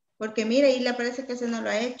parcial. Porque mire, ahí le parece que ese no lo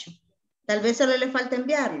ha hecho. Tal vez solo le falta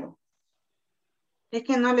enviarlo. Es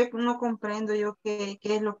que no comprendo yo qué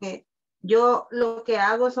es lo que... Yo lo que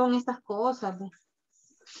hago son estas cosas. ¿Ves?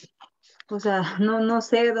 O sea, no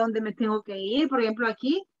sé dónde me tengo que ir. Por ejemplo,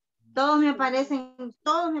 aquí todos me aparecen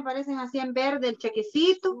así en verde el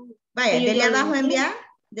chequecito. Vaya, dele abajo enviar,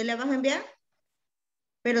 dele abajo enviar.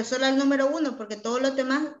 Pero solo al número 1, porque todos los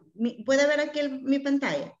demás, ¿puede ver aquí mi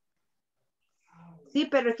pantalla? Sí,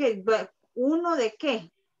 pero es que, ¿uno de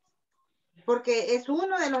qué? Porque es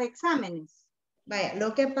uno de los exámenes. Vaya,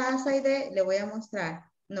 lo que pasa, le voy a mostrar.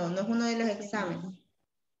 No es uno de los exámenes.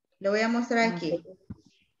 Le voy a mostrar aquí.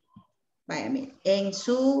 Vaya, mire, en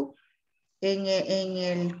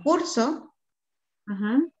el curso.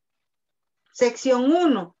 Ajá. Sección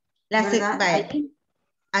 1. Vaya,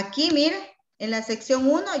 aquí, mire, en la sección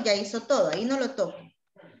 1 ya hizo todo, ahí no lo toco.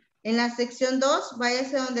 En la sección 2,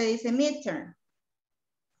 váyase donde dice midterm.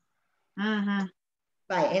 Ajá.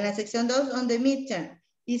 Vaya, en la sección 2, donde midterm.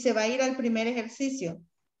 Y se va a ir al primer ejercicio.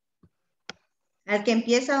 Al que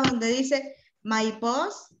empieza donde dice my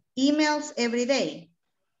boss emails every day.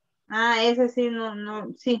 Ah, ese sí,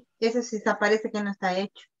 sí, ese sí parece que no está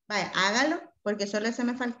hecho. Vaya, hágalo, porque solo ese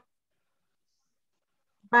me falta.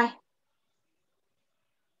 Bye.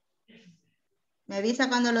 Me avisa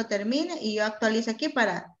cuando lo termine y yo actualizo aquí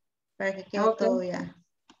para que quede todo ya.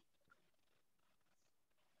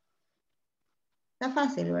 Está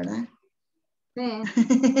fácil, ¿verdad? Sí.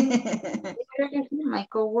 Creo que sí, my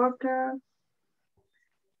coworker.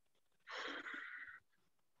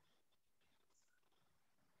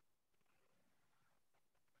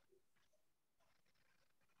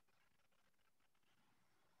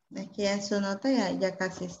 Aquí en su nota ya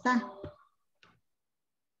casi está.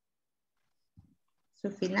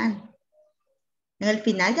 Su final. En el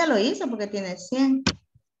final ya lo hizo porque tiene 100.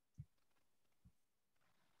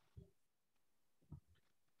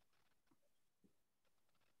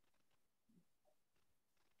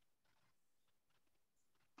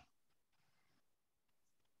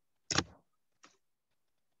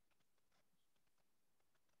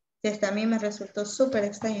 Sí, hasta a mí me resultó súper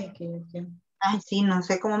extraño que... Ay, sí, no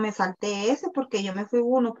sé cómo me salté ese porque yo me fui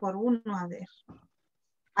uno por uno a ver.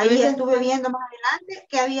 A Ahí veces estuve viendo más adelante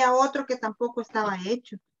que había otro que tampoco estaba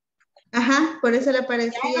hecho. Ajá, por eso le Ya en los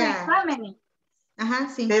aparecía... exámenes. Ajá,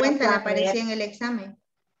 Pero 50 le a aparecía ver. en el examen.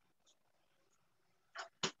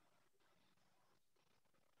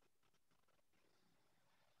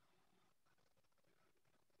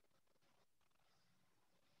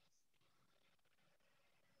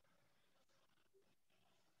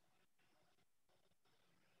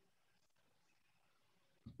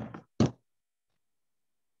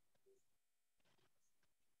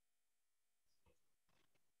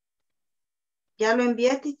 ¿Ya lo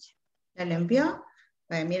envié, teacher? ¿Ya lo envió?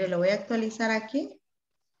 Vaya, mire, lo voy a actualizar aquí.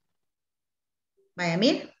 Vaya,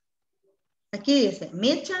 mire. Aquí dice,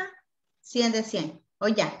 Mircha, 100 de 100. O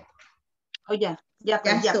ya. O ya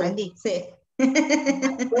Estuvo, aprendí. Sí. Voy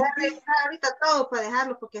a revisar ahorita todo para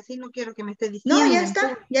dejarlo porque así no quiero que me esté No, diciendo.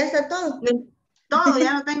 ya está todo. Todo,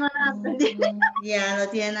 ya no tengo nada pendiente. Ya no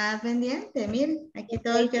tiene nada pendiente. Mire, aquí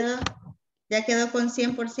todo quedó. Ya quedó con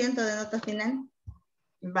 100% de nota final.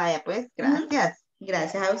 Vaya, pues, gracias.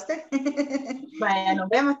 Gracias a usted. Vaya, nos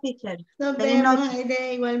vemos, teacher. Nos Feliz vemos, noche.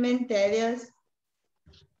 Aide, igualmente. Adiós.